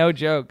 No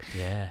joke.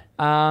 Yeah.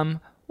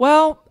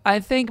 Well,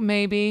 I think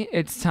maybe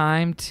it's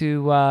time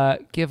to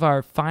give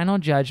our final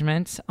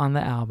judgment on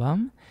the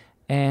album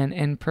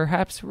and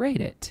perhaps rate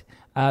it.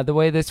 The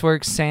way this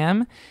works,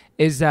 Sam,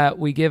 is that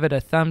we give it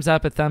a thumbs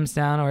up, a thumbs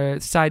down, or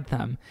a side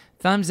thumb.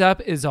 Thumbs up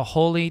is a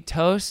holy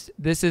toast.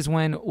 This is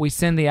when we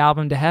send the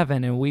album to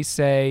heaven and we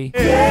say,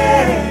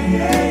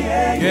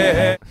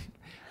 yeah.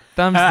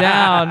 Thumbs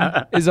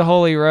down is a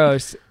holy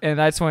roast, and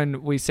that's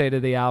when we say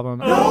to the album,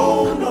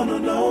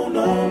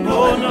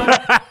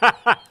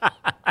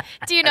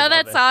 Do you know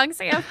that song,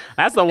 Sam?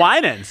 That's the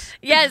Winans.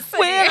 Yes.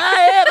 Will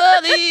I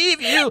ever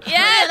leave you?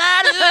 Yes.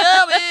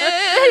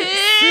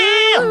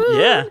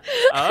 Yeah.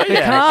 Oh The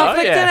yeah.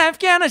 conflict oh, in yeah.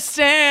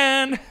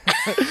 Afghanistan.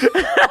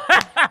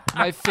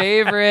 My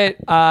favorite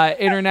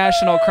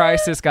international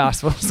crisis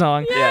gospel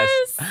song.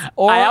 Yes.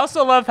 Or I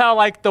also love how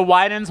the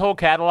Winans whole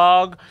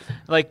catalog,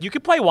 you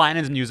could play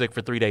Winans music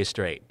for 3 days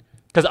straight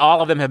because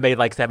all of them have made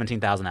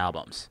 17,000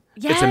 albums.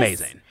 Yes. It's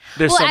amazing.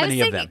 There's so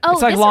many of them. Oh,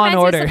 It's like this Law and reminds me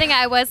of Order. something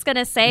I was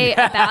gonna say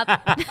about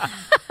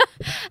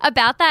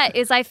about that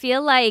is I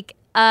feel like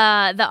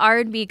the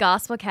R&B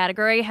gospel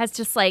category has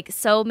just like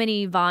so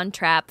many Von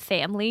Trapp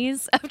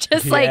families of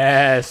just like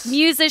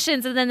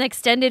musicians, and then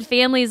extended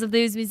families of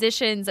those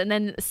musicians, and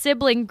then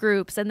sibling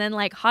groups, and then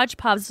like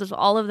hodgepodge of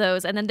all of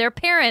those, and then their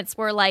parents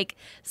were like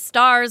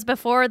stars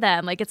before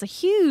them. Like it's a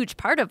huge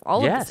part of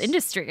all of this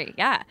industry.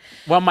 Yeah.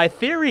 Well, my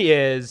theory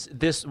is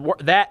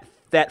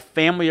that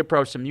family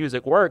approach to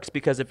music works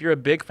because if you're a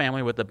big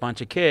family with a bunch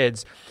of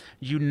kids,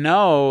 you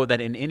know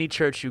that in any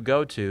church you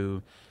go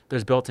to,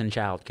 there's built-in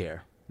childcare.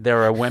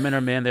 There are women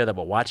or men there that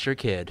will watch your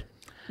kid.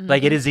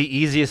 Like, it is the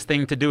easiest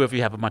thing to do if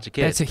you have a bunch of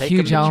kids. That's a Take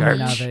huge them to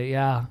element church. of it,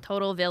 yeah.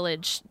 Total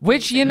village.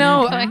 Which, you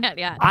know,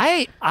 Yeah.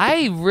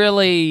 I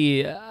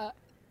really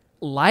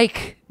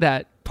like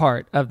that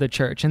part of the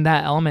church and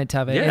that element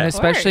of it. Yeah, and of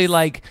especially course.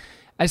 like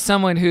as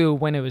someone who,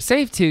 when it was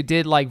safe to,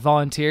 did like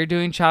volunteer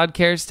doing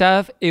childcare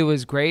stuff, it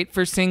was great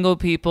for single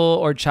people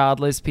or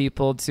childless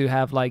people to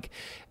have like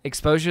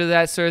exposure to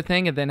that sort of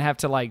thing, and then have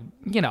to like,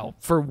 you know,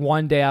 for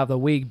one day out of the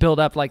week build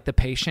up like the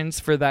patience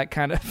for that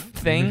kind of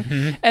thing.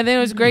 And then it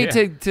was great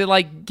to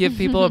like give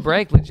people a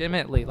break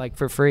legitimately, like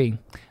for free.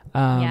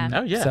 Yeah.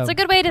 Oh, yeah. So, It's a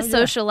good way to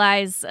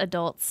socialize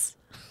adults.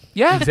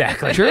 yeah,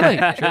 Exactly. truly.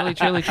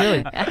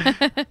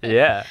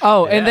 Yeah.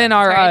 Oh, and then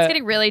our Sorry, it's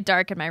getting really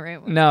dark in my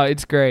room. no,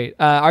 it's great.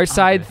 Our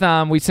side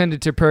thumb, we send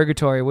it to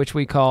Purgatory, which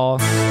we call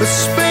The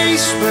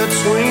space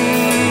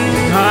between.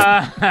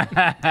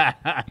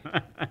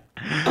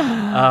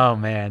 Oh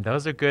man,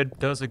 those are good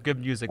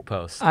music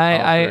posts.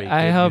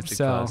 I hope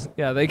so.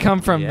 Yeah, they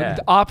come from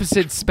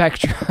opposite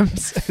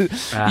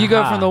spectrums. You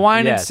go from the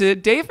Winans to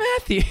Dave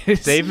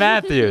Matthews. Dave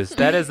Matthews.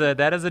 That is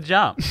a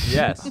jump.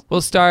 Yes.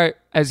 We'll start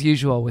as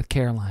usual with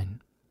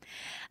Caroline.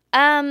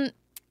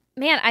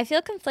 Man, I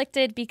feel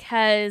conflicted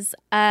because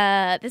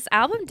this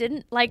album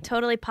didn't like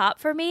totally pop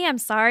for me. I'm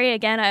sorry.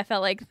 Again, I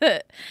felt like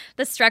the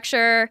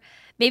structure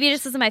maybe it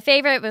just isn't my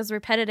favorite. It was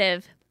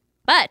repetitive,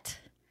 but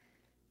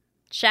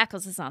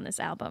Shackles is on this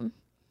album,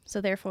 so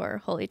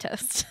therefore Holy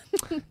Toast.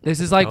 This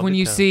is like Holy when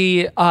you Toast.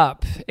 see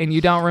Up and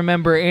you don't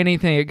remember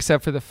anything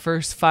except for the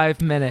first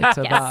 5 minutes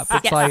of Up.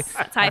 It's like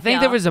That's how I think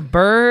feel. there was a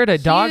bird, a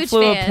dog Huge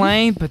flew a fan.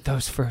 plane, but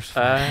those first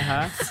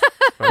 5.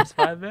 First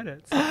 5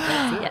 minutes.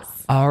 That's it.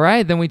 Yes. All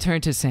right, then we turn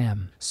to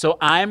Sam. So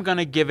I'm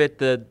gonna give it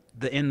the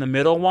in the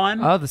middle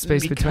one. Oh, the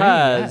space between,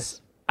 because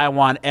yes. I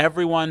want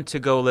everyone to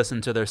go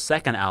listen to their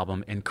second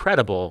album,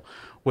 Incredible,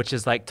 which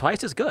is like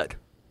twice as good.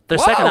 Their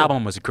second Whoa.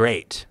 album was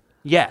great.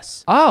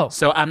 Yes. Oh.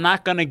 So I'm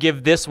not going to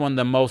give this one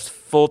the most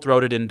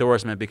full-throated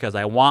endorsement because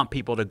I want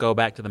people to go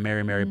back to the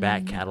Mary Mary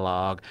back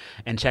catalog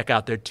and check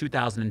out their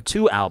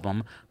 2002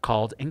 album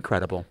called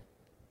Incredible.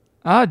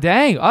 Oh,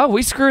 dang. Oh,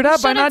 we screwed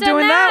up by Should've not done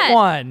doing that that.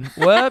 one.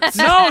 Whoops.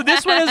 No,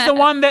 this one is the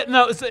one that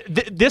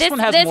this one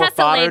has this more has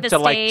to lay fodder the to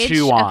like stage.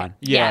 chew Okay. on.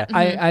 Yeah.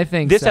 I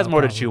think This so, has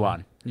more to probably. chew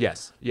on.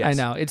 Yes. I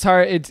know. It's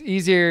hard. It's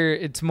easier.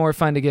 It's more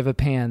fun to give a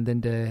pan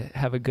than to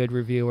have a good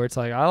review where it's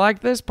like, I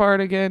like this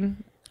part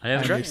again. Yeah,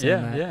 that's I right.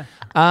 understand Yeah, that.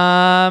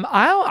 yeah.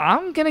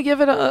 I'm gonna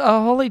give it a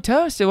holy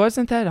toast. It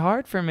wasn't that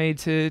hard for me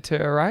to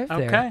arrive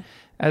there Okay.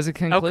 as a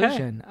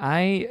conclusion.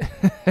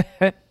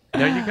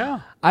 There you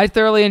go. I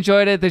thoroughly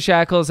enjoyed it. The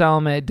Shackles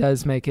element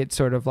does make it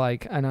sort of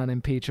like an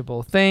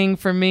unimpeachable thing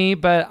for me,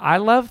 but I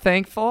love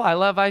Thankful. I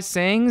love I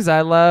Sings.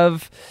 I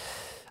love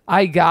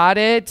I Got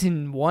It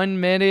in 1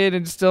 minute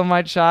and Still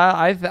My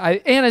Child.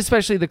 And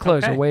especially the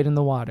closer, Okay. Wade in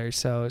the Water.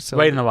 So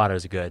Wade in the Water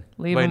is good.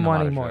 Leave Wade them in the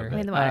wanting Water's more. real good. Wade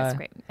in the Water is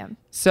great. Yeah.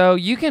 So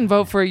you can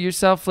vote for it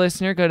yourself,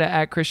 listener. Go to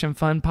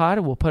 @ChristianFunPod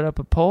and we'll put up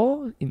a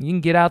poll and you can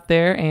get out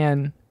there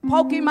and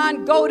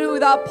Pokemon go to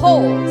the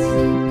polls.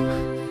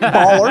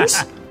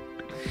 Ballers.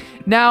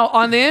 now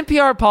on the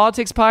NPR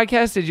Politics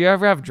podcast, did you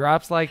ever have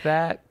drops like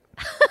that?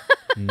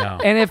 No.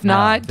 And if No,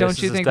 not, this don't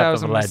is you the think stuff that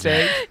was a of legend.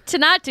 mistake? To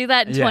not do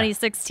that in Yeah.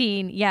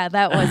 2016, yeah,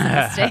 that was a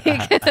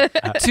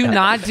mistake. To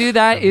not do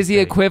that is the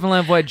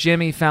equivalent of what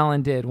Jimmy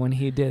Fallon did when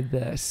he did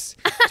this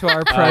to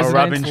our president's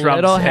rubbing Trump's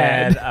little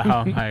head.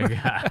 Oh my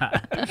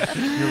God.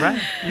 You're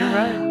right. You're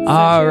right.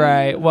 All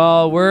right.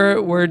 Well,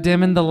 we're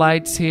dimming the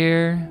lights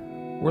here.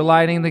 We're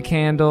lighting the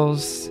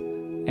candles,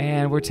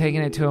 and we're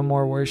taking it to a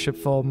more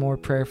worshipful, more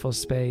prayerful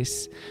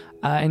space.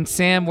 And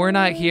Sam, we're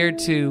not here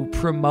to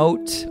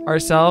promote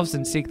ourselves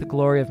and seek the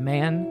glory of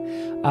man.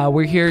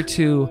 We're here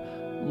to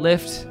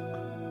lift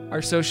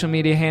our social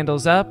media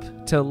handles up,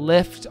 to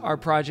lift our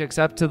projects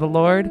up to the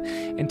Lord,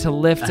 and to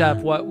lift up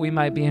what we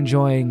might be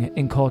enjoying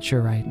in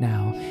culture right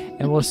now.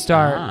 And we'll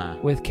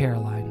start with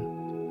Caroline.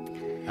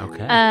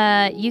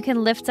 Okay. You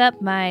can lift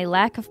up my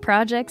lack of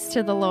projects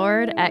to the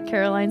Lord at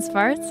Caroline's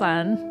Farts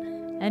on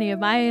any of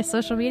my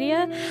social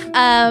media.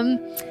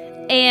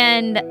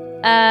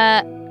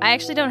 I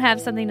actually don't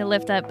have something to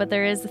lift up, but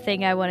there is a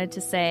thing I wanted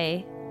to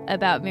say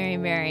about Mary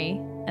Mary,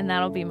 and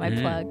that'll be my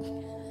plug.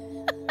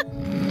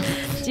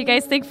 Do you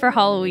guys think for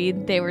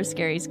Halloween they were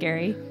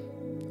scary?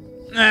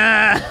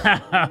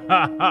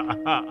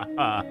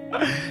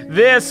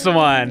 This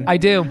one. I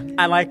do.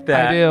 I like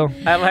that. I do.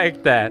 I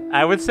like that.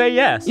 I would say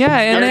yes. Yeah,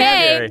 and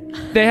Okay.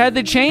 they had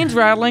the chains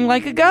rattling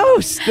like a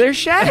ghost. They're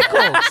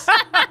shackles.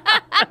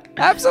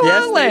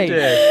 Absolutely. Yes, they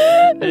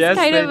did. It's Yes,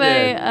 kind they of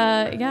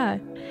did. yeah.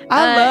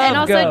 I love And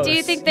also, ghosts. do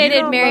you think they You did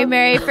don't Mary love-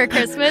 Mary for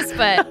Christmas,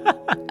 but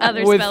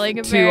other With spelling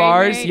of 2 Mary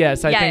R's? Mary?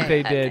 Yes, I Yeah, think they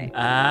okay. did.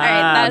 All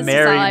right, that's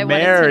Mary, just all I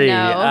wanted Mary. to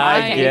know. I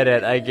Okay. get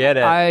it. I get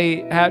it.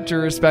 I have to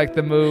respect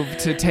the move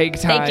to take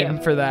Thank time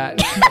you. for that.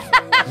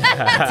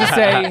 To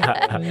say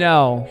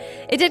no.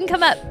 It didn't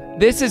come up.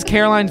 This is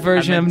Caroline's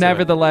version of into it.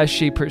 Nevertheless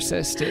She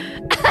Persisted.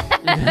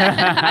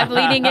 I'm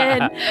leaning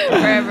in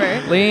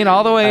forever. Lean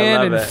all the way I in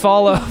love and it.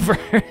 fall over.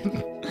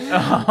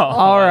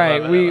 All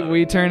right, I love it.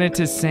 we turn it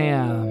to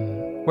Sam.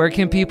 Where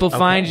can people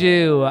find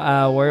you?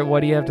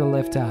 What do you have to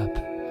lift up?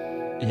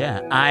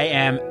 Yeah, I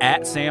am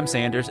at Sam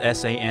Sanders,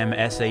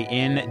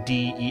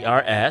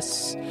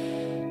 SamSanders.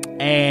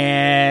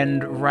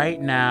 And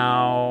right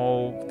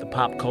now, the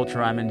pop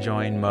culture I'm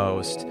enjoying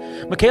most,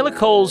 Michaela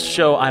Cole's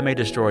show I May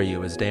Destroy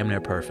You is damn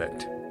near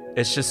perfect.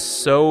 It's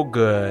just so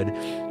good.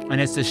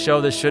 And it's a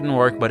show that shouldn't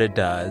work, but it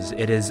does.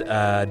 It is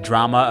a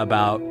drama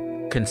about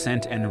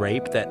consent and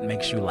rape that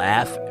makes you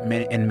laugh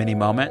in many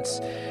moments.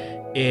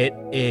 It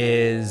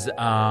is,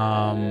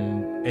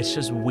 it's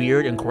just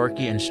weird and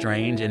quirky and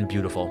strange and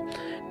beautiful.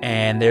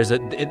 And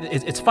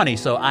it's funny.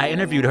 So I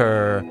interviewed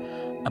her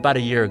about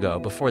a year ago,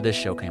 before this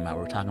show came out.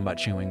 We were talking about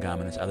chewing gum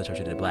and this other show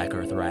she did, Black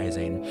Earth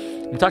Rising.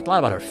 We talked a lot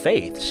about her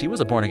faith. She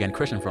was a born-again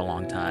Christian for a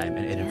long time,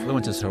 and it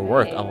influences her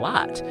work a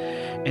lot.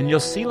 And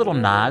you'll see little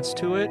nods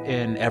to it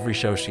in every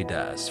show she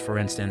does. For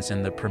instance,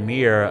 in the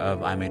premiere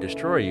of I May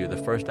Destroy You, the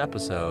first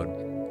episode,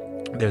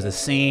 there's a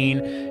scene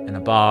in a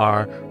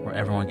bar where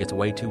everyone gets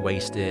way too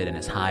wasted and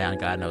is high on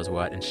God knows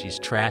what, and she's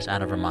trashed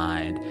out of her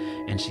mind,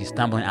 and she's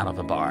stumbling out of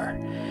the bar.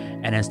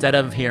 And instead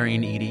of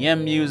hearing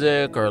EDM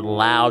music or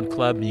loud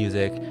club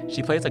music,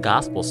 she plays a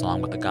gospel song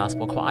with the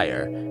gospel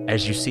choir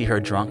as you see her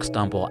drunk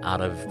stumble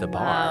out of the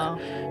bar. Wow.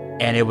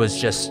 And it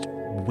was just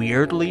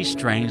weirdly,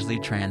 strangely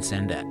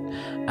transcendent.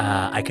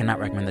 I cannot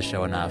recommend the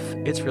show enough.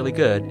 It's really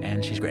good,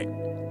 and she's great.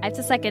 I have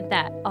to second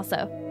that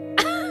also.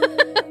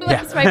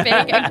 That's my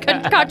big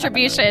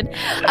contribution.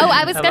 Oh,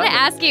 I was going to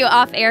ask you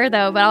off air,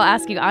 though, but I'll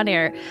ask you on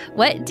air.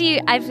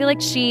 I feel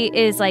like she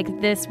is like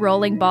this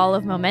rolling ball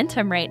of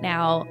momentum right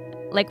now.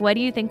 Like, what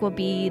do you think will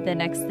be the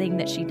next thing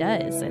that she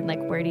does? And, like,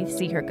 where do you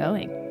see her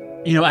going?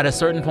 You know, at a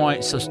certain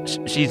point, so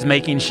she's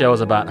making shows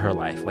about her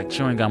life. Like,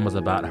 Chewing Gum was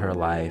about her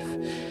life.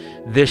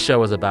 This show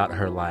was about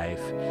her life.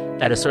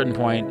 At a certain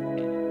point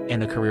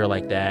in a career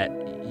like that,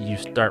 you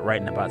start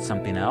writing about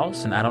something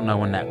else. And I don't know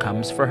when that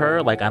comes for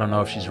her. Like, I don't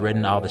know if she's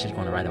written all that she's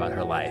going to write about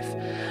her life.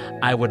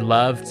 I would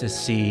love to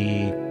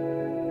see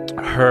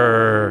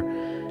her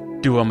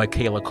do a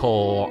Michaela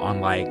Cole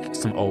on, like,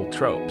 some old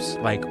tropes.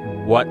 Like,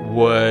 what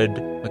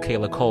would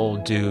Michaela Cole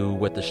do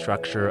with the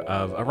structure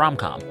of a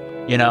rom-com,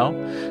 you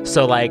know?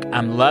 So, like,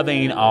 I'm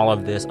loving all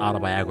of this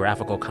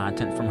autobiographical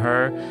content from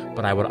her,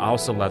 but I would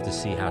also love to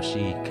see how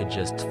she could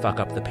just fuck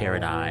up the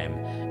paradigm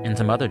in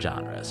some other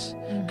genres,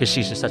 because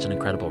she's just such an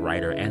incredible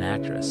writer and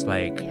actress.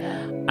 Like,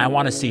 I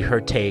want to see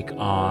her take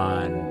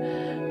on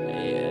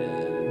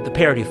the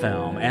parody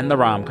film and the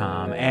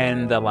rom-com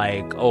and the,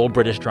 like, old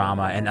British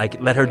drama, and, like,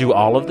 let her do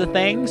all of the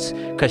things,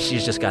 because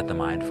she's just got the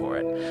mind for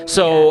it.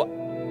 So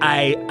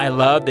I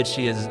love that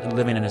she is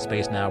living in a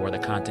space now where the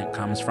content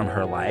comes from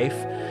her life,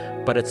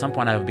 but at some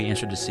point I would be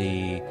interested to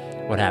see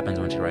what happens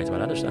when she writes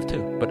about other stuff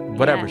too. But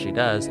whatever she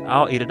does,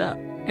 I'll eat it up.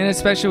 And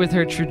especially with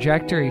her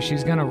trajectory,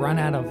 she's going to run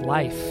out of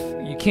life.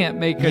 You can't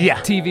make a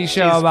Yeah. TV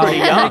show She's about pretty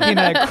young. making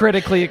a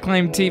critically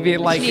acclaimed TV.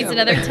 Like, She needs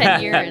another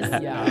 10 years.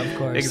 Yeah, of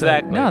course.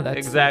 Exactly. So, no,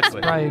 that's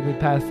probably a good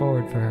path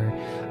forward for her.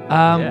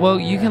 Well,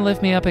 you can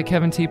lift me up at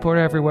Kevin T.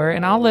 Porter everywhere,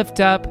 and I'll lift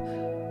up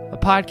a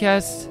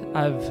podcast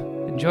I've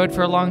enjoyed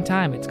for a long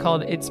time. It's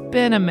called It's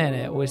Been a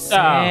Minute with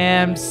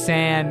Sam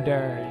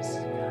Sanders.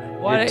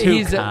 You're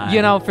too kind.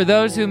 You know, for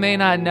those who may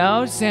not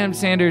know, Sam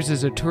Sanders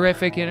is a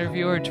terrific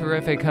interviewer,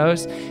 terrific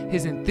host.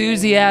 His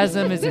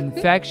enthusiasm is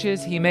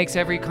infectious. He makes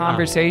every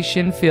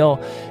conversation feel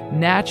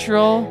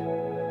natural,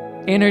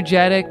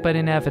 energetic, but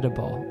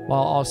inevitable,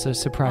 while also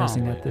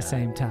surprising at the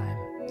same time.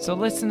 So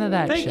listen to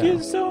that Thank show.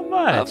 you so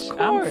much. Of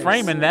course. I'm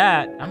framing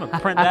that. I'm gonna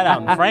print that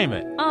out and frame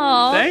it.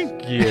 Aw.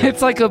 Thank you.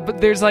 It's like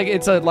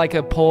like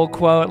a poll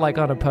quote, like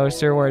on a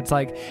poster where it's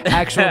like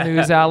actual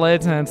news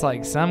outlets, and it's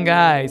like some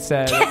guy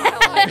said.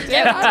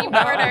 Kevin T.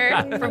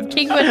 Porter from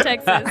Kingwood,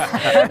 Texas.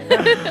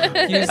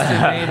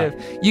 Houston native.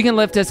 You can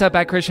lift us up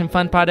at Christian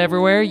Fun Pod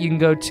everywhere. You can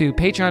go to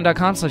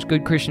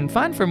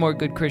patreon.com/goodchristianfun for more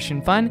Good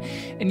Christian Fun.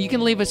 And you can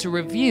leave us a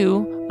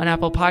review on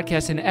Apple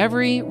Podcasts. And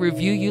every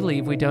review you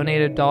leave, we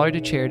donate $1 to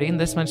charity.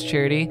 And this month's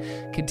charity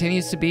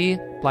continues to be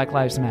Black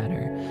Lives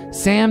Matter.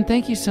 Sam,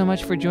 thank you so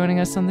much for joining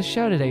us on the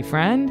show today,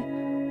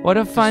 friend. What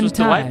a fun was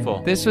time.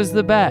 delightful. This was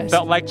the best.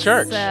 Felt like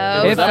church.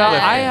 So It was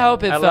I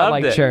hope it I felt loved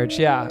like it. church.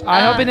 Yeah.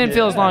 I hope it didn't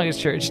feel as long as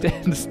church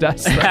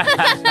does.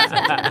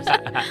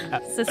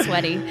 So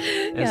sweety.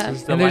 Yeah.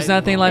 And there's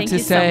nothing left Thank to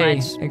you so say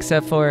much.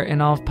 except for,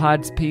 and all of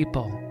Pod's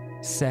people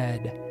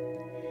said,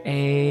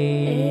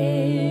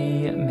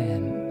 Amen.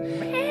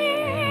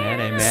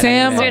 Amen,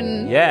 Sam.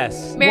 amen.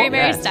 Yes. Mary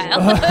Yes.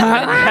 style.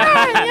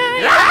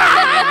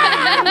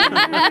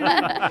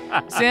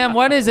 Sam,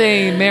 what is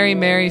a Mary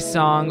Mary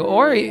song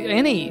or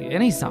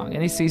any song,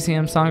 any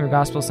CCM song or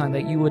gospel song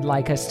that you would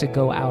like us to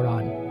go out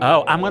on?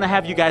 Oh, I'm going to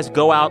have you guys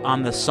go out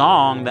on the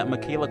song that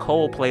Michaela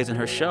Cole plays in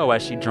her show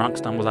as she drunk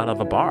stumbles out of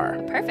a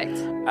bar. Perfect.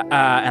 And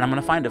I'm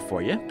going to find it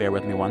for you. Bear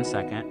with me 1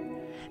 second.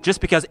 Just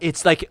because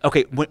it's like,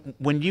 okay,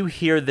 when you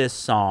hear this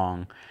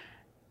song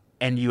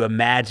and you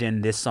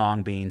imagine this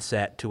song being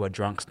set to a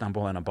drunk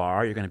stumble in a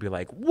bar, you're going to be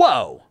like,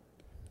 whoa,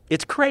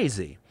 it's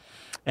crazy.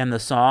 And the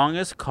song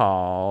is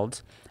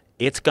called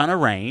It's Gonna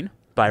Rain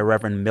by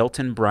Reverend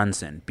Milton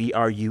Brunson,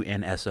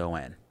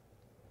 Brunson.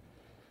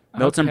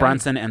 Milton Okay.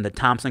 Brunson and the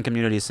Thompson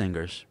Community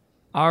Singers.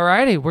 All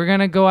righty, we're going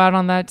to go out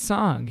on that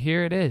song.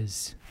 Here it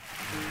is.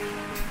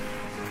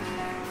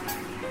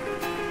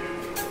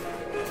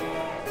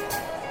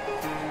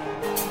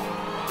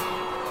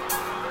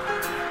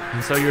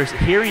 And so you're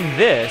hearing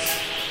this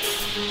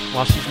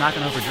while she's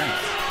knocking over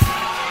drinks.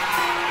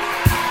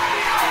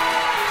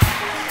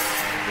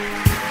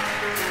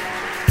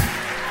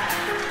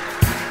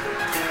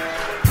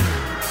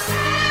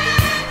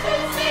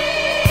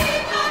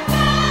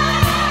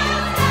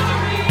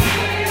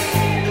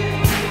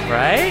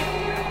 Right?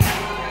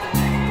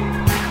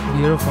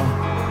 Beautiful.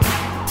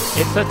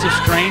 It's such a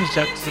strange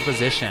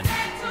juxtaposition.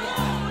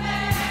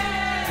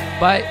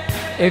 But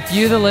if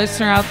you, the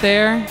listener out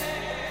there,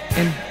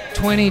 in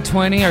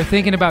 2020 are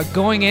thinking about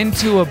going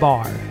into a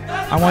bar,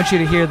 I want you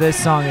to hear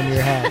this song in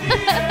your head.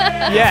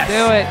 Yes.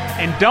 Do it.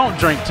 And don't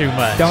drink too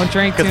much. Don't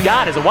drink too much. Because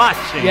God is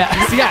watching.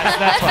 Yes,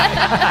 that's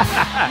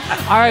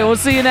why. All right, we'll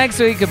see you next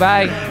week.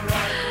 Goodbye.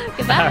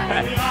 Goodbye. All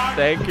right.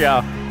 Thank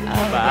y'all.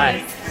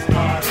 Bye.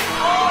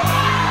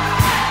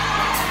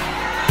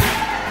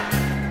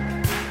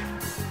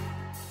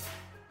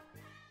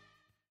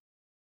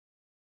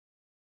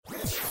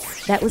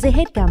 That was a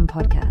HeadGum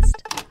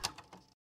podcast.